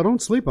spooky. Well,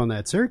 don't sleep on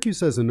that. Syracuse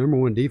has the number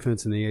one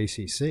defense in the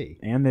ACC.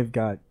 And they've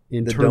got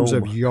In The terms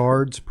dome. of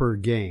yards per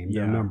game,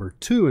 they're Yeah. number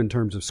 2 in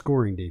terms of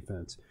scoring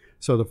defense.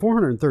 So the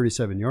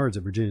 437 yards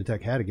that Virginia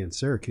Tech had against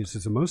Syracuse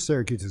is the most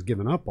Syracuse has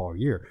given up all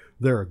year.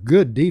 They're a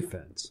good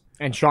defense.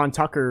 And Sean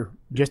Tucker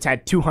just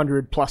had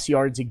 200-plus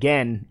yards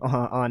again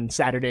on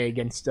Saturday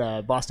against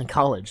Boston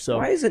College. So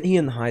Why isn't he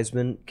in the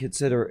Heisman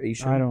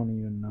consideration? I don't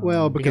even know.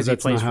 Well, because because he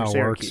that's plays not for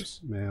how it works.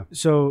 Syracuse. Yeah.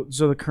 So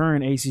the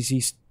current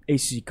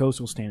ACC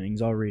Coastal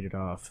standings, I'll read it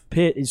off.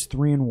 Pitt is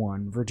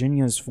 3-1.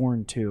 Virginia is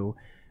 4-2.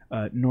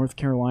 North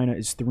Carolina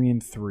is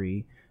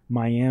 3-3.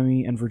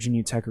 Miami and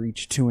Virginia Tech are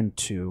each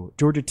 2-2.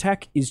 Georgia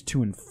Tech is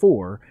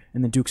 2-4,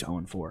 and then Duke's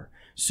 0-4.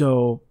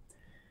 So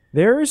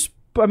there's,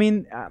 I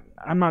mean,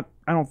 I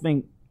don't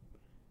think,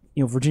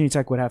 Virginia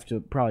Tech would have to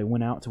probably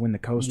win out to win the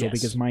Coastal, Yes.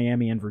 because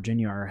Miami and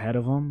Virginia are ahead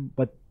of them.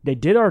 But they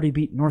did already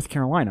beat North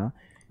Carolina,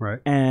 Right.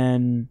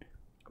 and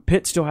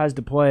Pitt still has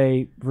to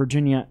play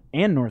Virginia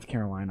and North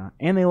Carolina,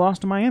 and they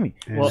lost to Miami.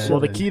 And well,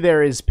 the key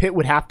there is Pitt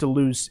would have to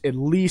lose at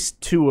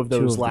least 2 of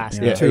those of them, last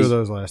yeah. games. 2 of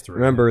those last 3.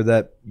 Remember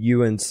that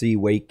UNC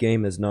Wake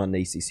game is not an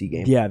ACC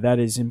game. Yeah, that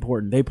is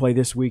important. They play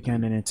this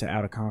weekend, and it's an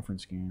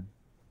out-of-conference game.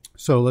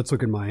 So let's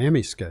look at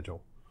Miami's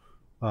schedule.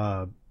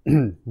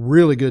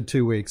 Really good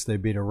 2 weeks. They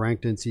beat a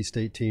ranked NC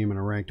State team and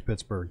a ranked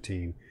Pittsburgh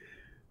team.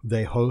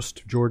 They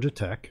host Georgia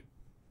Tech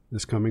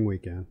this coming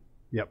weekend.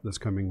 Yep, this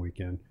coming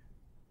weekend.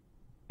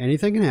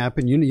 Anything can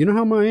happen. You know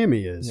how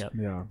Miami is. Yep.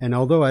 Yeah. And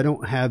although I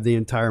don't have the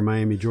entire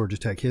Miami Georgia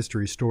Tech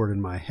history stored in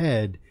my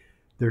head,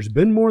 there's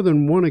been more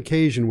than one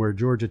occasion where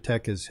Georgia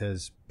Tech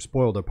has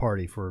spoiled a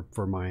party for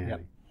Miami.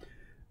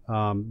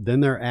 Yep. Then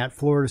they're at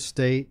Florida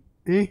State.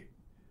 Then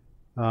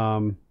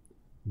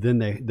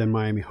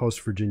Miami hosts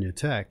Virginia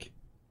Tech.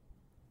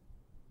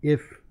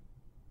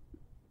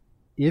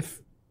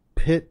 If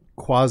Pitt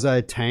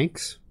quasi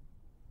tanks,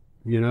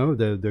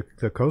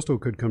 the Coastal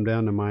could come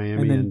down to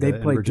Miami, And then they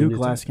and play Virginia Duke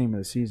Tech. last game of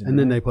the season. And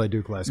then right? they play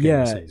Duke last game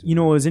of the Yeah, season.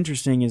 what was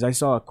interesting is I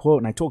saw a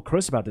quote, and I told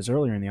Chris about this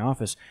earlier in the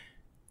office.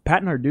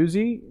 Pat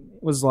Narduzzi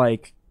was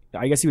like,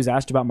 I guess he was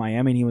asked about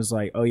Miami, and he was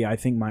like, "Oh yeah, I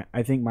think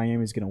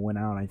Miami's going to win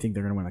out. I think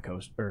they're going to win the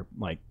Coast." Or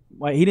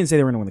he didn't say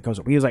they were going to win the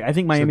Coastal, but he was like, "I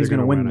think Miami's they're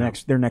going to gonna win win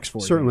out. their next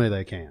 4." Certainly games.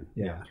 they can.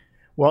 Yeah.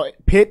 Well,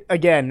 Pitt,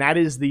 again, that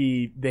is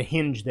the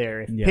hinge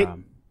there. If Yeah. Pitt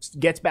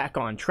gets back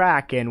on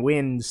track and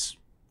wins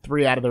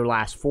 3 out of their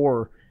last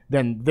 4,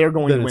 then they're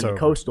going Then to it's win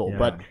the over. Coastal. Yeah.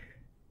 But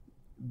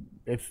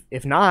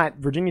if not,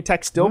 Virginia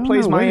Tech still No,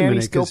 plays no, wait a Miami,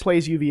 minute, still 'cause-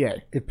 plays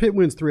UVA. If Pitt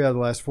wins 3 out of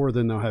the last 4,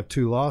 then they'll have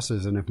 2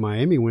 losses, and if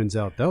Miami wins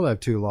out, they'll have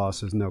 2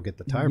 losses, and they'll get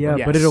the tiebreaker. Yeah,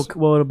 Yes.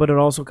 but it'll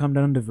also come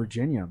down to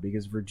Virginia,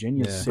 because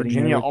Virginia's Yeah. sitting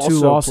Virginia there with 2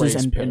 also losses,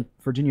 plays and Pitt.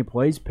 Virginia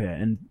plays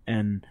Pitt,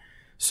 and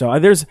so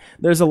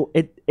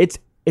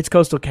it's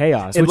coastal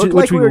chaos. It which, looked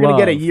which like we were going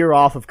to get a love. year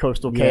off of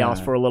Coastal Yeah. Chaos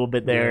for a little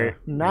bit there. Yeah.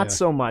 Not Yeah.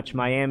 so much.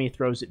 Miami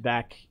throws it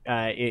back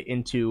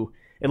into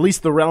at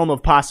least the realm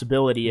of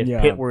possibility if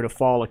Yeah. Pitt were to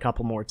fall a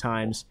couple more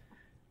times.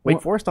 Wake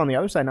Forest on the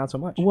other side, not so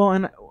much. Well,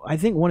 and I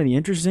think one of the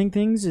interesting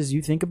things is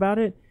you think about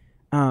it,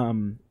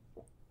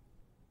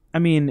 I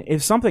mean,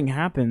 if something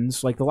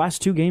happens, like the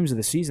last 2 games of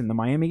the season, the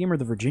Miami game or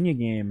the Virginia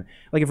game,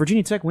 like if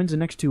Virginia Tech wins the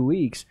next 2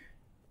 weeks,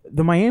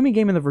 the Miami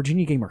game and the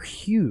Virginia game are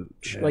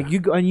huge. Yeah. Like you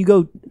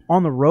go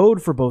on the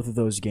road for both of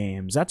those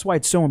games. That's why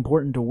it's so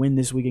important to win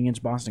this week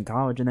against Boston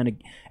College, and then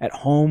at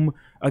home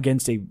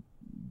against a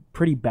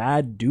pretty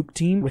bad Duke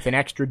team with an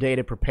extra day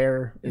to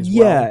prepare as well.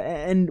 Yeah,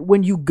 and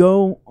when you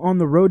go on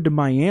the road to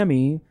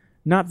Miami,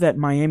 not that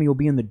Miami will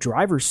be in the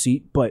driver's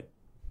seat, but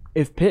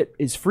if Pitt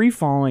is free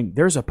falling,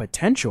 there's a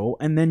potential.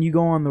 And then you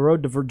go on the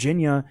road to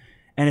Virginia,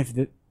 and if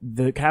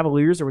the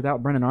Cavaliers are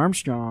without Brennan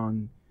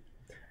Armstrong,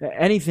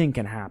 anything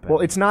can happen. Well,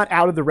 it's not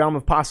out of the realm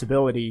of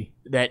possibility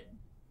that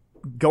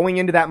going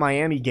into that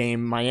Miami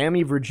game,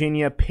 Miami,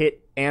 Virginia,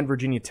 Pitt, and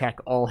Virginia Tech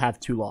all have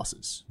 2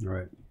 losses.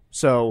 Right.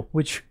 So,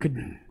 which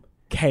could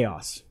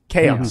chaos.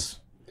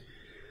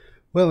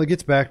 Well, it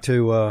gets back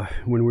to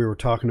when we were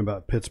talking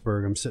about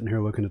Pittsburgh. I'm sitting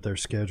here looking at their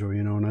schedule,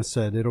 and I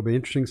said it'll be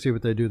interesting to see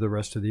what they do the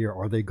rest of the year.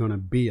 Are they going to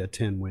be a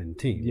 10-win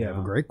team? Yeah. They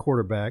have a great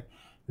quarterback,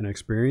 an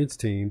experienced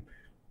team.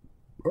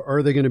 Or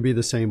are they going to be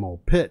the same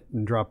old Pitt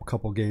and drop a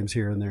couple games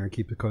here and there and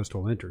keep the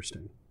Coastal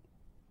interesting?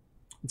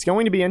 It's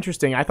going to be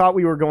interesting. I thought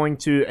we were going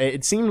to –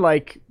 it seemed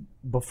like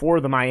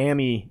before the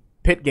Miami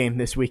Pitt game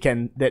this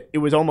weekend that it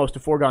was almost a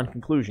foregone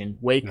conclusion.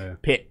 Wake,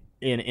 Pitt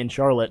in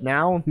Charlotte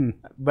now.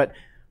 But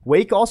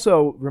Wake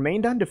also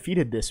remained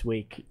undefeated this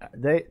week.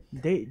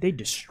 They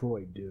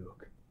destroyed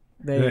Duke.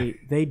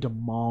 They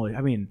demolished.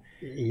 I mean,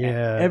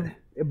 yeah.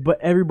 But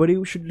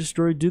everybody should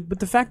destroy Duke. But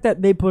the fact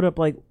that they put up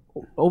like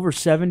over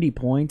 70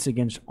 points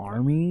against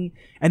Army,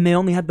 and they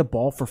only had the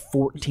ball for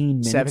 14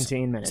 minutes.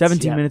 17 minutes.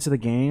 17 minutes of the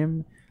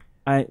game.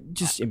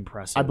 Just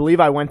impressive. I believe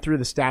I went through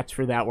the stats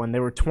for that one.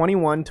 There were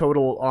 21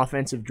 total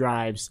offensive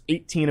drives,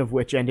 18 of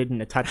which ended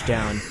in a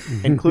touchdown,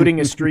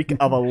 including a streak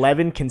of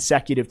 11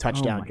 consecutive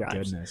touchdown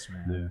drives. Goodness,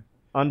 man.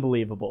 Yeah.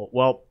 Unbelievable.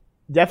 Well,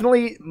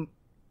 definitely,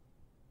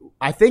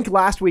 I think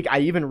last week I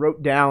even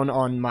wrote down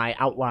on my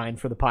outline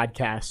for the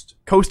podcast,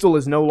 Coastal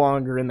is no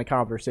longer in the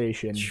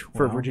conversation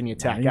for Virginia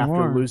Tech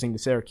after losing to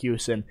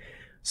Syracuse. And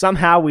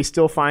somehow we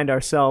still find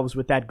ourselves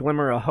with that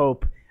glimmer of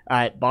hope.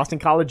 Boston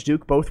College,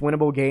 Duke, both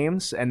winnable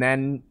games. And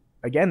then,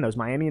 again, those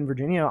Miami and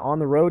Virginia on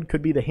the road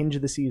could be the hinge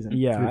of the season.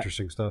 Yeah.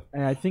 Interesting stuff.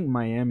 And I think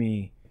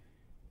Miami's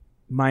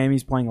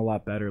playing a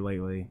lot better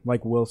lately,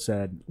 like Will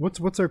said.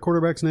 What's their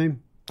quarterback's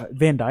name?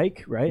 Van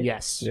Dyke, right?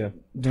 Yes. Yeah.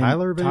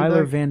 Tyler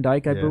Van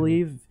Dyke, I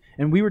believe.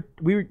 And we were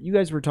you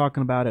guys were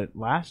talking about it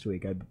last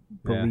week, I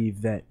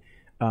believe, that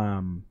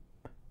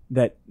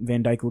that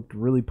Van Dyke looked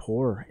really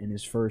poor in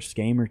his first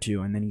game or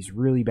two, and then he's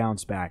really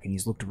bounced back and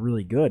he's looked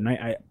really good.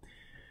 And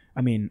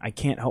I mean, I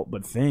can't help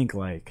but think,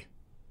 like,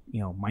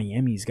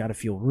 Miami's got to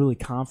feel really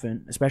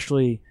confident,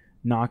 especially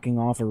knocking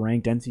off a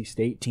ranked NC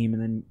State team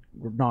and then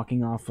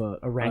knocking off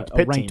a ranked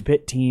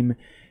Pitt team.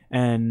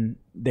 And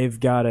they've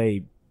got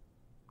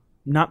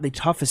not the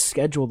toughest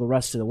schedule the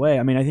rest of the way.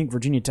 I mean, I think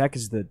Virginia Tech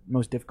is the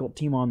most difficult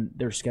team on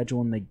their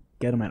schedule, and they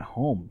get them at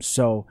home.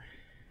 So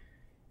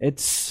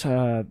it's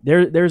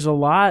there's a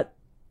lot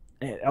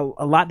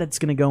that's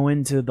going to go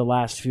into the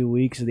last few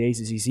weeks of the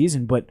ACC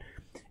season, but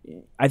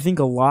I think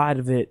a lot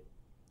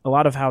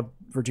of how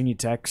Virginia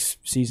Tech's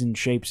season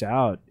shapes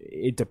out,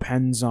 it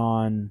depends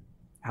on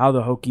how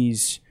the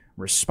Hokies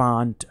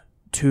respond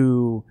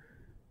to,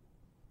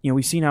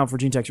 we've seen how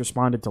Virginia Tech's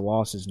responded to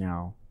losses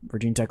now.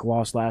 Virginia Tech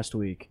lost last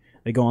week.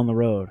 They go on the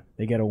road.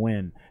 They get a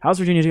win. How's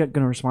Virginia Tech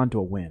going to respond to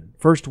a win?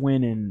 First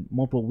win in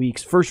multiple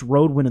weeks. First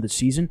road win of the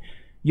season.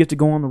 You have to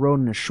go on the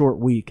road in a short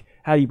week.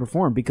 How do you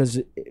perform?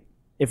 Because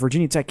if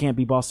Virginia Tech can't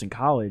beat Boston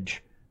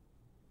College,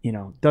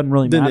 doesn't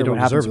really matter what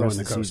happens the rest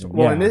of the season.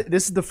 Well, and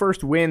this is the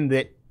first win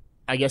that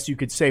I guess you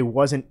could say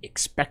wasn't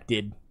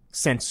expected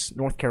since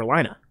North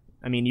Carolina.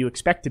 I mean, you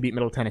expect to beat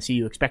Middle Tennessee.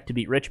 You expect to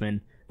beat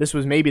Richmond. This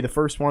was maybe the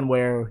first one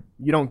where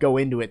you don't go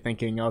into it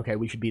thinking, okay,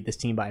 we should beat this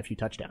team by a few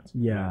touchdowns.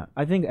 Yeah,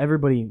 I think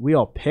we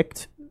all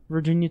picked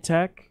Virginia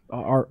Tech,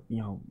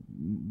 the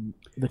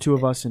two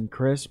of us and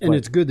Chris. And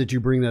it's good that you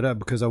bring that up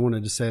because I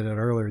wanted to say that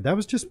earlier. That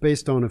was just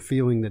based on a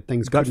feeling that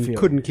things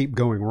couldn't keep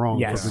going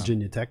wrong for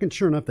Virginia Tech, and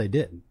sure enough, they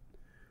didn't.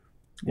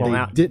 Well,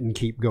 they didn't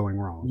keep going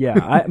wrong. Yeah,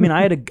 I mean,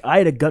 I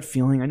had a gut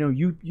feeling. I know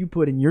you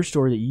put in your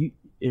story that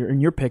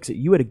in your picks that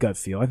you had a gut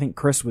feel. I think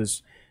Chris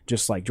was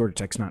just like, Georgia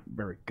Tech's not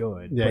very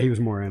good. Yeah, he was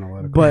more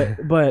analytical.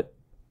 But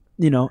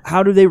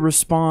how do they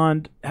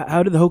respond?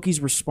 How do the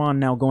Hokies respond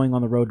now going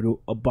on the road to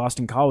a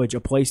Boston College, a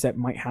place that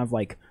might have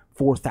like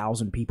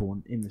 4,000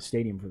 people in the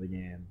stadium for the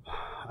game?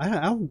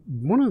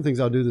 One of the things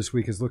I'll do this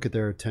week is look at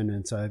their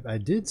attendance. I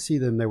did see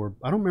them.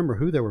 I don't remember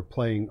who they were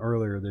playing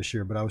earlier this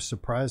year, but I was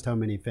surprised how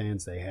many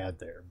fans they had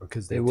there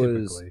because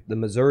the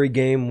Missouri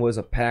game was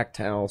a packed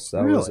house.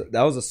 That was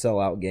a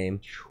sellout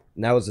game.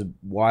 And that was a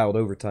wild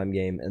overtime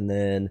game. And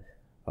then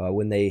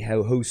when they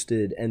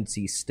hosted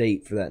NC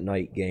State for that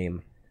night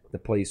game, the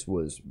place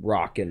was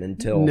rocking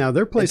until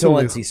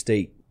NC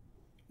State.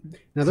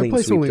 Now, their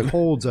place only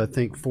holds, I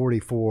think,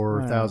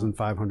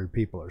 44,500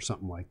 people or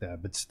something like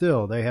that. But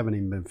still, they haven't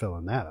even been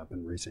filling that up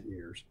in recent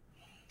years.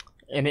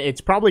 And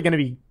it's probably going to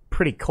be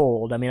pretty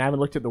cold. I mean, I haven't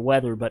looked at the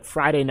weather, but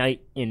Friday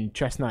night in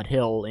Chestnut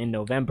Hill in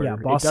November. Yeah,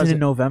 Boston in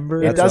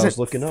November. It That's what I was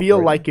doesn't looking up feel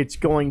right like it's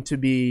going to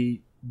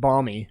be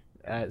balmy.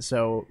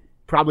 So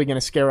probably going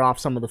to scare off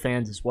some of the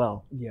fans as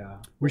well. Yeah.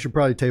 We should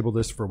probably table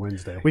this for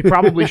Wednesday. We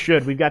probably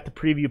should. We've got the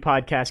preview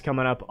podcast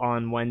coming up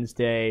on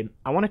Wednesday.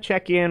 I want to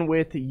check in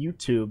with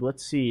YouTube.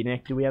 Let's see,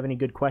 Nick, do we have any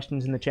good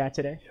questions in the chat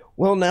today?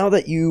 Well, now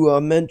that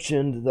you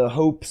mentioned the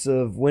hopes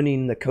of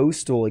winning the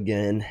Coastal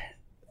again,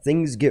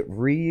 things get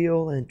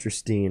real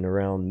interesting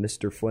around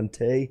Mr.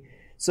 Fuente.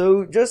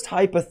 So just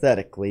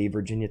hypothetically,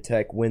 Virginia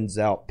Tech wins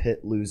out,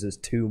 Pitt loses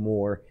 2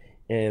 more,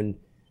 and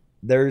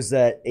there's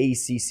that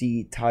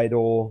ACC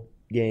title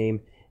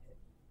game.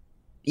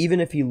 Even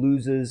if he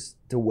loses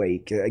to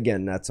Wake,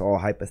 again, that's all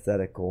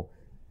hypothetical.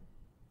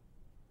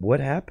 What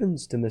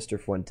happens to Mr.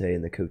 Fuente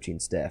and the coaching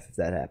staff if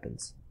that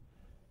happens?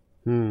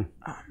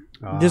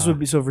 This would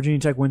be so Virginia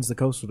Tech wins the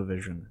Coastal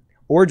Division.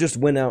 Or just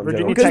win out in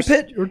Virginia general. 'Cause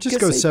Tech- Pitt, or just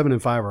because go they-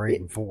 7-5 or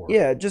 8-4.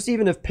 Yeah, just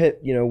even if Pitt,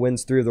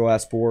 wins 3 of the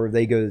last 4,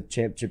 they go to the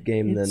championship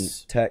game, then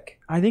It's- Tech.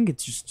 I think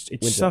it's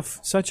Wins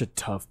such a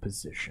tough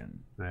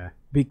position Yeah.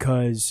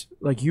 because,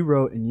 like you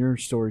wrote in your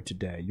story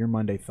today, your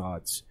Monday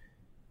thoughts.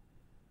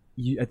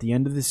 At the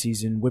end of the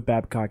season, Whit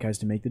Babcock has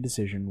to make the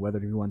decision whether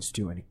he wants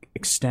to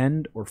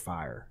extend or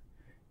fire,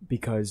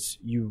 because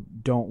you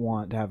don't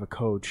want to have a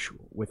coach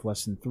with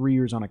less than 3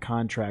 years on a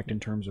contract in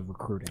terms of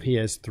recruiting. He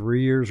has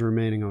 3 years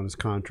remaining on his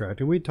contract,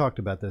 and we talked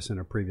about this in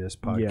a previous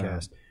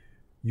podcast.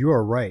 You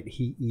are right.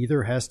 He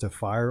either has to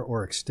fire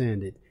or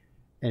extend it,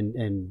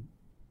 and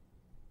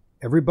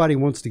everybody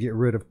wants to get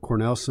rid of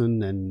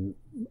Cornelson and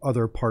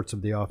other parts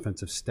of the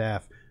offensive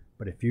staff.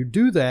 But if you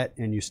do that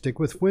and you stick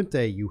with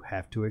Fuente, you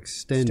have to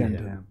extend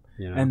him.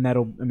 You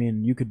know?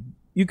 And you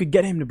could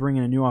get him to bring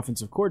in a new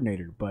offensive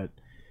coordinator, but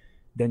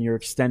then you're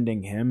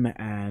extending him,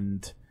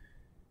 and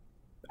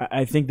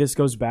I think this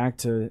goes back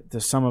to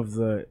some of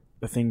the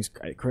things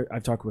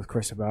I've talked with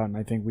Chris about, and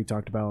I think we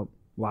talked about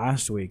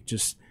last week.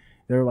 Just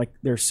there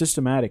are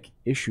systematic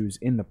issues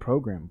in the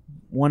program.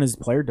 One is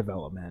player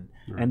development,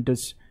 and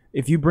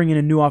if you bring in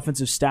a new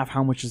offensive staff,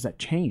 how much does that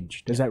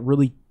change? Does that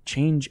really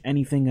change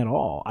anything at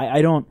all?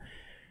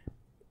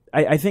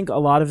 I think a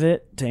lot of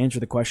it, to answer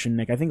the question,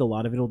 Nick, I think a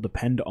lot of it will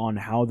depend on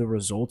how the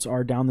results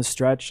are down the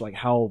stretch, like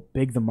how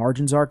big the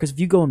margins are. Because if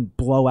you go and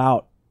blow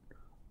out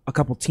a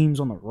couple teams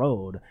on the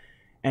road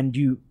and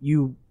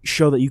you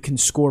show that you can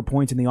score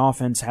points in the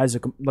offense has a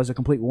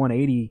complete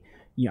 180,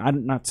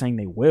 I'm not saying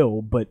they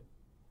will, but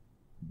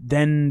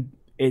then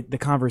the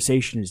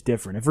conversation is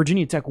different. If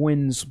Virginia Tech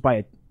wins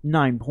by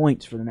 9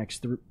 points for the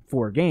next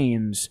 4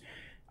 games,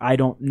 I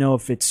don't know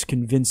if it's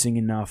convincing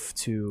enough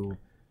to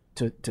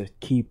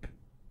keep.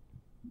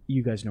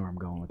 You guys know where I'm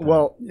going with that.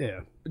 Well, yeah.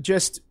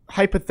 just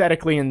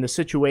hypothetically in the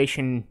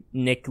situation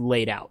Nick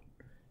laid out,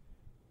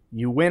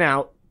 you win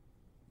out,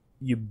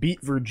 you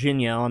beat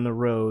Virginia on the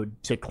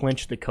road to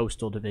clinch the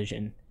Coastal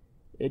Division.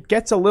 It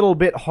gets a little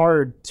bit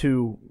hard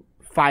to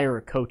fire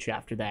a coach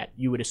after that,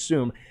 you would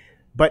assume.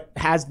 But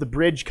has the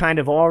bridge kind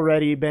of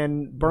already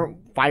been burnt?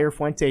 Fire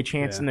Fuente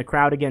chance in the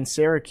crowd against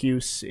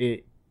Syracuse.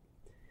 It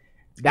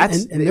would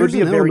There's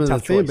be a an very element tough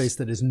of the fan choice. base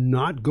that is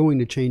not going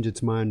to change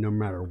its mind no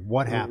matter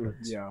what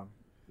happens. yeah.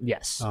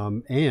 Yes.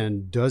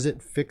 And does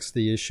it fix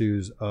the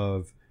issues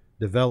of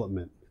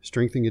development,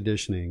 strength and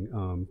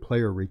conditioning,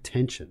 player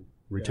retention?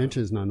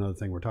 Retention is not another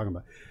thing we're talking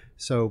about.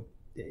 So,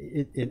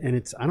 I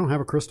don't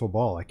have a crystal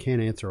ball. I can't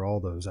answer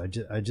all those. What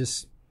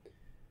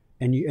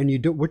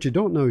you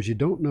don't know is you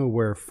don't know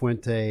where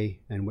Fuente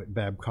and what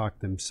Babcock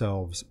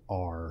themselves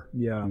are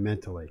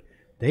mentally.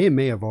 They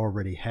may have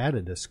already had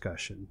a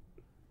discussion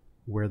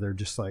where they're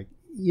just like,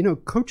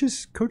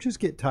 coaches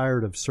get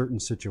tired of certain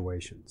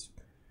situations.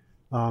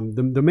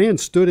 The man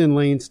stood in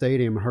Lane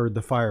Stadium and heard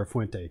the Fire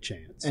Fuente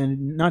chants.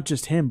 And not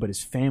just him, but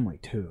his family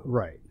too.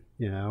 Right.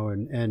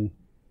 And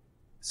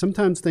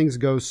sometimes things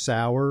go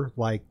sour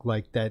like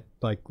that,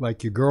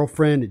 like your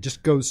girlfriend, it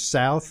just goes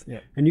south.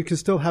 Yeah. And you can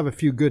still have a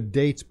few good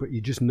dates, but you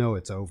just know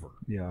it's over.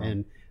 Yeah.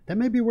 And that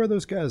may be where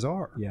those guys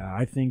are. Yeah,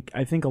 I think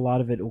a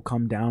lot of it will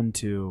come down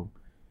to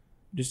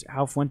just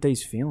how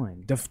Fuente's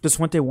feeling. Does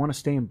Fuente want to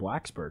stay in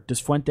Blacksburg? Does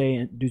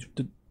Fuente,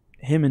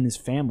 him and his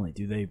family,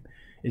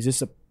 is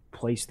this a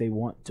place they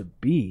want to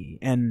be?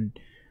 And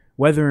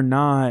whether or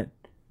not,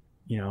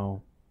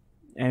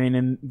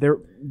 and their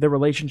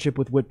relationship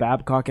with Whit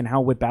Babcock and how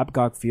Whit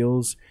Babcock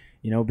feels,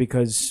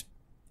 because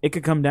it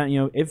could come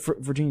down, if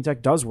Virginia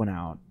Tech does win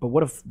out, but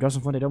what if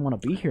Justin Fuente doesn't want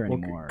to be here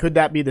anymore? Could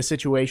that be the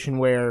situation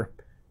where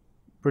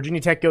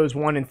Virginia Tech goes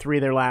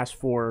 1-3 their last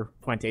 4,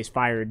 Fuente's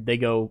fired, they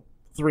go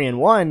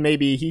 3-1,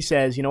 maybe he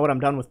says, you know what,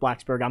 I'm done with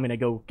Blacksburg, I'm going to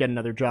go get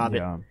another job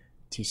at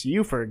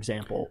TCU, for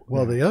example.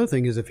 Well, the other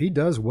thing is if he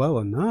does well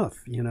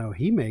enough,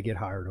 he may get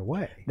hired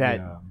away.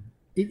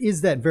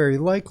 Is that very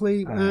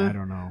likely? I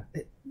don't know.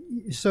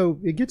 So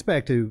it gets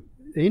back to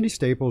Andy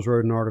Staples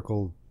wrote an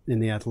article in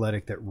The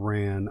Athletic that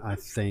ran, I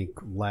think,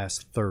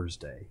 last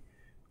Thursday,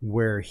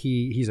 where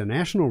he's a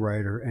national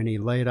writer and he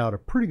laid out a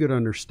pretty good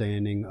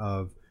understanding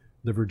of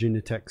the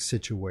Virginia Tech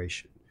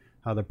situation,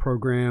 how the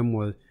program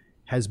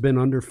has been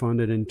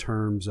underfunded in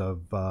terms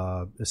of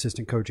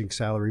assistant coaching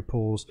salary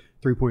pools,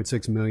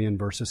 $3.6 million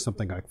versus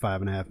something like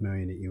 $5.5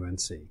 million at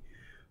UNC.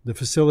 The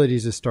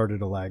facilities have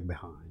started to lag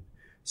behind.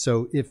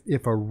 So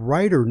if a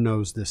writer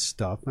knows this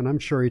stuff, and I'm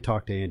sure he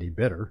talked to Andy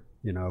Bitter,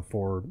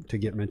 to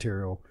get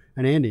material,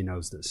 and Andy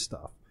knows this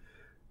stuff.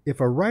 If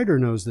a writer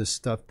knows this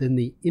stuff, then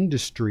the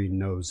industry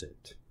knows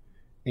it.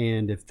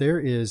 And if there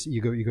is,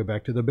 you go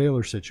back to the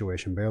Baylor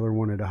situation. Baylor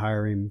wanted to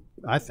hire him,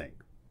 I think.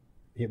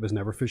 It was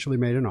never officially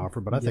made an offer,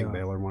 but I think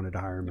Baylor wanted to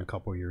hire him a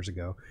couple years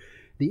ago.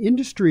 The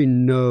industry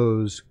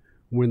knows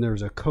when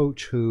there's a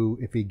coach who,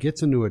 if he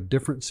gets into a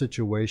different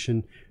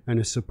situation and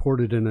is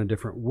supported in a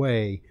different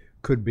way,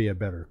 could be a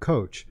better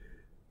coach.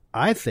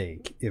 I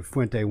think if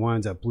Fuente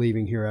winds up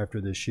leaving here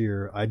after this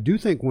year, I do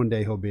think one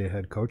day he'll be a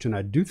head coach, and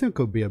I do think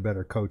he'll be a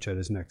better coach at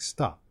his next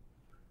stop.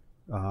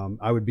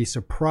 I would be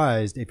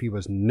surprised if he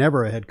was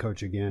never a head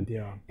coach again,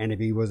 and if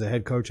he was a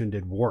head coach and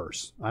did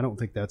worse. I don't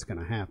think that's going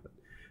to happen.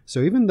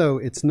 So even though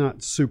it's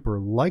not super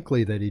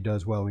likely that he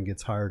does well and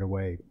gets hired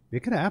away,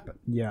 it could happen.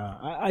 Yeah,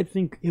 I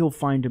think he'll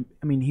find him.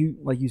 I mean, he,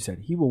 like you said,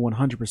 he will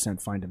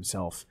 100% find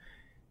himself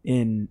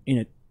in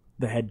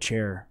the head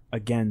chair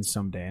again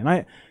someday. And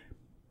I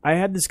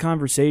had this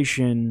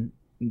conversation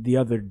the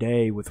other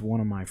day with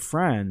one of my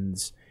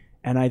friends,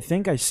 and I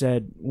think I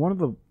said one of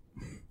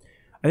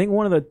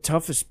the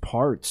toughest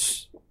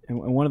parts and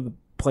one of the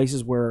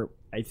places where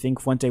I think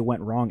Fuente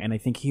went wrong, and I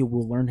think he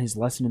will learn his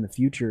lesson in the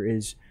future,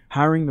 is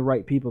hiring the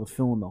right people to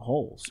fill in the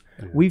holes.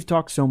 Mm-hmm. We've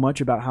talked so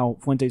much about how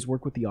Fuente's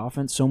worked with the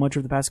offense so much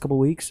over the past couple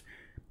of weeks.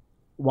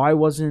 Why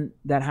wasn't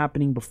that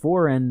happening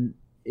before? And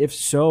if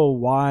so,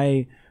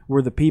 why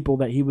were the people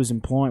that he was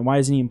employing, why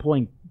isn't he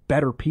employing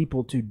better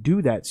people to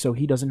do that so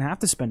he doesn't have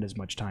to spend as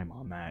much time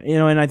on that?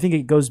 And I think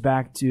it goes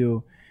back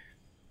to,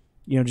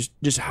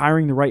 just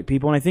hiring the right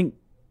people. And I think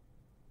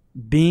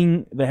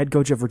being the head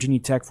coach of Virginia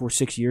Tech for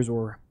 6 years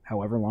or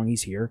however long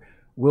he's here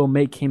will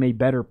make him a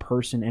better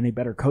person and a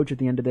better coach at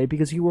the end of the day,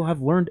 because he will have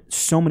learned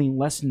so many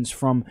lessons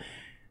from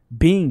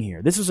being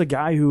here. This was a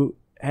guy who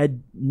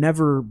had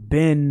never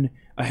been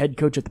a head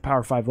coach at the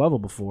Power 5 level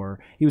before.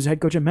 He was a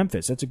head coach at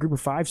Memphis. That's a Group of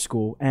 5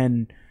 school,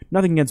 and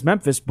nothing against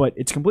Memphis, but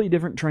it's completely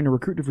different trying to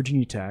recruit to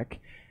Virginia Tech,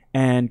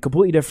 and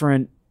completely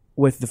different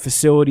with the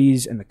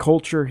facilities and the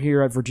culture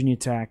here at Virginia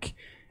Tech.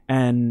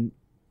 And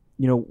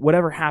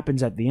whatever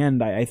happens at the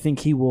end, I think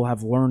he will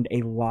have learned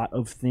a lot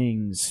of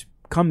things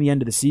come the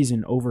end of the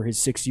season over his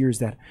 6 years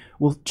that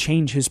will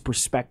change his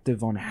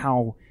perspective on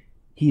how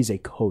he is a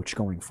coach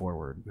going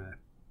forward.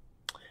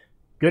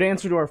 Good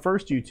answer to our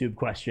first YouTube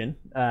question.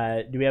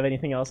 Do we have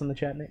anything else in the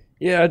chat, Nick?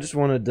 Yeah, I just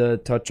wanted to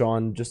touch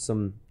on just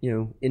some,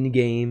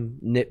 in-game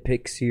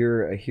nitpicks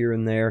here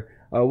and there.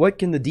 What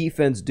can the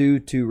defense do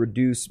to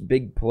reduce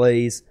big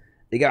plays?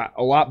 They got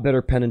a lot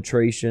better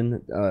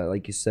penetration,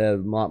 like you said,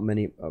 a lot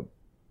many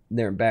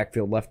there in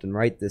backfield left and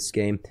right this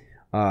game.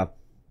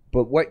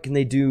 But what can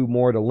they do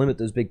more to limit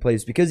those big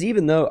plays? Because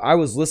even though I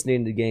was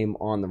listening to the game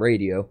on the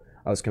radio,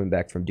 I was coming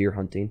back from deer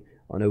hunting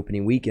on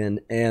opening weekend,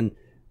 and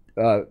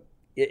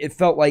it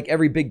felt like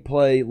every big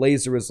play,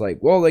 Laser was like,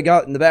 well, they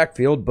got in the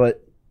backfield,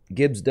 but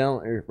Gibbs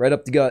down right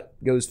up the gut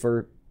goes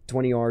for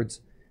 20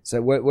 yards.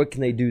 So what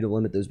can they do to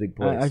limit those big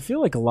plays? I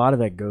feel like a lot of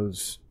that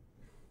goes –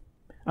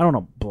 I don't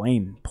know,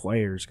 blame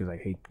players because I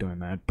hate doing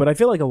that. But I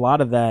feel like a lot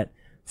of that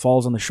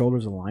falls on the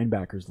shoulders of the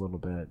linebackers a little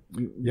bit.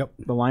 Yep.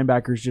 The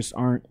linebackers just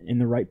aren't in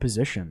the right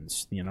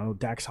positions.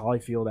 Dax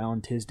Hollifield,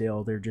 Alan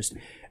Tisdale, they're just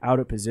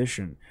out of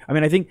position. I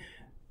mean, I think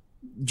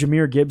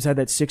Jahmyr Gibbs had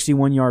that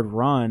 61-yard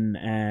run,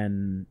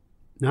 and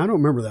now I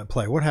don't remember that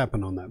play. What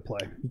happened on that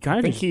play? He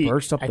kind of just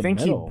burst up the middle. I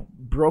think he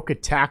broke a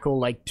tackle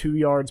like 2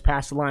 yards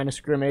past the line of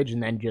scrimmage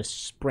and then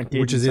just sprinted.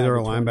 Which is either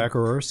a linebacker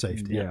or a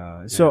safety.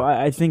 Yeah. So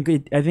I think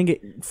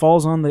it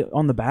falls on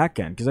the back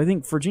end, because I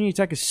think Virginia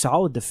Tech is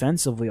solid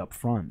defensively up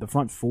front. The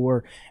front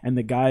four and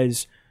the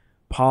guys,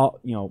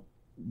 the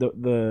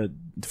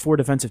four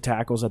defensive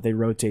tackles that they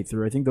rotate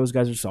through, I think those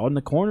guys are solid. And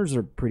the corners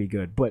are pretty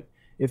good. But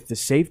if the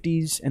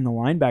safeties and the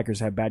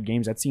linebackers have bad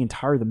games, that's the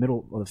entire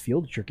middle of the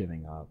field that you're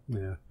giving up.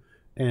 Yeah.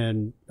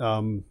 And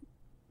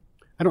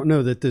I don't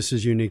know that this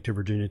is unique to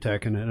Virginia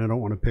Tech, and I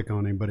don't want to pick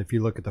on him, but if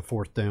you look at the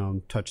fourth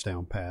down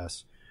touchdown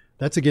pass,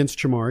 that's against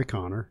Chamari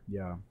Connor.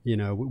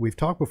 Yeah. We've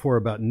talked before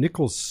about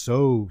nickel's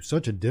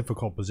such a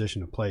difficult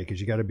position to play,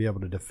 because you got to be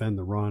able to defend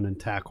the run and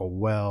tackle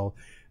well,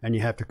 and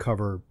you have to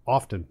cover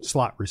often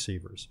slot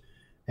receivers.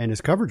 And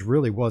his coverage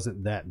really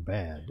wasn't that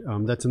bad.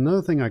 That's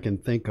another thing I can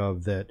think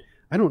of that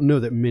I don't know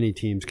that many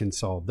teams can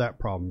solve that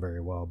problem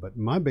very well, but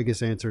my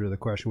biggest answer to the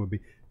question would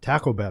be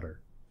tackle better.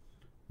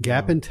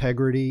 Gap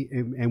integrity,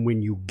 and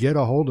when you get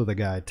a hold of the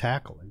guy,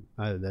 tackling.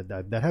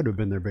 That had to have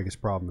been their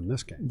biggest problem in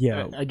this game.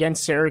 Yeah,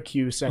 against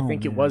Syracuse, I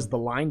think it was the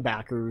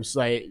linebackers.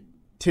 Like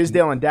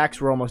Tisdale and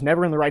Dax were almost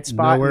never in the right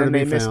spot, and then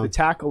they missed the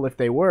tackle if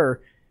they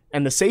were.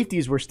 and the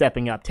safeties were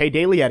stepping up. Tay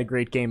Daly had a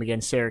great game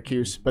against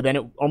Syracuse, but then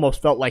it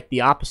almost felt like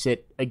the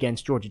opposite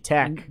against Georgia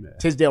Tech.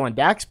 Tisdale and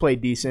Dax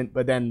played decent,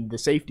 but then the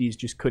safeties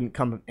just couldn't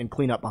come and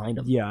clean up behind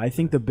them. Yeah, I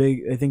think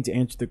to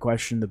answer the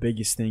question, the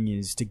biggest thing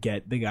is to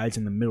get the guys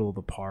in the middle of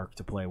the park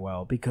to play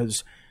well,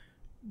 because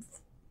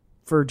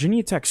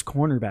Virginia Tech's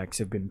cornerbacks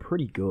have been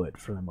pretty good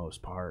for the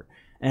most part,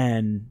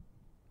 and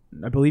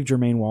I believe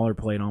Jermaine Waller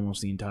played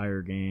almost the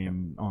entire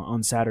game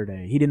on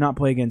Saturday. He did not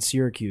play against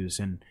Syracuse,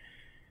 and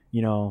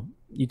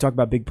you talk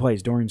about big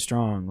plays, Dorian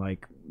Strong,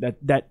 like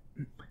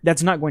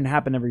that's not going to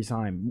happen every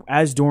time.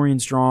 As Dorian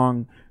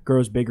Strong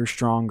grows bigger,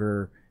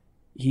 stronger,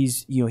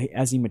 he's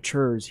as he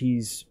matures,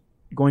 he's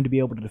going to be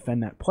able to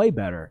defend that play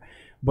better.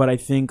 But I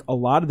think a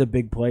lot of the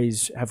big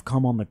plays have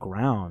come on the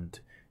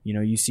ground.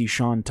 You see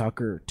Sean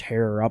Tucker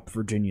tear up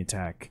Virginia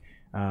Tech.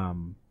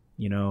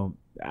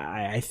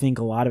 I think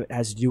a lot of it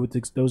has to do with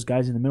those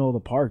guys in the middle of the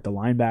park, the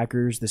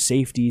linebackers, the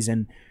safeties,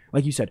 and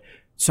like you said,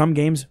 some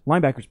games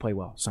linebackers play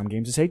well, some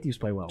games the safeties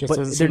play well,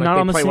 but they're not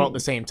on the same. Well at the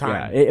same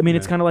time. Yeah,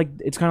 it's kind of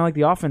like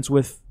the offense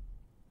with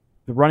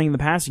the running and the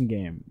passing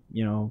game.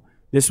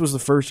 This was the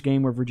first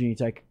game where Virginia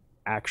Tech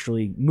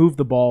actually moved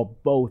the ball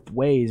both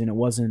ways, and it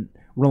wasn't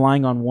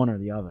relying on one or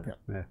the other.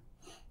 Yeah.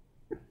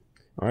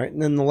 All right,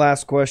 and then the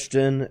last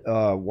question,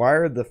 why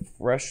are the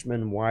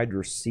freshman wide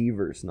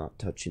receivers not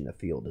touching the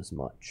field as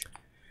much?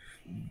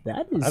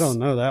 I don't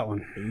know that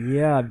one.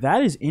 Yeah,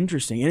 that is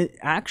interesting. And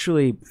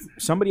actually,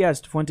 somebody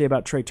asked Fuente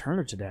about Trey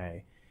Turner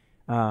today,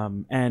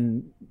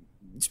 and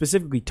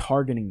specifically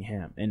targeting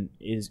him, and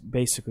is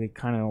basically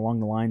kind of along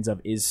the lines of,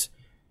 is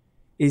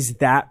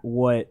that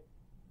what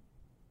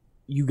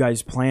you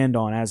guys planned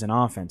on as an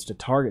offense, to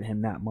target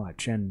him that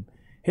much? And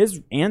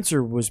his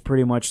answer was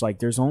pretty much like,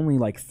 there's only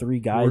like three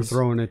guys. We're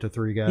throwing it to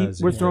three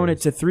guys. We're throwing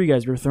it to three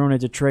guys. We're throwing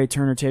it to Trey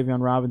Turner, Tavion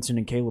Robinson,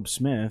 and Caleb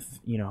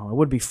Smith. It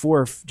would be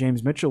four if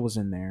James Mitchell was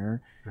in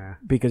there,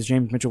 because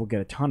James Mitchell will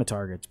get a ton of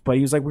targets. But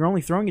he was like, we're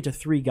only throwing it to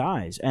three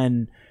guys.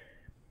 And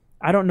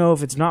I don't know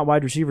if it's not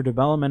wide receiver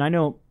development. I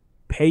know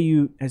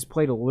Payute has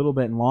played a little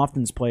bit and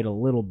Lofton's played a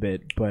little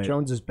bit, but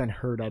Jones has been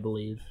hurt, I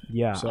believe.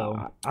 Yeah.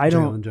 So I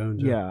don't.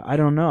 Jones, yeah, I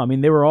don't know. I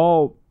mean, they were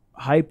all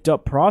hyped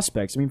up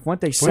prospects. I mean,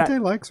 Fuente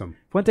likes them.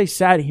 Fuente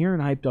sat here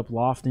and hyped up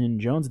Lofton and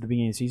Jones at the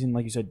beginning of the season.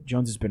 Like you said,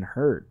 Jones has been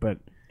hurt, but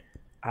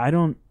I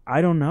don't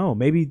know.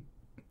 Maybe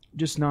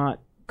just not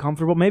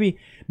comfortable. Maybe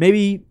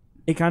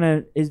it kind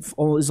of is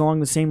along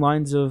the same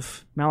lines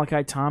of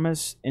Malachi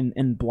Thomas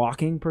and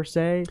blocking per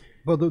se.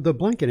 Well, the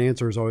blanket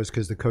answer is always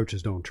because the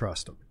coaches don't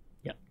trust them.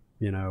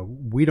 Yeah.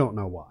 We don't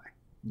know why.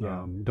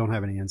 Yeah. Don't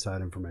have any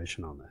inside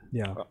information on that.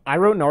 Yeah. I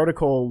wrote an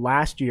article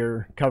last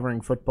year covering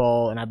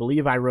football, and I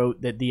believe I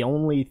wrote that the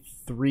only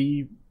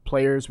three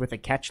players with a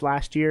catch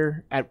last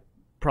year at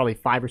probably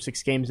 5 or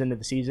 6 games into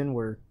the season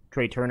were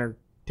Trey Turner,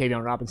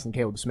 Tavion Robinson,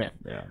 Caleb Smith.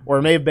 Yeah. Or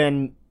it may have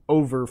been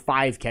over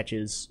 5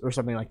 catches or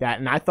something like that.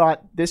 And I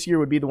thought this year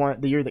would be the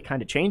year that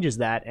kind of changes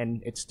that,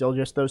 and it's still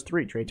just those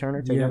three: Trey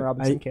Turner, Tavion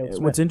Robinson, Caleb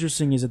Smith. What's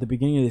interesting is at the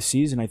beginning of the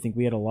season, I think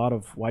we had a lot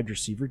of wide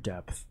receiver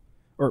depth.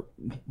 Or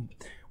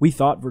we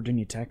thought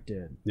Virginia Tech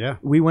did. Yeah.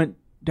 We went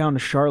down to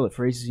Charlotte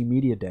for ACC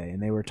Media Day,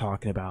 and they were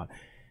talking about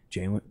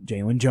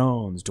Jalen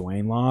Jones,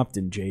 Dwayne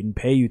Lofton, Jaden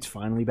Payute's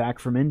finally back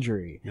from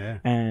injury. Yeah.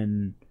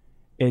 And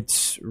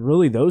it's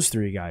really those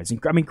three guys.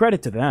 And I mean,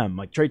 credit to them.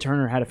 Like, Trey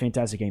Turner had a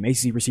fantastic game,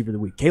 ACC Receiver of the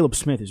Week. Caleb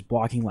Smith is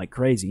blocking like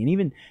crazy. And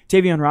even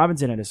Tavion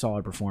Robinson had a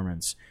solid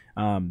performance.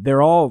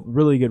 They're all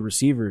really good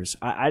receivers.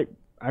 I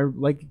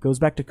like, it goes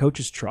back to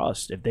coaches'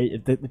 trust. If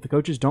the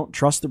coaches don't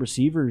trust the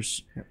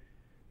receivers,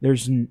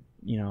 there's,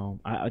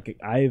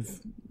 I've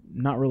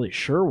not really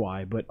sure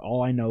why, but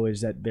all I know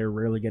is that they're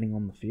rarely getting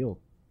on the field.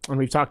 And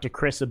we've talked to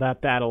Chris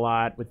about that a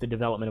lot with the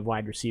development of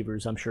wide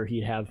receivers. I'm sure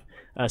he'd have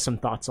some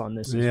thoughts on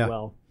this as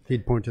well.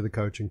 He'd point to the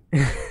coaching.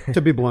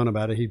 To be blunt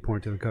about it, he'd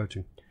point to the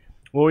coaching.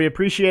 Well, we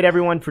appreciate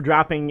everyone for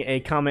dropping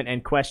a comment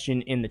and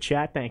question in the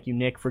chat. Thank you,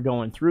 Nick, for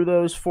going through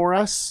those for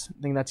us.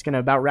 I think that's going to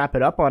about wrap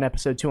it up on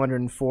episode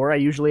 204. I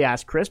usually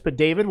ask Chris, but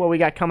David, what we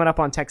got coming up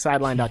on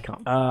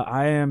techsideline.com?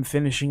 I am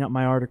finishing up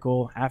my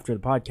article after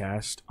the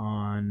podcast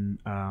on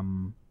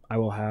I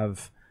will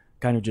have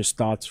kind of just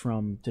thoughts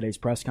from today's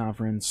press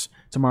conference.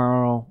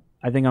 Tomorrow,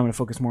 I think I'm going to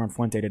focus more on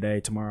Fuente today.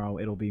 Tomorrow,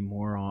 it'll be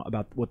more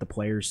about what the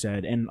players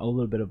said and a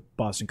little bit of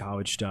Boston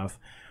College stuff.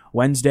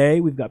 Wednesday,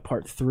 we've got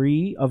part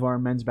 3 of our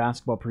men's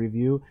basketball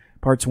preview.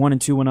 Parts 1 and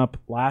 2 went up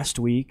last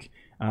week.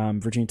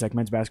 Virginia Tech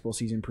men's basketball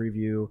season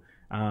preview.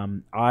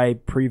 I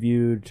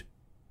previewed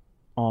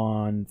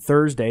on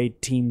Thursday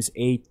teams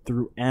A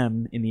through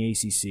M in the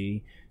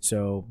ACC.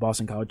 So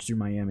Boston College through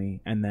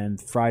Miami, and then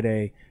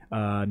Friday,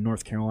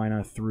 North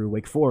Carolina through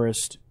Wake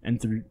Forest and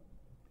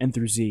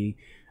through Z.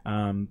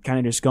 Kind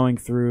of just going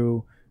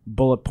through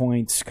bullet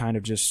points. Kind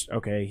of just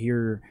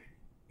here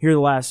are the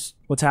last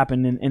what's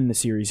happened in the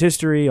series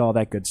history, all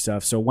that good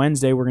stuff. So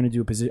Wednesday I'm going to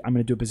do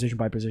a position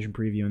by position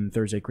preview, and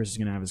Thursday Chris is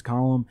going to have his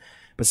column.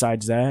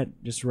 Besides that,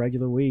 just a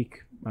regular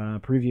week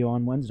preview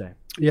on Wednesday.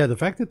 Yeah, the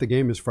fact that the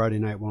game is Friday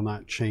night will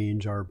not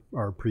change our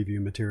preview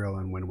material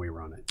and when we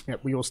run it. Yeah,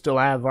 we will still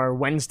have our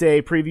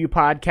Wednesday preview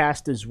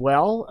podcast as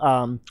well.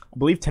 I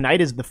believe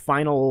tonight is the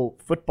final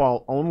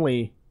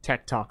football-only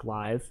Tech Talk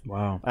Live.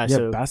 Wow.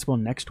 So basketball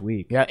next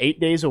week. Yeah, 8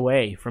 days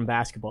away from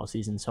basketball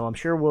season. So I'm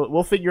sure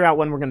we'll figure out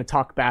when we're going to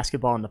talk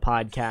basketball on the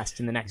podcast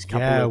in the next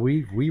couple of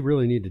weeks. Yeah, we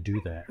really need to do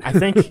that. I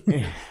think,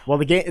 well,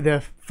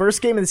 the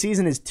first game of the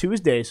season is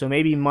Tuesday, so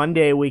maybe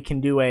Monday we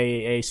can do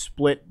a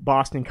split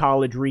Boston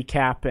College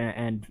recap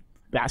and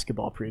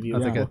basketball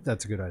preview. I think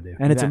that's a good idea.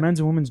 And it's a men's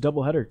and women's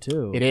doubleheader,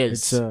 too. It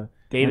is. It's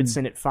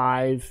Davidson at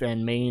 5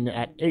 and Maine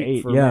at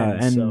 8 for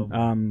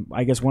men.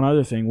 I guess one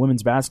other thing,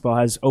 women's basketball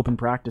has open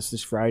practice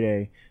this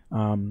Friday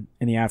in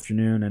the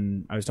afternoon,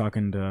 and I was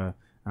talking to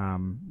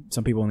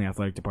some people in the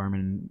athletic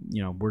department,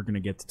 and we're going to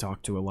get to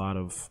talk to a lot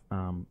of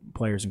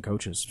players and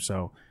coaches.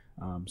 So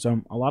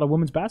a lot of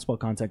women's basketball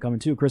content coming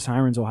too. Chris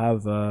Hirons will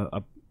have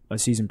a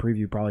season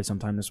preview probably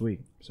sometime this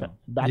week. So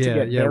about to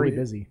get very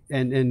busy.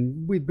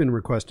 And we've been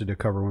requested to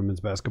cover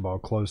women's basketball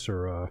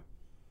closer.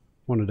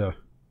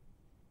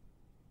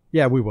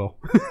 Yeah, we will.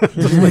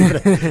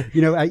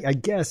 I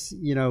guess,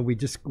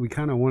 we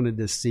kind of wanted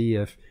to see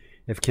if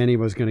Kenny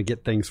was going to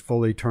get things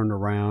fully turned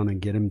around and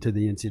get him to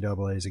the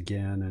NCAAs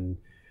again.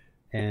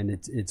 And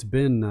it's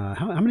been,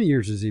 how many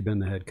years has he been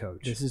the head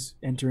coach? This is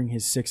entering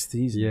his 6th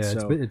season. Yeah,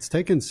 it's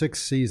taken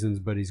 6 seasons,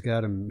 but he's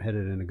got him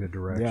headed in a good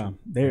direction.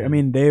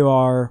 Yeah, they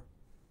are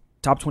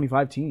top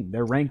 25 team.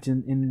 They're ranked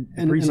in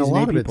preseason and a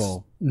lot AP of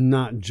poll. It's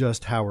not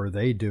just how are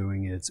they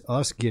doing, it's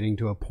us getting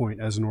to a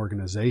point as an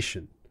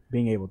organization.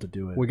 Being able to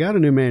do it. We got a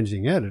new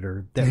managing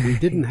editor that we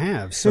didn't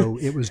have, so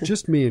it was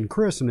just me and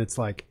Chris, and it's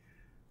like,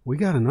 we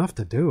got enough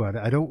to do.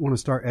 I don't want to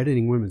start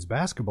editing women's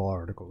basketball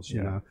articles,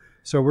 you know.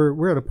 So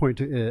we're at a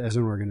point as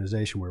an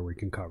organization where we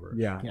can cover it.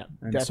 Yeah.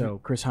 And definitely. So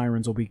Chris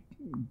Hirons will be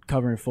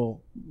covering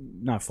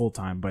not full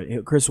time, but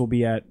Chris will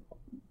be at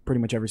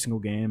pretty much every single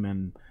game,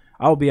 and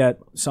I'll be at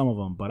some of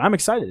them. But I'm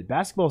excited.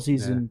 Basketball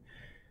season,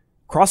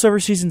 crossover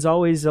season's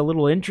always a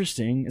little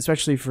interesting,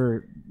 especially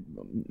for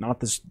not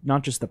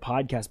just the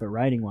podcast, but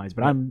writing wise.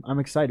 But I'm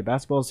excited.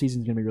 Basketball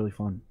season's gonna be really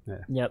fun.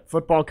 Yep.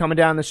 Football coming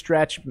down the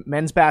stretch.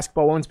 Men's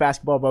basketball, women's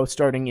basketball, both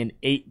starting in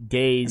 8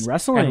 days.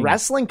 And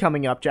wrestling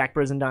coming up. Jack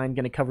Brizendine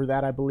going to cover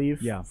that, I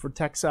believe. Yeah. For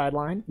Tech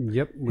Sideline.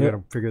 Yep. We got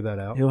to figure that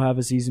out. He'll have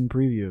a season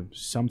preview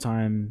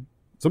sometime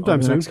soon. The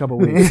next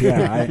couple of weeks.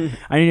 Yeah.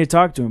 I need to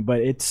talk to him, but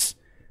it's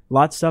a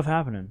lot of stuff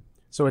happening.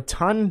 So a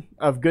ton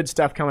of good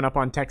stuff coming up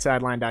on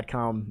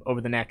techsideline.com over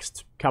the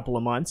next couple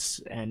of months.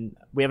 And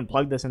we haven't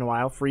plugged this in a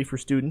while. Free for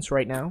students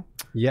right now.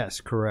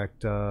 Yes,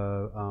 correct.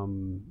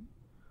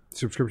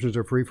 Subscriptions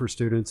are free for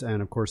students.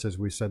 And, of course, as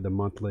we said, the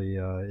monthly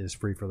is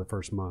free for the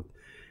first month.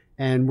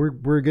 And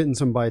we're getting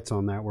some bites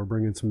on that. We're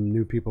bringing some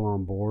new people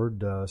on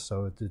board.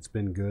 So it's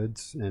been good.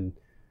 And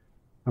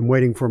I'm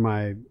waiting for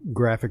my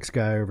graphics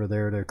guy over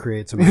there to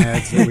create some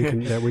ads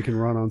that we can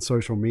run on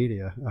social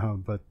media.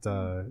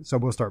 So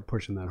we'll start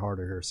pushing that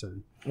harder here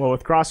soon. Well,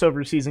 with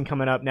crossover season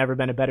coming up, never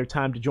been a better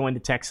time to join the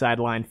Tech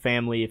Sideline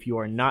family. If you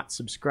are not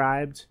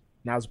subscribed,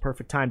 now's the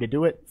perfect time to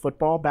do it.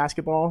 Football,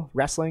 basketball,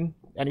 wrestling,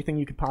 anything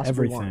you could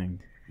possibly want. Everything.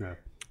 Yeah.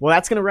 Well,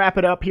 that's going to wrap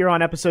it up here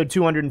on episode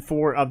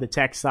 204 of the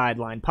Tech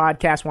Sideline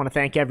podcast. I want to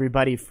thank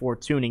everybody for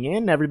tuning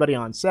in, everybody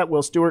on set.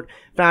 Will Stewart,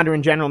 founder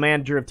and general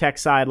manager of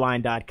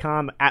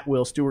TechSideline.com, at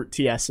Will Stewart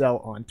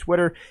TSL on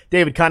Twitter.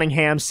 David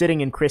Cunningham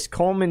sitting in Chris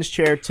Coleman's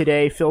chair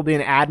today, filled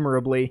in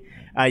admirably.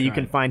 You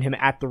can find him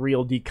at The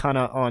Real D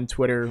Cunna on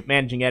Twitter,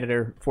 managing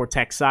editor for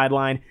Tech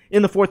Sideline.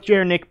 In the fourth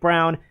chair, Nick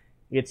Brown.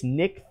 It's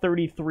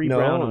Nick33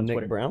 Brown on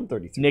Twitter. Nick Brown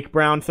 33. Nick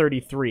Brown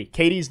 33.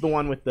 Katie's the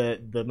one with the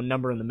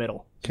number in the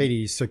middle.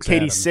 Katie's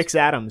 6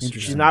 Adams.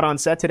 She's not on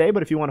set today,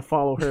 but if you want to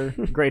follow her,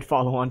 great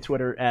follow on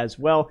Twitter as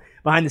well.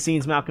 Behind the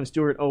scenes, Malcolm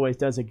Stewart always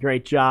does a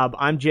great job.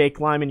 I'm Jake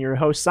Lyman, your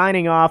host,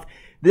 signing off.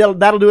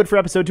 That'll do it for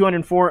episode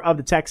 204 of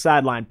the Tech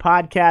Sideline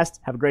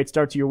podcast. Have a great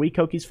start to your week,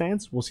 Hokies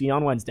fans. We'll see you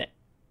on Wednesday.